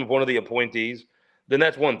problem with one of the appointees, then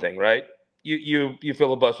that's one thing, right? You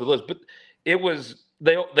filibuster the list, but it was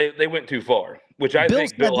they went too far, which I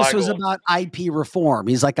think Bill this Eigel, was about IP reform.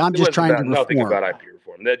 He's like, I'm just trying to reform. Nothing about IP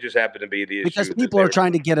reform. That just happened to be the issue. Because people are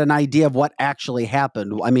trying to get an idea of what actually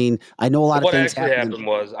happened. I mean, I know a lot of things happened. What actually happened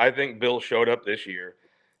was, I think Bill showed up this year,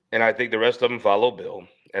 and I think the rest of them followed Bill,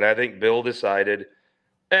 and I think Bill decided,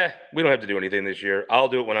 we don't have to do anything this year. I'll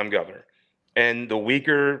do it when I'm governor. And the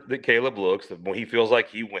weaker that Caleb looks, the more he feels like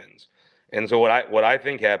he wins. And so what I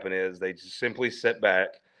think happened is they just simply sat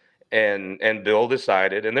back and Bill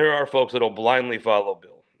decided, and there are folks that'll blindly follow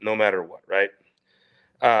Bill no matter what, right?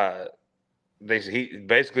 He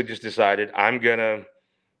basically just decided, I'm gonna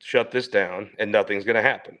shut this down and nothing's gonna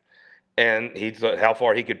happen. And he thought how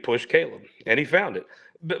far he could push Caleb, and he found it.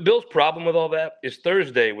 Bill's problem with all that is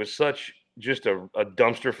Thursday was just a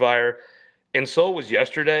dumpster fire, and so was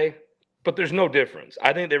yesterday, but there's no difference.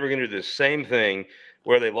 I think they were going to do the same thing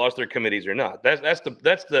where they lost their committees or not. That's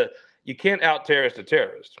the you can't out terrorist a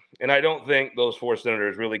terrorist, and I don't think those 4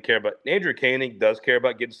 senators really care about. Andrew Koenig does care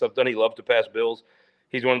about getting stuff done. He loves to pass bills.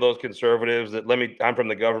 He's one of those conservatives that I'm from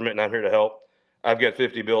the government and I'm here to help. I've got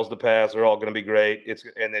 50 bills to pass. They're all going to be great.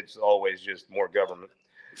 It's always just more government.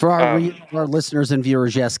 For our listeners and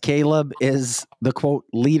viewers, yes, Caleb is the quote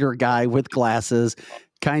leader guy with glasses,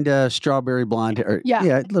 kind of strawberry blonde hair.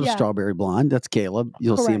 Strawberry blonde. That's Caleb.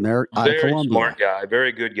 You'll see him there. Very smart guy,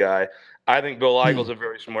 very good guy. I think Bill Eigel's a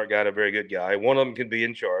very smart guy and a very good guy. One of them can be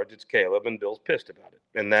in charge. It's Caleb, and Bill's pissed about it.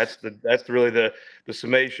 And that's really the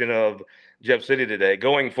summation of Jeff City today.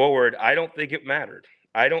 Going forward, I don't think it mattered.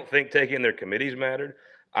 I don't think taking their committees mattered.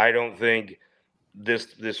 I don't think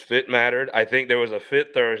this fit mattered. I think there was a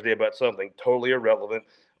fit Thursday about something totally irrelevant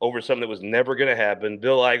over something that was never going to happen.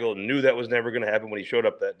 Bill Eigel knew that was never going to happen when he showed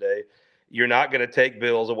up that day. You're not going to take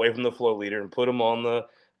bills away from the floor leader and put them on the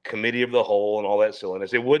committee of the whole and all that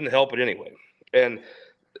silliness. It wouldn't help it anyway. And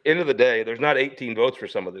end of the day, there's not 18 votes for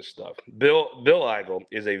some of this stuff. Bill Eigel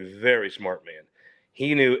is a very smart man.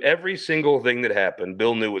 He knew every single thing that happened,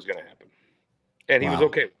 Bill knew was going to happen. And he was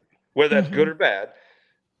okay with it. Whether that's good or bad,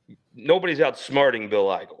 nobody's outsmarting Bill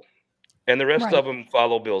Eigel. And the rest of them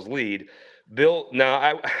follow Bill's lead. Bill,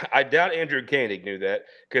 now I doubt Andrew Koenig knew that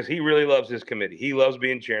because he really loves his committee. He loves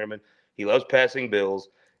being chairman. He loves passing bills.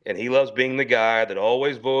 And he loves being the guy that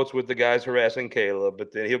always votes with the guys harassing Caleb,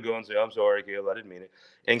 but then he'll go and say, I'm sorry, Caleb, I didn't mean it.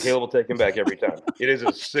 And Caleb will take him back every time. It is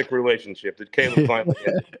a sick relationship that Caleb finally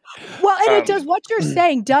ended. Well, and it does, what you're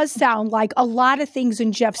saying does sound like a lot of things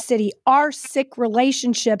in Jeff City are sick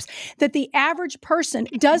relationships that the average person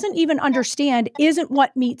doesn't even understand isn't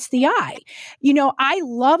what meets the eye. You know, I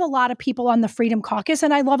love a lot of people on the Freedom Caucus,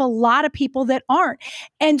 and I love a lot of people that aren't.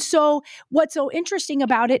 And so what's so interesting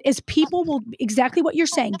about it is people will, exactly what you're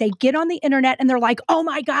saying, they get on the internet and they're like, oh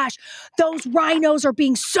my gosh, those rhinos are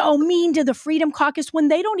being so mean to the Freedom Caucus,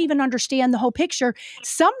 when they don't even understand the whole picture.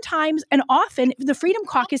 Sometimes and often the Freedom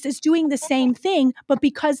Caucus is doing the same thing, but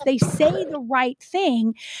because they say the right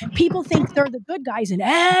thing, people think they're the good guys and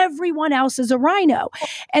everyone else is a rhino.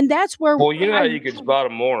 And that's where, well, you know how you could spot a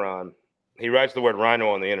moron? He writes the word rhino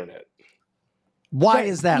on the internet. Why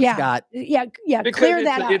is that, Scott? Yeah. Because Clear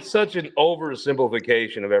that up. It's such an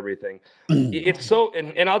oversimplification of everything. It's so,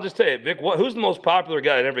 and I'll just tell you, Vic, who's the most popular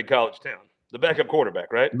guy in every college town? The backup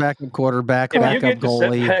quarterback, right? Backup quarterback, if backup you get to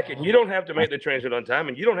goalie. sit back and you don't have to make the transition on time,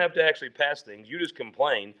 and you don't have to actually pass things, you just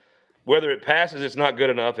complain. Whether it passes, it's not good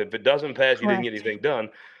enough. If it doesn't pass, you didn't get anything done.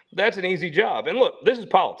 That's an easy job. And look, this is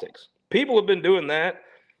politics. People have been doing that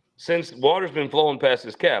since water's been flowing past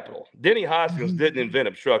this Capitol. Denny Hoskins didn't invent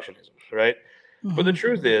obstructionism, right? But the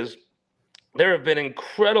truth is, there have been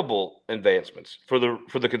incredible advancements for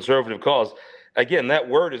the conservative cause. Again, that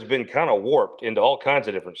word has been kind of warped into all kinds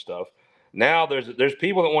of different stuff. Now there's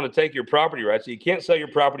people that want to take your property rights. So you can't sell your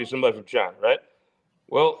property to somebody from China, right?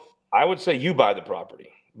 Well, I would say you buy the property,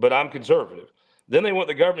 but I'm conservative. Then they want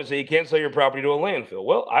the government to say you can't sell your property to a landfill.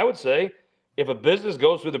 Well, I would say if a business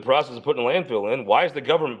goes through the process of putting a landfill in, why is the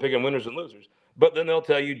government picking winners and losers? But then they'll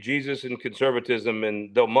tell you Jesus and conservatism,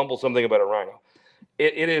 and they'll mumble something about a rhino.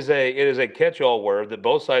 It is a catch-all word that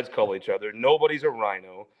both sides call each other. Nobody's a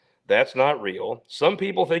rhino. That's not real. Some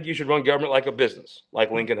people think you should run government like a business, like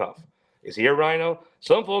Lincoln Huff. Is he a rhino?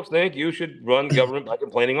 Some folks think you should run government by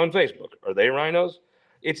complaining on Facebook. Are they rhinos?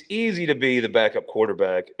 It's easy to be the backup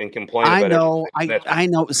quarterback and complain about everything. I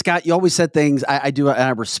know, Scott. You always said things. I do, and I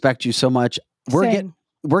respect you so much.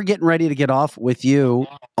 We're getting ready to get off with you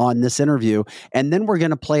on this interview, and then we're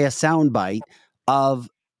going to play a soundbite of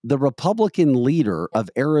the Republican leader of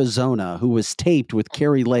Arizona who was taped with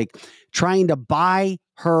Kari Lake trying to buy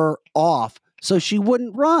her off so she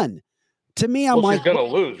wouldn't run. To me, I'm like, she's going to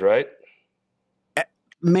lose, right?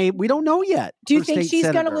 We don't know yet. Do you think she's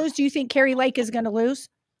going to lose? Do you think Kari Lake is going to lose?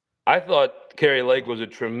 I thought Kari Lake was a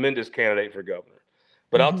tremendous candidate for governor.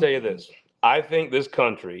 But I'll tell you this. I think this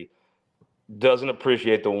country doesn't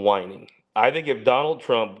appreciate the whining. I think if Donald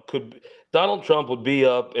Trump would be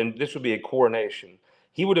up and this would be a coronation,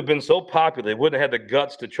 he would have been so popular, they wouldn't have had the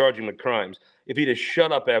guts to charge him with crimes if he'd have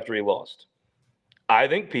shut up after he lost. I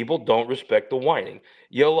think people don't respect the whining.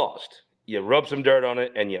 You lost. You rub some dirt on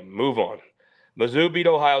it and you move on. Mizzou beat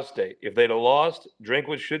Ohio State. If they'd have lost,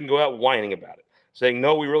 Drinkwitz shouldn't go out whining about it, saying,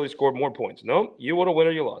 no, we really scored more points. No, you want to win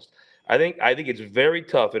or you lost. I think it's very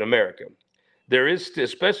tough in America. There is,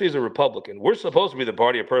 especially as a Republican, we're supposed to be the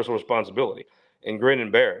party of personal responsibility and grin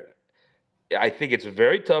and bear it. I think it's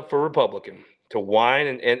very tough for a Republican to whine,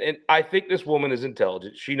 and I think this woman is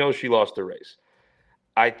intelligent. She knows she lost the race.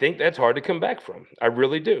 I think that's hard to come back from. I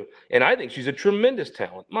really do. And I think she's a tremendous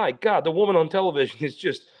talent. My God, the woman on television is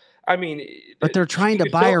just, but they're trying to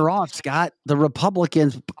buy her off, Scott. The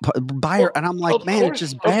Republicans buy her, and I'm like, man, it's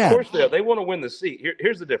just bad. Of course they are. They want to win the seat.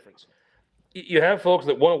 Here's the difference. You have folks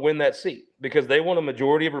that want to win that seat because they want a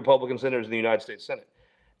majority of Republican senators in the United States Senate.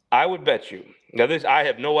 I would bet you. Now, I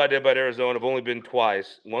have no idea about Arizona. I've only been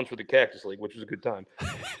twice, once with the Cactus League, which was a good time.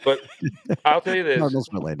 But I'll tell you this. Cardinals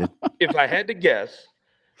related. If I had to guess,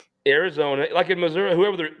 Arizona, like in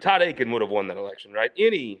Missouri, Todd Aiken would have won that election, right?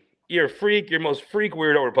 You're a freak, your most freak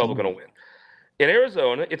weirdo Republican will win. In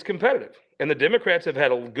Arizona, it's competitive. And the Democrats have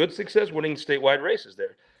had a good success winning statewide races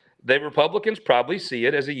there. The Republicans probably see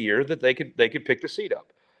it as a year that they could pick the seat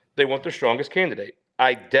up. They want their strongest candidate.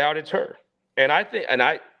 I doubt it's her. And I think,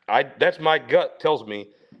 that's my gut tells me,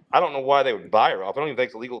 I don't know why they would buy her off. I don't even think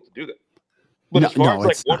it's illegal to do that. But as far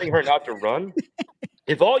as wanting her not to run,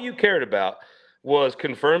 if all you cared about was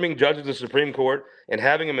confirming judges of the Supreme Court and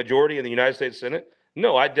having a majority in the United States Senate,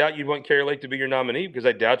 no, I doubt you'd want Kari Lake to be your nominee because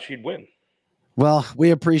I doubt she'd win. Well,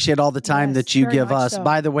 we appreciate all the time that you give us. So.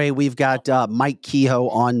 By the way, we've got Mike Kehoe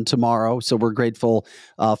on tomorrow, so we're grateful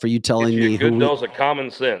for you telling me. A good dose of common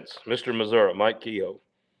sense, Mr. Missouri, Mike Kehoe.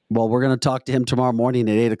 Well, we're going to talk to him tomorrow morning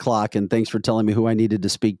at 8:00, and thanks for telling me who I needed to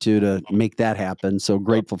speak to make that happen. So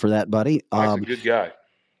grateful for that, buddy. Mike's a good guy.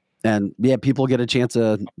 And people get a chance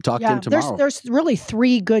to talk to him tomorrow. There's really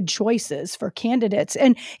 3 good choices for candidates.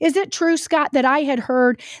 And is it true, Scott, that I had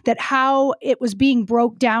heard that how it was being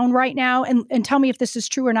broke down right now, and tell me if this is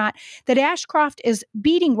true or not, that Ashcroft is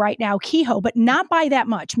beating right now Kehoe, but not by that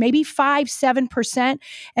much, maybe 5-7%,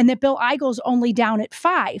 and that Bill Eigle's only down at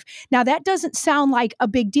 5. Now, that doesn't sound like a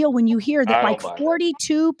big deal when you hear that like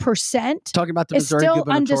 42% talking about the is Missouri still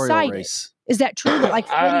gubernatorial undecided. race. Is that true? That like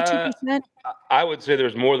 42%? I would say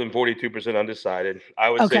there's more than 42% undecided. I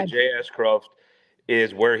would say Jay Ashcroft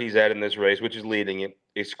is where he's at in this race, which is leading it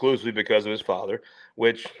exclusively because of his father,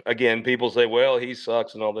 which, again, people say, well, he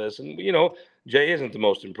sucks and all this. And, Jay isn't the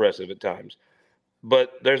most impressive at times.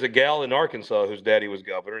 But there's a gal in Arkansas whose daddy was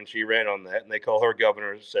governor, and she ran on that, and they call her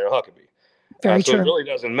Governor Sarah Huckabee. Very so true. It really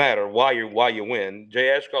doesn't matter why you win. Jay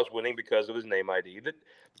Ashcroft's winning because of his name ID. That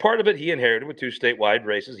part of it he inherited with 2 statewide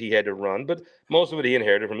races he had to run, but most of it he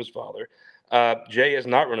inherited from his father. Jay has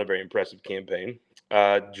not run a very impressive campaign.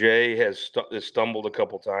 Jay has stumbled a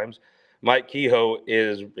couple times. Mike Kehoe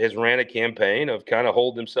has ran a campaign of kind of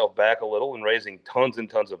holding himself back a little and raising tons and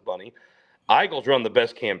tons of money. Eigle's run the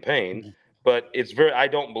best campaign, but I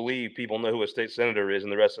don't believe people know who a state senator is in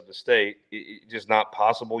the rest of the state. It's just not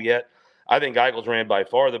possible yet. I think Eigle's ran by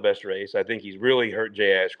far the best race. I think he's really hurt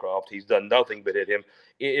Jay Ashcroft. He's done nothing but hit him.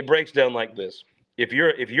 It breaks down like this. If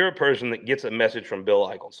you're a person that gets a message from Bill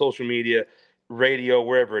Eichel, social media, radio,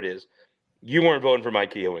 wherever it is, you weren't voting for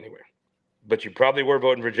Mike Kehoe anywhere, but you probably were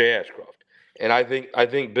voting for Jay Ashcroft. And I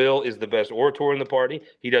think Bill is the best orator in the party.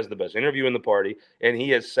 He does the best interview in the party, and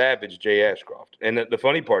he has savaged Jay Ashcroft. And the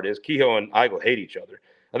funny part is Kehoe and Eichel hate each other.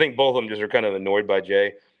 I think both of them just are kind of annoyed by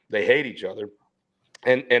Jay. They hate each other.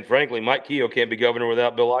 And frankly, Mike Kehoe can't be governor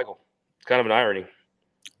without Bill Eichel. It's kind of an irony.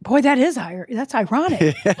 Boy, that's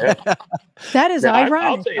ironic. That is ironic.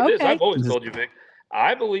 I'll tell you this. I've always told you, Vic,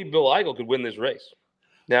 I believe Bill Eichel could win this race.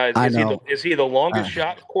 Now, is he the longest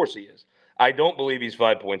shot? Of course he is. I don't believe he's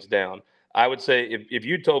 5 points down. I would say if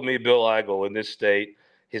you told me Bill Eichel in this state,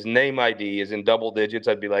 his name ID is in double digits,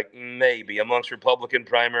 I'd be like, maybe. Amongst Republican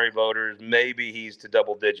primary voters, maybe he's to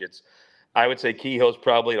double digits. I would say Kehoe's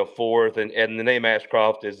probably a 4th, and the name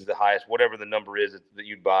Ashcroft is the highest, whatever the number is that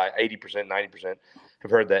you'd buy, 80%, 90% have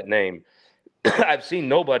heard that name. I've seen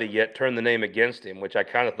nobody yet turn the name against him, which I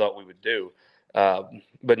kind of thought we would do.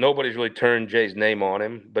 But nobody's really turned Jay's name on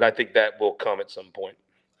him, but I think that will come at some point.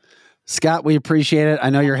 Scott, we appreciate it. I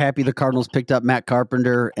know you're happy the Cardinals picked up Matt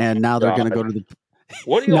Carpenter, and now they're going to go to the.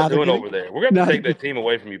 What are y'all doing over there? We're going to take that team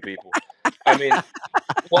away from you people. I mean,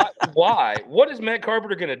 why? What is Matt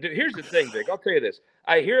Carpenter going to do? Here's the thing, Vic. I'll tell you this.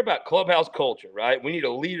 I hear about clubhouse culture, right? We need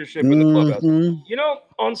a leadership in the clubhouse.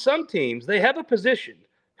 On some teams, they have a position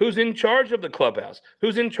who's in charge of the clubhouse,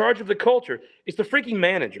 who's in charge of the culture. It's the freaking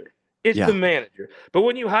manager. It's the manager. But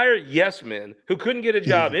when you hire yes men who couldn't get a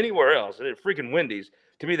job anywhere else at freaking Wendy's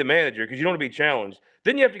to be the manager because you don't want to be challenged,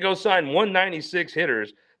 then you have to go sign 196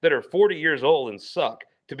 hitters that are 40 years old and suck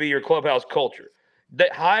to be your clubhouse culture.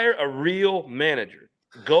 That hire a real manager.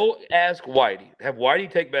 Go ask Whitey. Have Whitey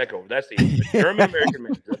take back over. That's the German-American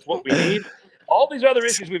manager. That's what we need. All these other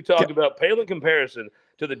issues we've talked about pale in comparison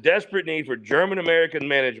to the desperate need for German-American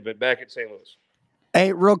management back at St. Louis.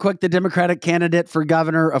 Hey, real quick, the Democratic candidate for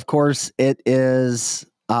governor, of course, it is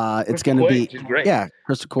it's going to be she's great. Yeah,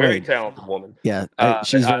 Crystal Quaid. Very talented woman. Yeah,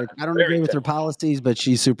 she's I don't agree with her policies, but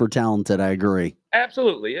she's super talented. I agree.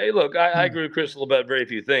 Absolutely. Hey, look, I agree with Crystal about very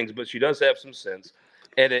few things, but she does have some sense.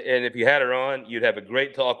 And if you had her on, you'd have a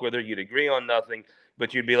great talk with her. You'd agree on nothing,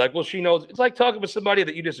 but you'd be like, well, she knows. It's like talking with somebody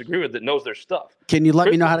that you disagree with that knows their stuff. Can you let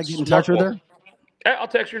me know how to get in touch with her? I'll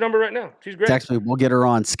text your number right now. She's great. Text me. We'll get her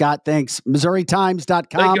on. Scott, thanks. MissouriTimes.com.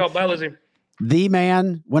 Thank y'all. Bye, Lizzie. The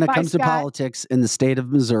man when it Bye, comes Scott. to politics in the state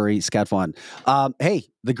of Missouri, Scott Faughn. Hey,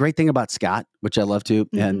 the great thing about Scott, which I love to,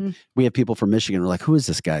 and we have people from Michigan who are like, who is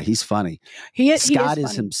this guy? He's funny. Scott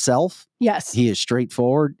is himself. Yes. He is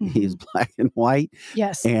straightforward. He is black and white.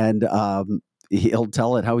 Yes. And he'll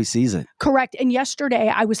tell it how he sees it. Correct. And yesterday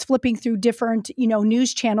I was flipping through different,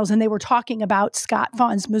 news channels, and they were talking about Scott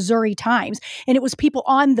Faughn's Missouri Times. And it was people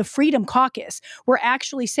on the Freedom Caucus were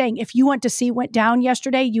actually saying, if you want to see what went down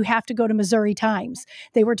yesterday, you have to go to Missouri Times.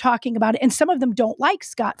 They were talking about it. And some of them don't like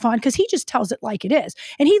Scott Faughn because he just tells it like it is.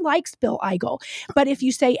 And he likes Bill Eigel. But if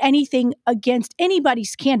you say anything against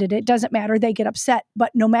anybody's candidate, doesn't matter. They get upset.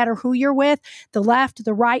 But no matter who you're with, the left,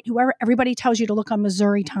 the right, whoever, everybody tells you to look on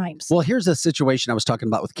Missouri Times. Well, here's a situation I was talking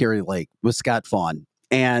about with Carrie Lake, with Scott Faughn.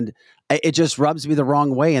 And it just rubs me the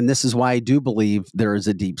wrong way. And this is why I do believe there is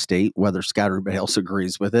a deep state, whether Scott or anybody else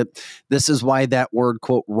agrees with it. This is why that word,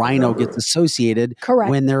 quote, rhino gets associated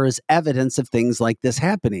when there is evidence of things like this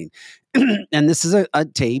happening. And this is a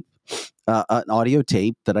tape an audio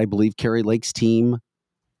tape that I believe Kari Lake's team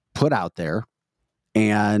put out there.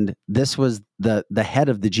 And this was the head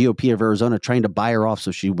of the GOP of Arizona trying to buy her off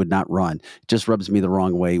so she would not run. It just rubs me the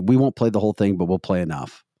wrong way. We won't play the whole thing, but we'll play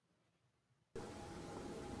enough.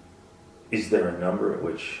 Is there a number at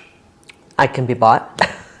which I can be bought?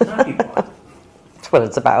 not be bought? That's what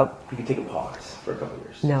it's about. You can take a pause for a couple of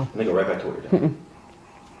years. No. And then go right back to what you're doing.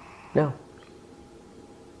 No.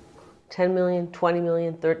 10 million, 20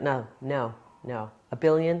 million, 30, no. $1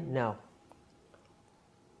 billion, no.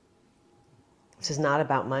 This is not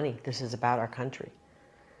about money. This is about our country.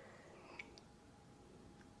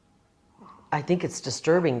 I think it's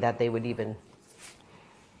disturbing that they would even,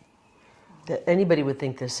 that anybody would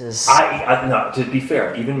think this is. No, to be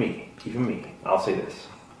fair, even me, I'll say this.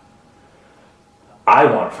 I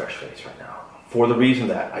want a fresh face right now for the reason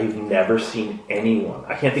that I've never seen anyone,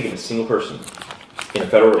 I can't think of a single person in a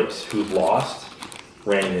federal race who's lost,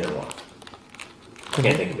 ran in and won. I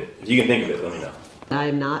can't think of it. If you can think of it, let me know.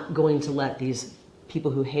 I'm not going to let these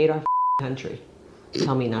people who hate our country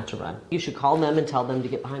tell me not to run. You should call them and tell them to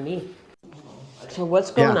get behind me. So what's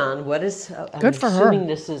going on? What is? Good for her. Assuming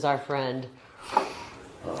this is our friend.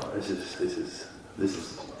 This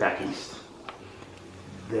is back east.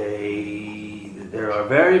 There are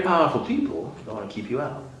very powerful people who want to keep you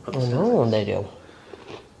out. I know they do.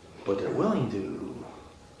 But they're willing to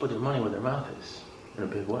put their money where their mouth is in a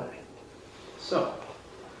big way. So,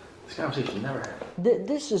 this conversation never happened.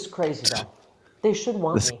 This is crazy, though. They should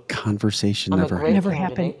want this me. Conversation I'm never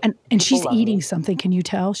happened. And she's eating something. Can you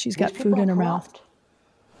tell? She's got food in her mouth.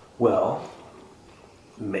 Well,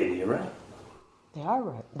 maybe you're right. They are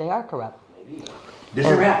right. They are corrupt. Maybe. This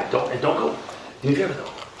is rap. Don't go. Do me a favor, though.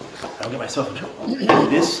 I don't get myself in trouble.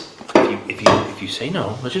 This, if you say no,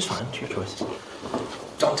 which is fine, it's your choice.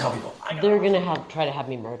 Don't tell people. They're gonna try to have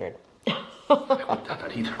me murdered. I wouldn't doubt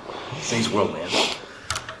that either. Today's world, man.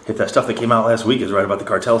 If that stuff that came out last week is right about the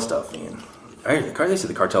cartel stuff, man. They said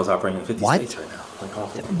the cartel's operating in 50 states right now.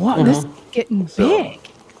 Wow, this is getting big.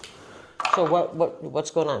 So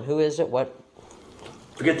what's going on? Who is it? What?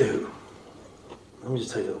 Forget the who. Let me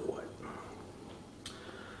just tell you the what.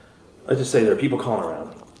 Let's just say there are people calling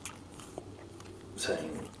around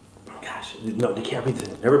saying, gosh, no, they can't repeat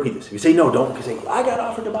this. Never repeat this. If you say no, don't. Because I got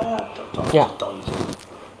offered to buy out. Don't use it.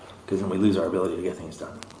 Because then we lose our ability to get things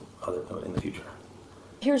done in the future.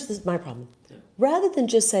 Here's my problem. Rather than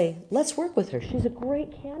just say, let's work with her, she's a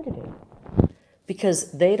great candidate.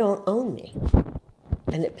 Because they don't own me.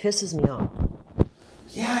 And it pisses me off.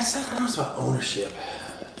 Yeah, it's not about ownership.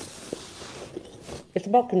 It's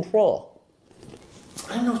about control.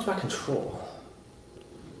 I don't know if it's about control.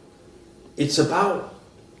 It's about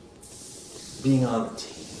being on the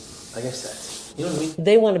team. I guess that's, you know what I mean?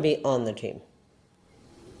 They want to be on the team.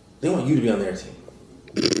 They want you to be on their team.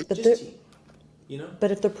 Team. You know?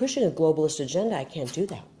 But if they're pushing a globalist agenda, I can't do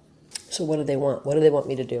that. So what do they want? What do they want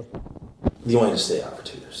me to do? They want you to stay out for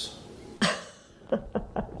 2 years.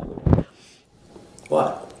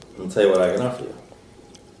 But I'll tell you what I can offer you.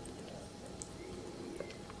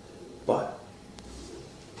 But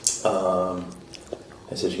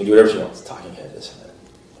I said you can do whatever she wants, talking head, this and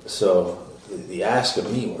that. So the ask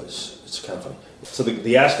of me was, it's kind of funny. So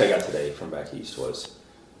the ask I got today from back east was,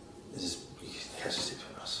 it has to stay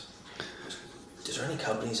between us. Is there any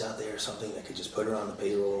companies out there or something that could just put her on the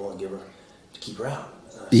payroll and give her to keep her out?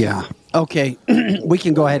 Yeah. Okay. We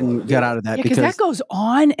can go ahead and get out of that because that goes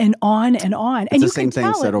on and on and on. It's and the same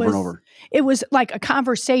thing said over and over. It was like a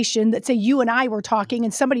conversation that, say, you and I were talking,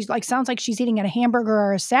 and somebody's like, sounds like she's eating a hamburger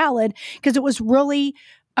or a salad, because it was really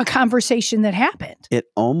a conversation that happened. It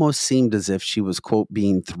almost seemed as if she was, quote,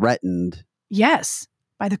 being threatened. Yes,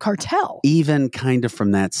 by the cartel. Even kind of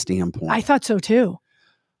from that standpoint. I thought so too.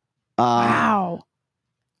 Wow.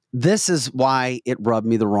 This is why it rubbed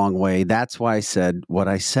me the wrong way. That's why I said what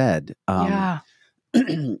I said. Yeah.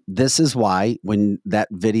 This is why when that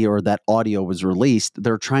video or that audio was released,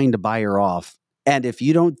 they're trying to buy her off. And if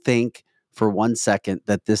you don't think for 1 second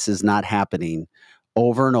that this is not happening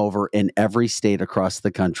over and over in every state across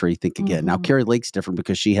the country, think again. Mm-hmm. Now, Kari Lake's different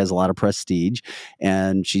because she has a lot of prestige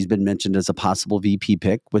and she's been mentioned as a possible VP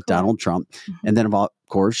pick with Donald Trump. Mm-hmm. And then, of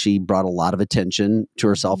course, she brought a lot of attention to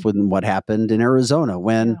herself with what happened in Arizona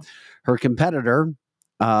when her competitor,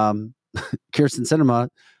 Kyrsten Sinema,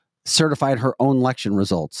 certified her own election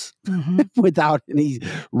results without any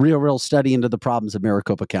real study into the problems of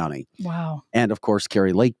Maricopa County. Wow. And of course,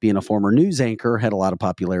 Kari Lake, being a former news anchor, had a lot of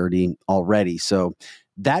popularity already. So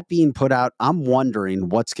that being put out, I'm wondering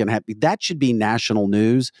what's going to happen. That should be national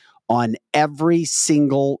news on every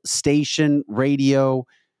single station, radio,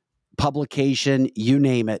 publication, you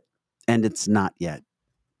name it. And it's not yet.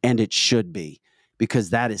 and it should be,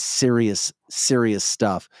 because that is serious, serious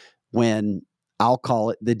stuff. When I'll call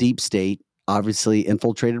it the deep state, obviously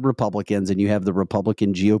infiltrated Republicans, and you have the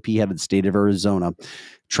Republican GOP head of the state of Arizona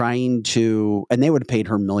trying to, and they would have paid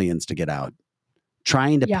her millions to get out,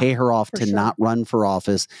 trying to pay her off to not run for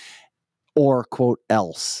office or quote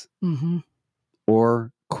else.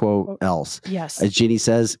 Or quote else. Yes. As Jeannie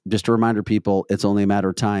says, just a reminder, people, it's only a matter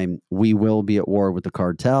of time. We will be at war with the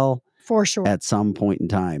cartel for sure at some point in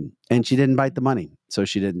time. And she didn't bite the money, so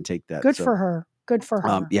she didn't take that. Good for her. Good for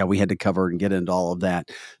her. Yeah, we had to cover and get into all of that.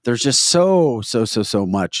 There's just so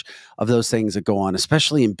much of those things that go on,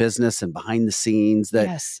 especially in business and behind the scenes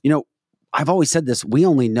that, you know, I've always said this, we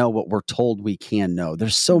only know what we're told we can know.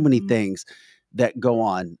 There's so many things that go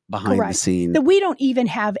on behind the scene that we don't even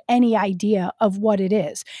have any idea of what it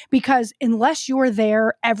is, because unless you're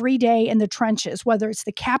there every day in the trenches, whether it's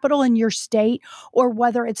the Capitol in your state or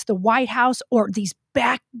whether it's the White House or these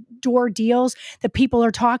backdoor deals that people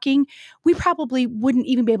are talking, we probably wouldn't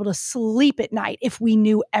even be able to sleep at night if we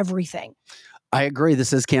knew everything. I agree.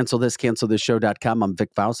 This is cancelthisshow.com. I'm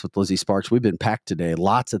Vic Faust with Lizzie Sparks. We've been packed today.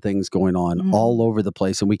 Lots of things going on all over the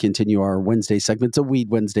place. And we continue our Wednesday segment. It's a Weed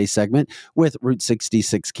Wednesday segment with Route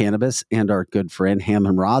 66 Cannabis and our good friend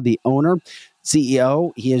Hamrah, the owner,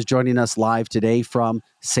 CEO. He is joining us live today from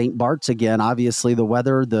St. Bart's again. Obviously, the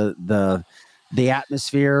weather, the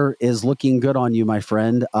atmosphere is looking good on you, my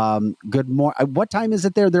friend. Good morning. What time is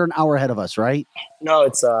it there? They're an hour ahead of us, right? No,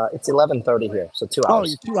 it's 11:30 here, so 2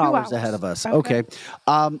 hours. Oh, you're 2 hours ahead of us. Okay.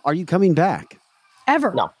 Are you coming back?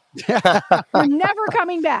 Ever? No. We're never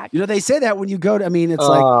coming back. You know, they say that when you go to, I mean, it's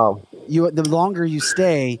like the longer you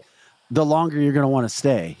stay, the longer you're going to want to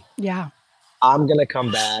stay. Yeah. I'm going to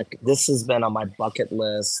come back. This has been on my bucket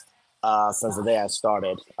list since the day I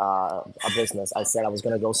started a business. I said I was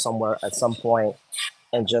going to go somewhere at some point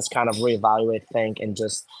and just kind of reevaluate, think, and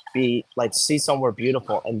just be like, see somewhere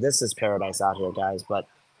beautiful. And this is paradise out here, guys. But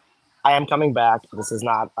I am coming back. This is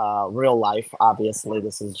not real life, obviously.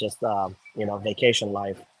 This is just, vacation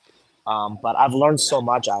life. But I've learned so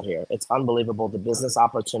much out here. It's unbelievable. The business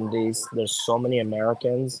opportunities. There's so many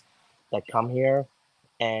Americans that come here,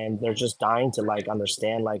 and they're just dying to like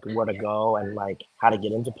understand like where to go and like how to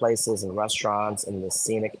get into places and restaurants and the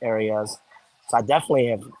scenic areas. So I definitely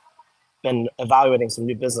have been evaluating some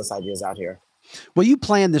new business ideas out here. Well, you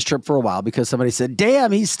planned this trip for a while because somebody said,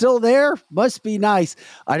 damn, he's still there. Must be nice.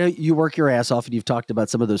 I know you work your ass off, and you've talked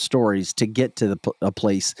about some of those stories to get to a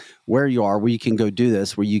place where you are, where you can go do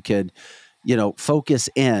this, where you could, focus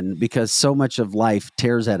in, because so much of life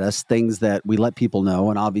tears at us, things that we let people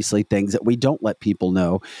know, and obviously things that we don't let people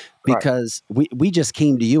know, because we just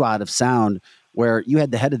came to you out of sound where you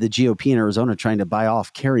had the head of the GOP in Arizona trying to buy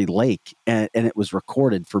off Kerry Lake, and it was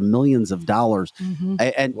recorded for millions of dollars.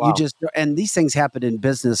 And wow. And these things happen in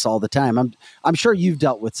business all the time. I'm sure you've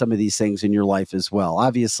dealt with some of these things in your life as well.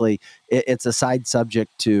 Obviously, it's a side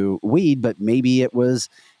subject to weed, but maybe it was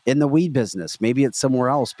in the weed business. Maybe it's somewhere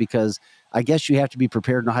else, because I guess you have to be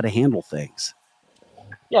prepared to know how to handle things.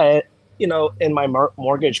 Yeah. In my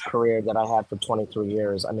mortgage career that I had for 23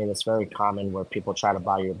 years, I mean, it's very common where people try to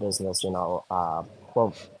buy your business,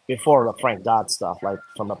 well, before the Frank Dodd stuff, like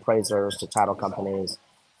from appraisers to title companies.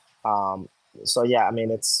 So, yeah, I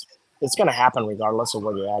mean, it's going to happen regardless of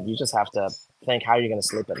where you're at. You just have to think how you're going to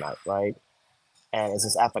sleep at night, right? And is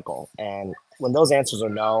this ethical? And when those answers are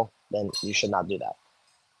no, then you should not do that.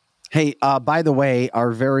 Hey, by the way,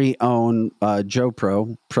 our very own Joe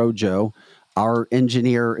Pro Joe, our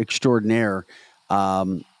engineer extraordinaire,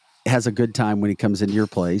 has a good time when he comes into your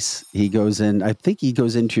place. He goes in, I think he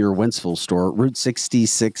goes into your Wentzville store,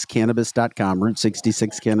 Route66Cannabis.com,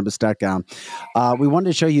 Route66Cannabis.com. We wanted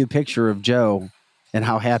to show you a picture of Joe and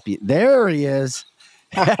how happy. There he is.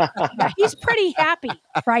 Yeah, he's pretty happy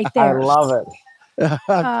right there. I love it.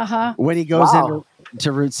 When he goes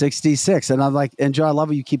into Route 66. And I'm like, and Joe, I love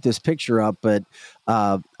how you keep this picture up, but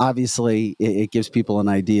obviously it gives people an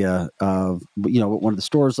idea of, what one of the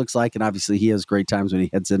stores looks like. And obviously he has great times when he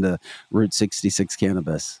heads into Route 66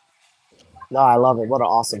 Cannabis. No, I love it. What an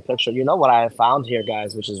awesome picture. You know what I found here,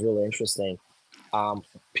 guys, which is really interesting.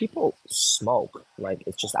 People smoke, like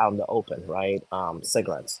it's just out in the open, right?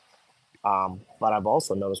 Cigarettes. But I've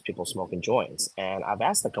also noticed people smoking joints, and I've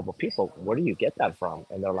asked a couple people, where do you get that from?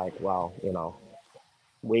 And they're like, well,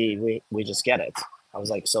 we just get it. I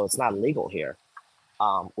was like, so it's not legal here,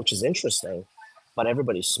 which is interesting, but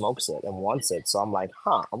everybody smokes it and wants it. So I'm like,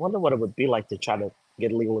 I wonder what it would be like to try to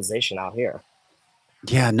get legalization out here.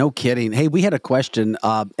 Yeah, no kidding. Hey, we had a question,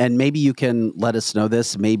 and maybe you can let us know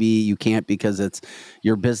this. Maybe you can't because it's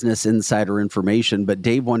your business insider information, but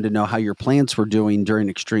Dave wanted to know how your plants were doing during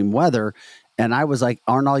extreme weather And I was like,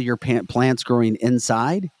 aren't all your plants growing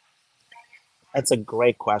inside? That's a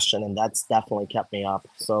great question, and that's definitely kept me up.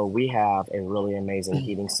 So we have a really amazing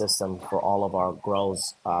heating system for all of our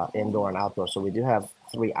grows, indoor and outdoor. So we do have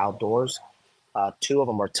 3 outdoors. 2 of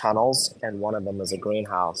them are tunnels, and 1 of them is a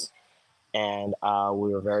greenhouse. And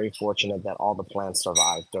we were very fortunate that all the plants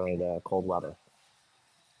survived during the cold weather.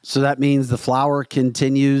 So that means the flower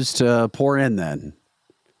continues to pour in then.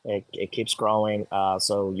 It keeps growing.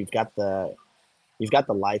 So you've got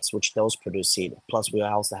the lights, which those produce heat. Plus, we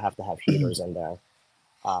also have to have heaters in there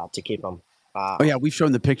to keep them. Oh yeah, we've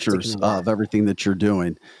shown the pictures of everything that you're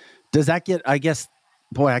doing. Does that get? I guess,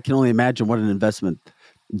 boy, I can only imagine what an investment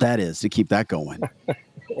that is to keep that going.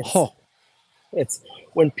 It's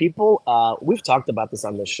when people. We've talked about this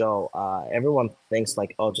on the show. Everyone thinks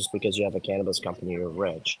like, oh, just because you have a cannabis company, you're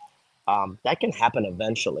rich. That can happen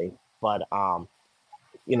eventually, but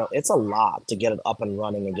it's a lot to get it up and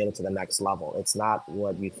running and get it to the next level. It's not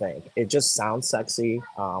what you think. It just sounds sexy,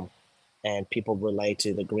 and people relate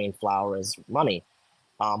to the green flower as money.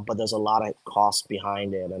 But there's a lot of cost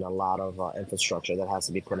behind it and a lot of infrastructure that has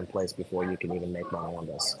to be put in place before you can even make money on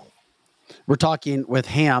this. We're talking with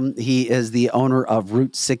Ham. He is the owner of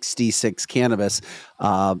Route 66 Cannabis.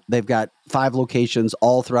 They've got 5 locations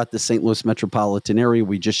all throughout the St. Louis metropolitan area.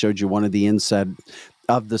 We just showed you one of the inside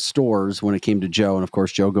of the stores when it came to Joe. And of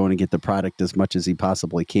course, Joe going to get the product as much as he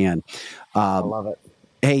possibly can. I love it.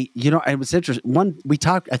 Hey, it was interesting.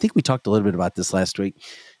 I think we talked a little bit about this last week.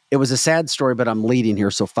 It was a sad story, but I'm leading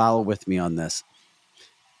here, so follow with me on this.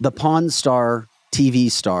 The Pawn Star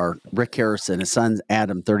TV star, Rick Harrison, his son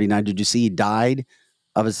Adam, 39. Did you see he died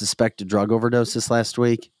of a suspected drug overdose this last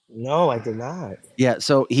week? No, I did not. Yeah,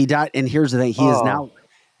 so he died, and here's the thing. He is now,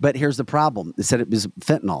 but here's the problem. They said it was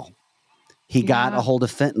fentanyl. He got a hold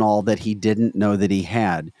of fentanyl that he didn't know that he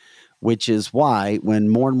had, which is why when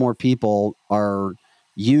more and more people are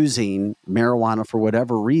using marijuana for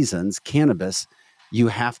whatever reasons, cannabis, you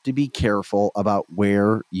have to be careful about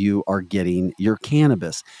where you are getting your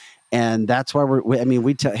cannabis. And that's why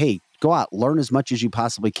we tell, hey, go out, learn as much as you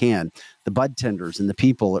possibly can. The bud tenders and the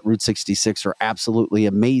people at Route 66 are absolutely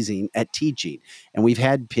amazing at teaching. And we've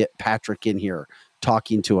had Patrick in here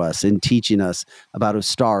talking to us and teaching us about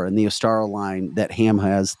Ostar and the Ostar line that Ham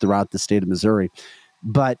has throughout the state of Missouri.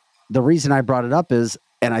 But the reason I brought it up is,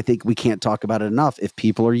 and I think we can't talk about it enough, if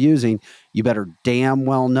people are using, you better damn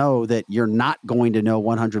well know that you're not going to know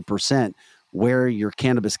 100% where your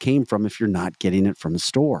cannabis came from if you're not getting it from a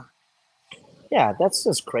store. Yeah, that's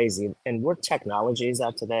just crazy. And where technology is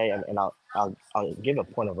at today, and I'll give a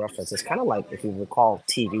point of reference. It's kind of like if you recall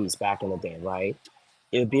TVs back in the day, right?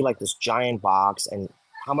 It would be like this giant box, and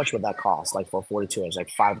how much would that cost? Like for 42 inch, like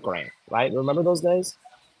 $5,000, right? Remember those days?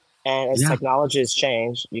 And as technology has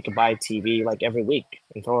changed, you can buy a TV like every week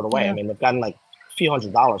and throw it away. I mean, they've gotten like a few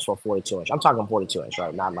 $100s for a 42 inch. I'm talking 42 inch,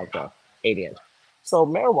 right? Not like the 80 inch. So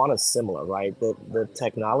marijuana is similar, right? The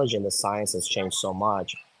technology and the science has changed so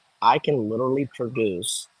much. I can literally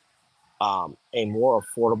produce a more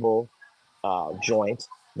affordable joint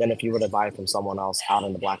than if you were to buy it from someone else out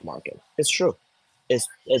in the black market. It's true.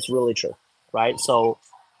 It's really true, right? So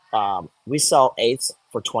we sell eighths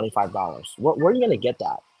for $25. Where are you going to get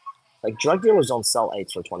that? Like drug dealers don't sell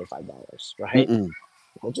eighths for $25, right?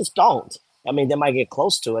 They just don't. I mean, they might get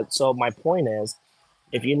close to it. So my point is,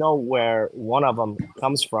 if you know where one of them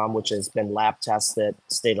comes from, which has been lab tested,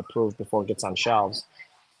 state approved before it gets on shelves,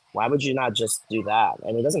 why would you not just do that?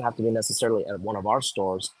 And it doesn't have to be necessarily at one of our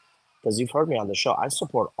stores, because you've heard me on the show. I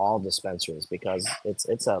support all dispensaries because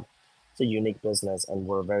it's a unique business, and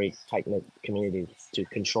we're a very tight knit community to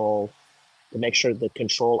make sure the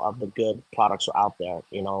control of the good products are out there.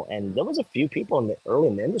 And there was a few people early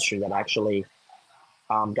in the industry that actually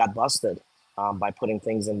got busted by putting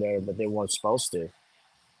things in there that they weren't supposed to.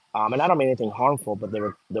 And I don't mean anything harmful, but they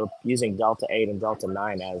were using Delta 8 and Delta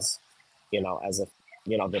 9 as if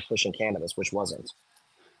they're pushing cannabis, which wasn't.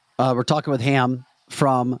 We're talking with Ham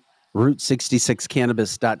from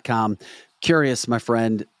Route66Cannabis.com. Curious, my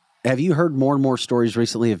friend, have you heard more and more stories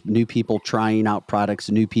recently of new people trying out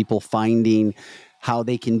products, new people finding how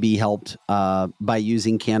they can be helped by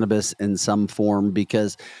using cannabis in some form?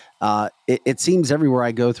 Because it seems everywhere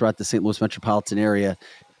I go throughout the St. Louis metropolitan area,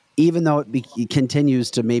 even though it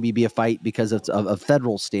continues to maybe be a fight because of a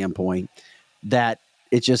federal standpoint, that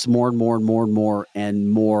it's just more and more and more and more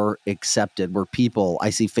and more accepted, where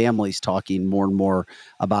I see families talking more and more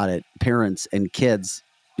about it. Parents and kids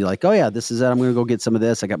be like, oh yeah, this is it. I'm going to go get some of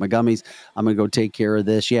this. I got my gummies. I'm going to go take care of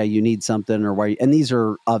this. Yeah. You need something or why? And these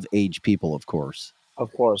are of age people, of course.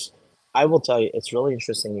 Of course. I will tell you, it's really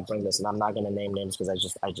interesting you bring this, and I'm not going to name names because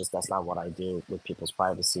I just, that's not what I do with people's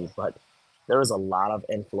privacy. But there is a lot of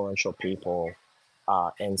influential people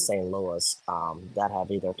in St. Louis that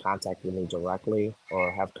have either contacted me directly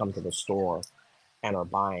or have come to the store and are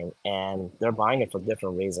buying. And they're buying it for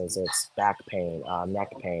different reasons. It's back pain,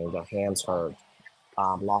 neck pain, their hands hurt,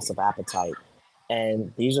 loss of appetite.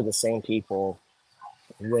 And these are the same people,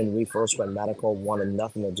 when we first went medical, wanted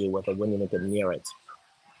nothing to do with it, wouldn't even get near it.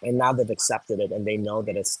 And now they've accepted it and they know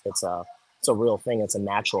that it's a real thing. It's a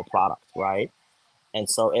natural product, right? And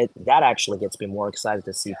so that actually gets me more excited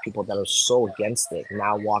to see people that are so against it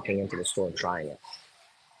now walking into the store and trying it.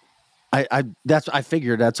 I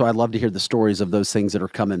figured that's why I'd love to hear the stories of those things that are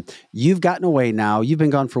coming. You've gotten away now. You've been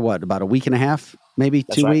gone for what, about a week and a half, maybe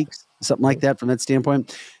That's 2 right. weeks, something like that from that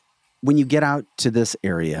standpoint. When you get out to this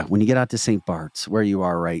area, when you get out to St. Bart's, where you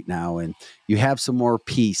are right now, and you have some more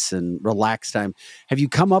peace and relaxed time, have you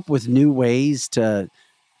come up with new ways to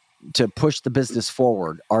push the business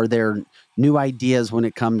forward? Are there new ideas when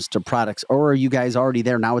it comes to products, or are you guys already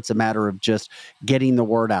there? Now it's a matter of just getting the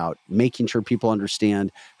word out, making sure people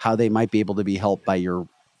understand how they might be able to be helped by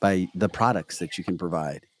the products that you can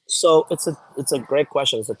provide. So it's a great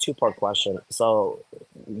question. It's a two-part question. So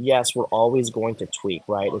yes, we're always going to tweak,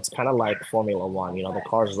 right? It's kind of like Formula One. You know, the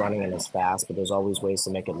car's running and it's fast, but there's always ways to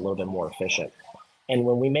make it a little bit more efficient. And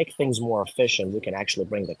when we make things more efficient, we can actually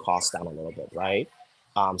bring the cost down a little bit, right?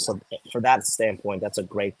 So for that standpoint, that's a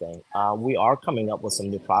great thing. We are coming up with some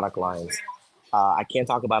new product lines. I can't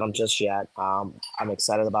talk about them just yet. I'm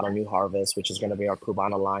excited about our new harvest, which is going to be our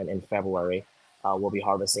Cubana line in February. We'll be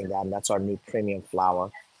harvesting that, and that's our new premium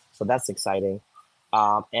flour. So that's exciting.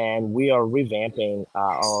 And we are revamping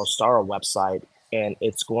our Star website, and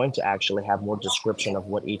it's going to actually have more description of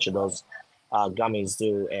what each of those gummies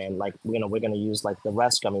do. And like, we're going to use like the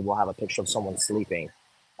rest gummy. We'll have a picture of someone sleeping,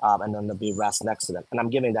 and then there'll be rest next to them. And I'm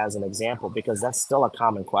giving that as an example because that's still a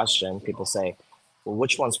common question. People say, well,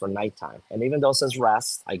 which one's for nighttime? And even though it says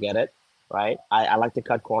rest, I get it, right? I like to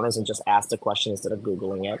cut corners and just ask the question instead of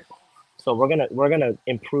Googling it. So we're gonna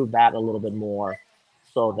improve that a little bit more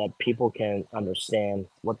so that people can understand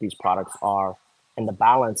what these products are. And the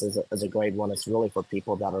balance is a great one. It's really for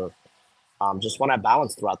people that are just want to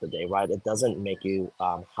balance throughout the day, right? It doesn't make you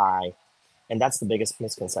high. And that's the biggest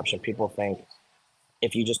misconception. People think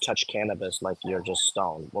if you just touch cannabis, like you're just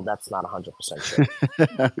stoned. Well, that's not 100% true.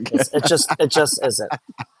 It just isn't.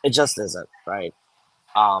 It just isn't, right?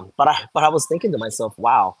 But I was thinking to myself,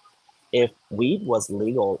 wow, if weed was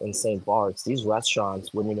legal in St. Bart's, these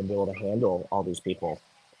restaurants wouldn't even be able to handle all these people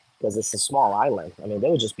because it's a small island. I mean, they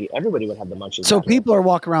would just be, everybody would have the munchies. So people are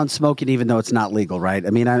walking around smoking even though it's not legal, right? I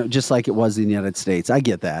mean, just like it was in the United States. I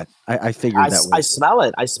get that. I figured that I smell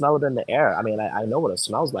it. I smell it in the air. I mean, I know what it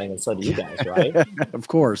smells like, and so do you guys, right? Of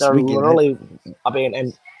course. They're literally, I mean,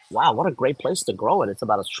 and wow, what a great place to grow it. It's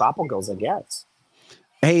about as tropical as it gets.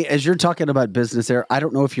 Hey, as you're talking about business there, I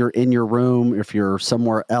don't know if you're in your room, if you're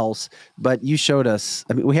somewhere else, but you showed us.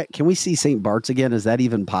 I mean, can we see St. Bart's again? Is that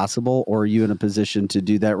even possible, or are you in a position to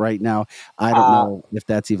do that right now? I don't know if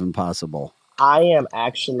that's even possible. I am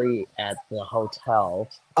actually at the hotel.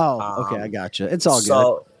 Oh, okay, I gotcha. It's all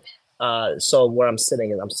good. So where I'm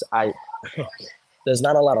sitting is there's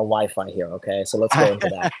not a lot of Wi-Fi here. Okay, so let's go into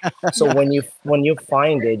that. So when you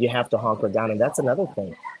find it, you have to hunker down, and that's another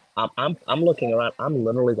thing. I'm looking around. I'm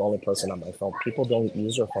literally the only person on my phone. People don't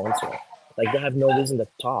use their phones here. Like they have no reason to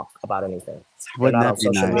talk about anything. They're not on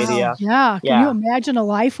social media. Wow. Yeah. Can you imagine a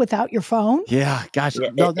life without your phone? Yeah. Gosh. Yeah,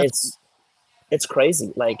 No, it's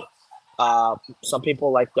crazy. Like some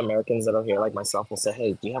people, like the Americans that are here, like myself, will say,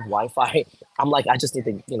 "Hey, do you have Wi-Fi?" I'm like, I just need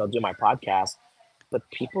to do my podcast. But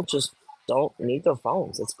people just don't need their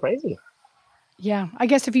phones. It's crazy. Yeah. I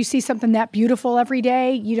guess if you see something that beautiful every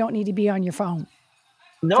day, you don't need to be on your phone.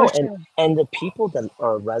 No, and the people that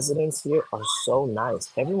are residents here are so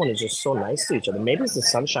nice. Everyone is just so nice to each other. Maybe it's the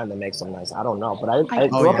sunshine that makes them nice. I don't know. But I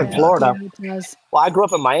grew up in Florida. Well, I grew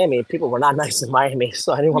up in Miami. People were not nice in Miami.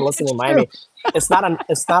 So anyone listening in Miami, it's not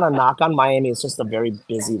a knock on Miami. It's just a very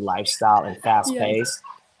busy lifestyle and fast paced.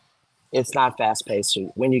 It's not fast paced.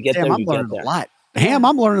 When you get there, you get there. A lot. Ham,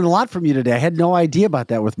 I'm learning a lot from you today. I had no idea about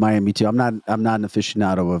that with Miami too. I'm not an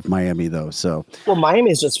aficionado of Miami though. So well,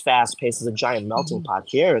 Miami is just fast paced. It's a giant melting pot.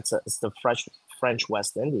 Here, it's the French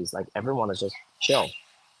West Indies. Like everyone is just chill.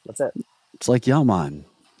 That's it. It's like Yaman.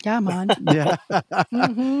 Yaman. Yeah.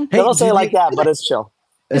 Mm-hmm. They don't say it like that, but it's chill.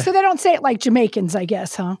 So they don't say it like Jamaicans, I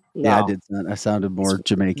guess, huh? No. Yeah, I did. I sounded more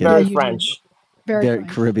Jamaican. Very French. Very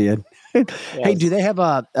Caribbean. Hey, do they have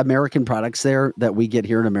American products there that we get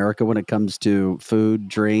here in America when it comes to food,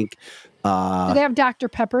 drink? Do they have Dr.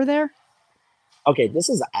 Pepper there? Okay, this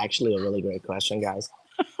is actually a really great question, guys.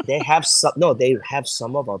 They have some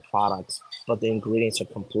of our products but the ingredients are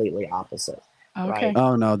completely opposite. Okay. Right?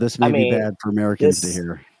 Oh no, this may be bad for Americans to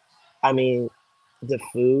hear. I mean, the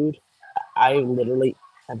food, I literally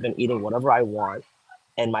have been eating whatever I want,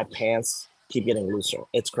 and my pants keep getting looser.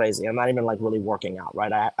 It's crazy. I'm not even like really working out,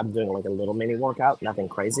 right? I'm doing like a little mini workout, nothing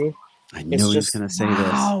crazy. I knew he was going to say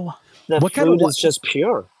wow. this. The food is just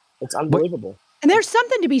pure. It's unbelievable. And there's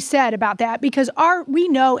something to be said about that because we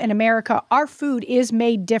know in America, our food is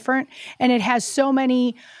made different and it has so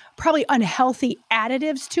many probably unhealthy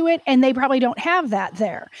additives to it. And they probably don't have that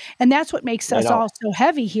there. And that's what makes us all so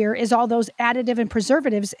heavy here is all those additive and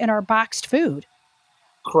preservatives in our boxed food.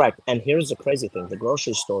 Correct. And here's the crazy thing. The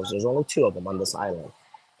grocery stores, there's only 2 of them on this island.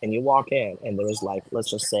 And you walk in and there's like,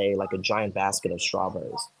 let's just say like a giant basket of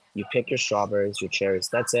strawberries. You pick your strawberries, your cherries,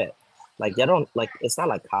 that's it. Like they don't like, it's not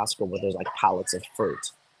like Costco where there's like pallets of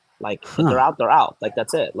fruit. Like if they're out. Like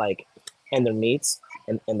that's it. Like, and their meats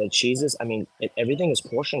and the cheeses. I mean, everything is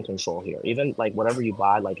portion control here. Even like whatever you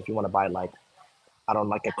buy, like if you want to buy like, I don't know,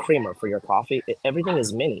 like a creamer for your coffee, everything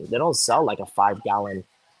is mini. They don't sell like a 5-gallon,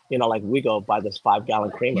 like we go buy this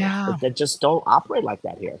 5-gallon creamer. Yeah. They just don't operate like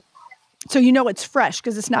that here. So it's fresh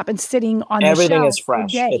because it's not been sitting on Everything the is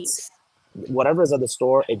fresh. For days. It's whatever is at the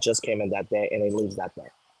store, it just came in that day and it leaves that day.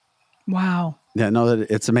 Wow. Yeah, no,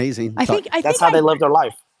 it's amazing. I think that's how they live their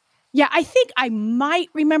life. Yeah, I think I might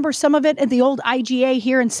remember some of it at the old IGA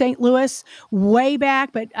here in St. Louis way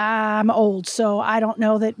back, but I'm old, so I don't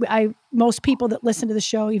know that most people that listen to the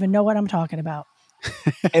show even know what I'm talking about.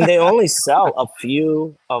 And they only sell a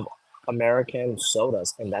few of American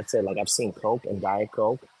sodas, and that's it. Like I've seen Coke and Diet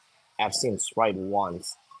Coke. I've seen Sprite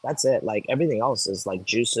once. That's it. Like everything else is like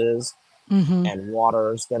juices and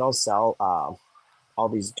waters. They don't sell all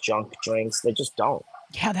these junk drinks. They just don't.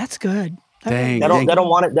 Yeah, that's good. They don't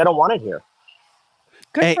want it. They don't want it here.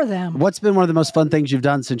 Good for them. What's been one of the most fun things you've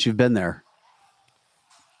done since you've been there?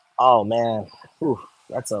 Oh man,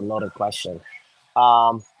 that's a loaded question.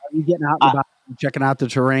 Are you getting out and about, checking out the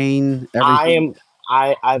terrain? Everything?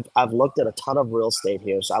 I've looked at a ton of real estate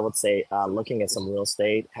here, so I would say looking at some real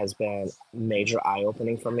estate has been major eye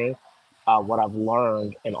opening for me. What I've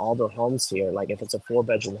learned in all the homes here, like if it's a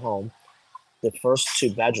 4-bedroom home, the first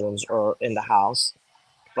 2 bedrooms are in the house.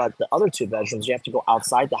 But the other 2 bedrooms, you have to go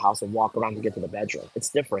outside the house and walk around to get to the bedroom. It's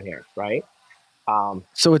different here, right?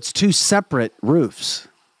 So it's 2 separate roofs.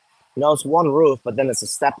 No, it's 1 roof, but then it's a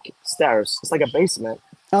stairs. It's like a basement.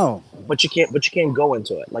 Oh, but you can't go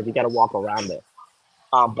into it. Like you got to walk around it.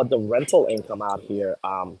 But the rental income out here,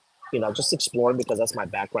 just exploring because that's my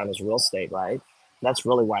background is real estate, right? That's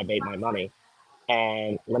really where I made my money.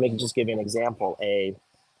 And let me just give you an example. A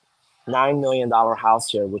 $9 million house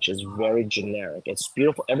here, which is very generic. It's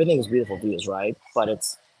beautiful. Everything is beautiful views, right? But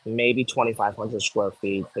it's maybe 2,500 square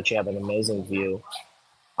feet, but you have an amazing view.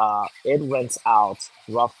 It rents out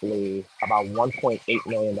roughly about $1.8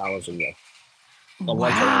 million a year.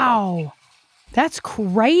 Wow. That's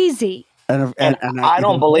crazy. And I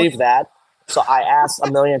don't believe that. So I asked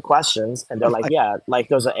a million questions and they're like, yeah, like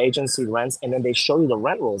there's an agency rents and then they show you the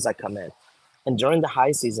rent rolls that come in. And during the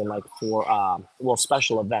high season, like for,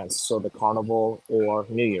 special events, so the carnival or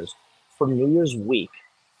New Year's, for New Year's week,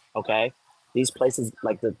 okay, these places,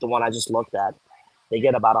 like the one I just looked at, they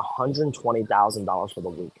get about $120,000 for the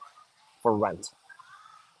week for rent.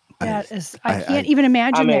 That is, I can't even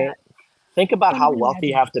imagine that. Think about how wealthy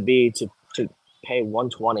you have to be to pay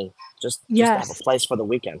 $120 just to have a place for the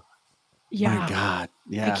weekend. Yeah. My God.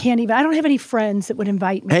 Yeah. I don't have any friends that would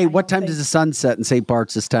invite me. Hey, what time does the sun set in St.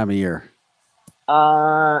 Bart's this time of year?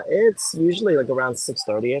 It's usually like around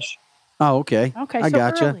 6:30ish. Oh, okay. Okay, I so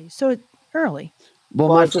gotcha. early. So it's early.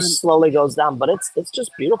 Well, it just slowly goes down, but it's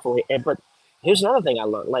just beautiful. But here's another thing I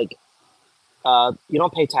learned: like, you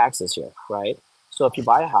don't pay taxes here, right? So if you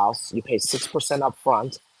buy a house, you pay 6% up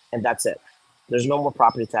front, and that's it. There's no more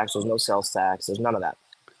property tax. There's no sales tax. There's none of that.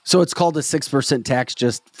 So it's called a 6% tax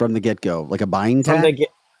just from the get-go, like a buying tax?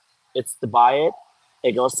 It's to buy it.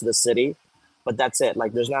 It goes to the city, but that's it.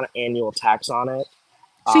 Like there's not an annual tax on it.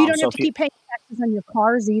 So you don't have to keep paying taxes on your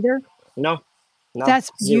cars either? No.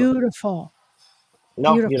 That's beautiful.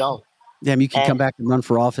 No, beautiful. You don't. Damn, you can come back and run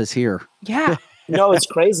for office here. Yeah. No, it's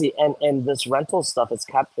crazy. And this rental stuff,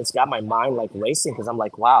 it's got my mind like racing because I'm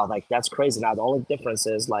like, wow, like that's crazy. Now the only difference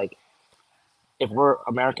is like if we're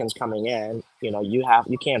Americans coming in,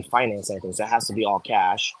 you can't finance anything. So it has to be all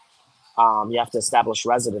cash. You have to establish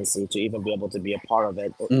residency to even be able to be a part of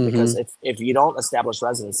it. Because if you don't establish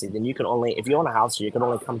residency, then you can only, if you own a house here, you can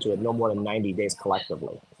only come to it no more than 90 days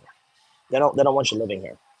collectively. They don't want you living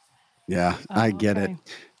here. Yeah, I get it.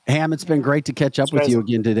 Ham, it's been great to catch up with you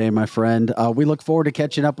again today, my friend. We look forward to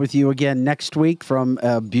catching up with you again next week from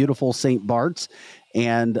beautiful St. Bart's.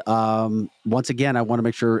 And once again, I want to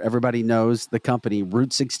make sure everybody knows the company,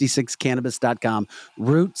 Route66Cannabis.com,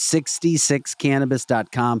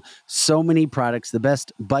 Route66Cannabis.com. So many products, the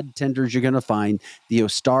best bud tenders you're going to find. The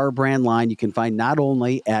Ostar brand line you can find not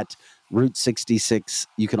only at Route 66,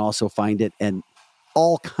 you can also find it and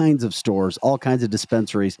all kinds of stores, all kinds of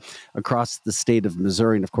dispensaries across the state of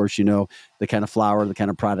Missouri. And of course, you know, the kind of flower, the kind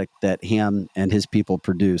of product that Ham and his people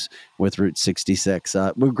produce with Route 66.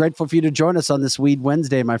 We're grateful for you to join us on this Weed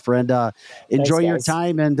Wednesday, my friend. Enjoy your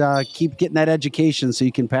time and keep getting that education so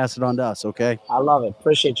you can pass it on to us. Okay. I love it.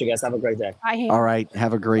 Appreciate you guys. Have a great day. All right.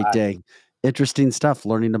 Have a great day. Interesting stuff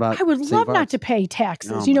learning about. I would love not to pay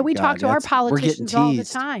taxes. You know, we talk to our politicians all the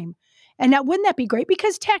time. And now, wouldn't that be great?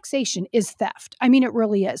 Because taxation is theft. I mean, it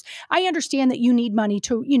really is. I understand that you need money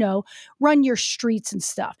to, you know, run your streets and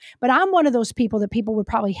stuff. But I'm one of those people that people would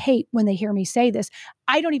probably hate when they hear me say this.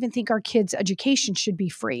 I don't even think our kids' education should be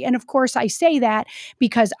free. And of course, I say that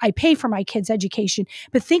because I pay for my kids' education.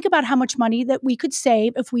 But think about how much money that we could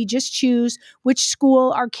save if we just choose which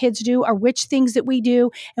school our kids do or which things that we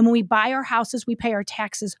do. And when we buy our houses, we pay our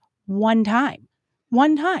taxes one time.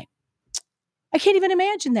 One time. I can't even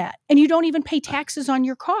imagine that. And you don't even pay taxes on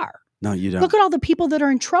your car. No, you don't. Look at all the people that are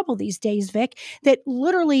in trouble these days, Vic, that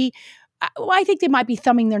literally, well, I think they might be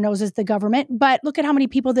thumbing their noses at the government, but look at how many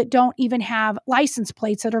people that don't even have license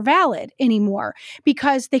plates that are valid anymore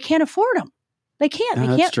because they can't afford them. They can't.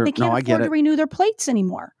 No, They can't afford it. to renew their plates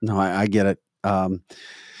anymore. No, I get it.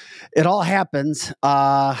 It all happens.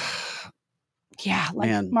 Yeah,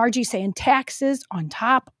 like Margie saying, taxes on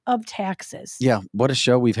top of taxes. Yeah, what a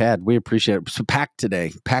show we've had. We appreciate it. So packed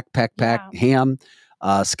today. Pack. Ham,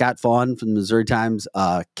 Scott Faughn from the Missouri Times,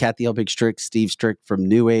 Kathy Elbig Strick, Steve Strick from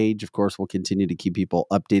New Age. Of course, we'll continue to keep people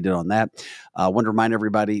updated on that. I want to remind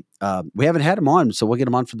everybody, we haven't had him on, so we'll get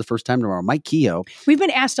him on for the first time tomorrow. Mike Kehoe. We've been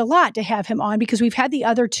asked a lot to have him on because we've had the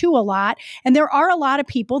other two a lot. And there are a lot of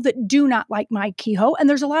people that do not like Mike Kehoe. And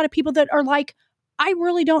there's a lot of people that are like, I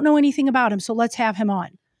really don't know anything about him, so let's have him on.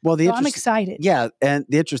 Well, I'm excited. Yeah, and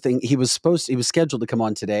the interesting, he was scheduled to come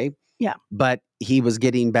on today. Yeah. But he was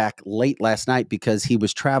getting back late last night because he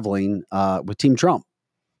was traveling with Team Trump.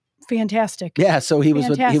 Fantastic. Yeah, so he was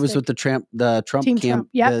with the Trump Team camp,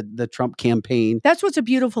 yep. the Trump campaign. That's what's a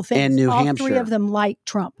beautiful thing. And New all Hampshire. 3 of them like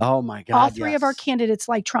Trump. Oh my God. All 3 of our candidates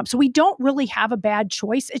like Trump. So we don't really have a bad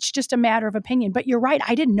choice. It's just a matter of opinion. But you're right.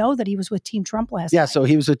 I didn't know that he was with Team Trump last night. Yeah, so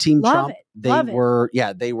he was with Team Trump. Love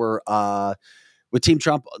it. They were with Team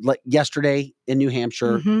Trump yesterday in New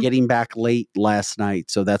Hampshire, getting back late last night.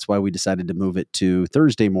 So that's why we decided to move it to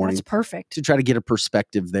Thursday morning. That's perfect. To try to get a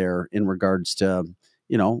perspective there in regards to,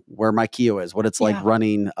 you know, where Mike Kehoe is, what it's like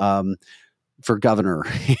running for governor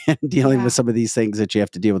and dealing with some of these things that you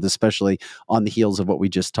have to deal with, especially on the heels of what we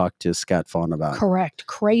just talked to Scott Faughn about. Correct.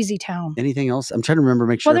 Crazy town. Anything else? I'm trying to remember,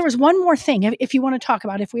 make sure. Well, there was one more thing if you want to talk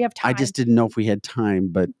about, if we have time. I just didn't know if we had time,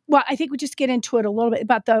 but. Well, I think we just get into it a little bit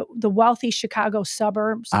about the wealthy Chicago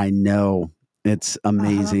suburbs. I know. It's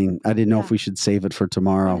amazing. I didn't know if we should save it for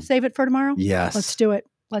tomorrow. Save it for tomorrow? Yes. Let's do it.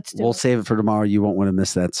 We'll save it for tomorrow. You won't want to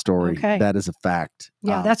miss that story. Okay. That is a fact.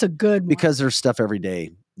 Yeah, that's a good one. Because there's stuff every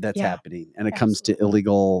day that's happening, and it comes to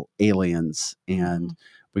illegal aliens, and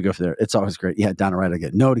we go for there. It's always great. Yeah, Donna Wright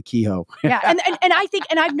again. No to Kehoe. Yeah, and I think,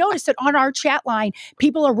 and I've noticed that on our chat line,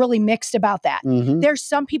 people are really mixed about that. There's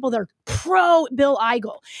some people that are pro Bill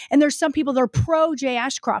Eigel, and there's some people that are pro Jay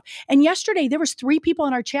Ashcroft. And yesterday, there was 3 people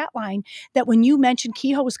on our chat line that when you mentioned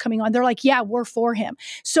Kehoe was coming on, they're like, yeah, we're for him.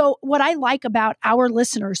 So what I like about our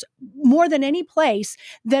listeners, more than any place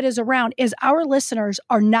that is around, is our listeners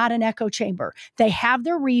are not an echo chamber. They have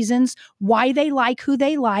their reasons why they like who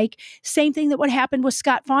they like. Same thing that what happened with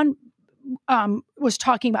Scott Faughn was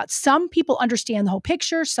talking about. Some people understand the whole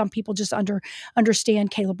picture. Some people just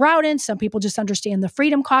understand Caleb Rowden. Some people just understand the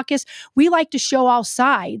Freedom Caucus. We like to show all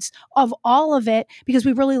sides of all of it because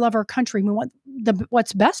we really love our country. We want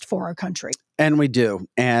what's best for our country. And we do.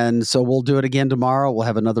 And so we'll do it again tomorrow. We'll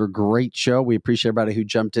have another great show. We appreciate everybody who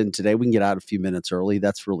jumped in today. We can get out a few minutes early.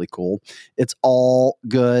 That's really cool. It's all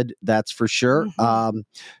good. That's for sure.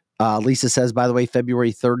 Lisa says, by the way,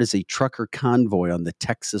 February 3rd is a trucker convoy on the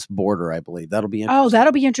Texas border, I believe. That'll be interesting. Oh,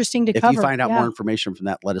 that'll be interesting to cover. If you find out more information from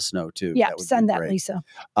that, let us know too. Yeah, send that, Lisa.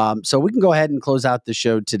 So we can go ahead and close out the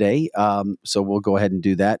show today. So we'll go ahead and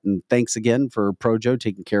do that. And thanks again for Projo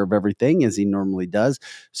taking care of everything as he normally does.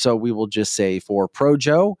 So we will just say for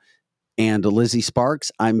Projo, and Lizzie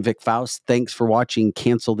Sparks. I'm Vic Faust. Thanks for watching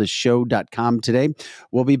cancelthisshow.com today.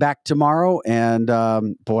 We'll be back tomorrow. And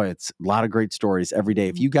boy, it's a lot of great stories every day.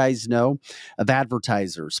 If you guys know of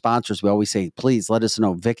advertisers, sponsors, we always say, please let us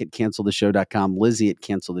know. Vic at cancelthisshow.com, Lizzie at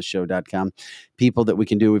cancelthisshow.com. People that we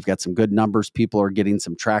can do. We've got some good numbers. People are getting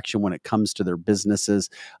some traction when it comes to their businesses.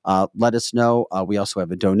 Let us know. We also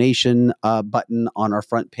have a donation button on our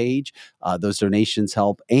front page. Those donations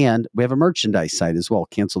help. And we have a merchandise site as well,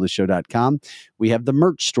 cancelthisshow.com. We have the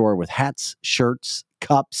merch store with hats, shirts,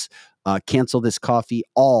 cups, Cancel This Coffee,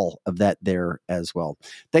 all of that there as well.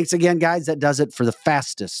 Thanks again, guys. That does it for the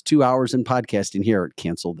fastest 2 hours in podcasting here at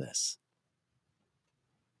Cancel This.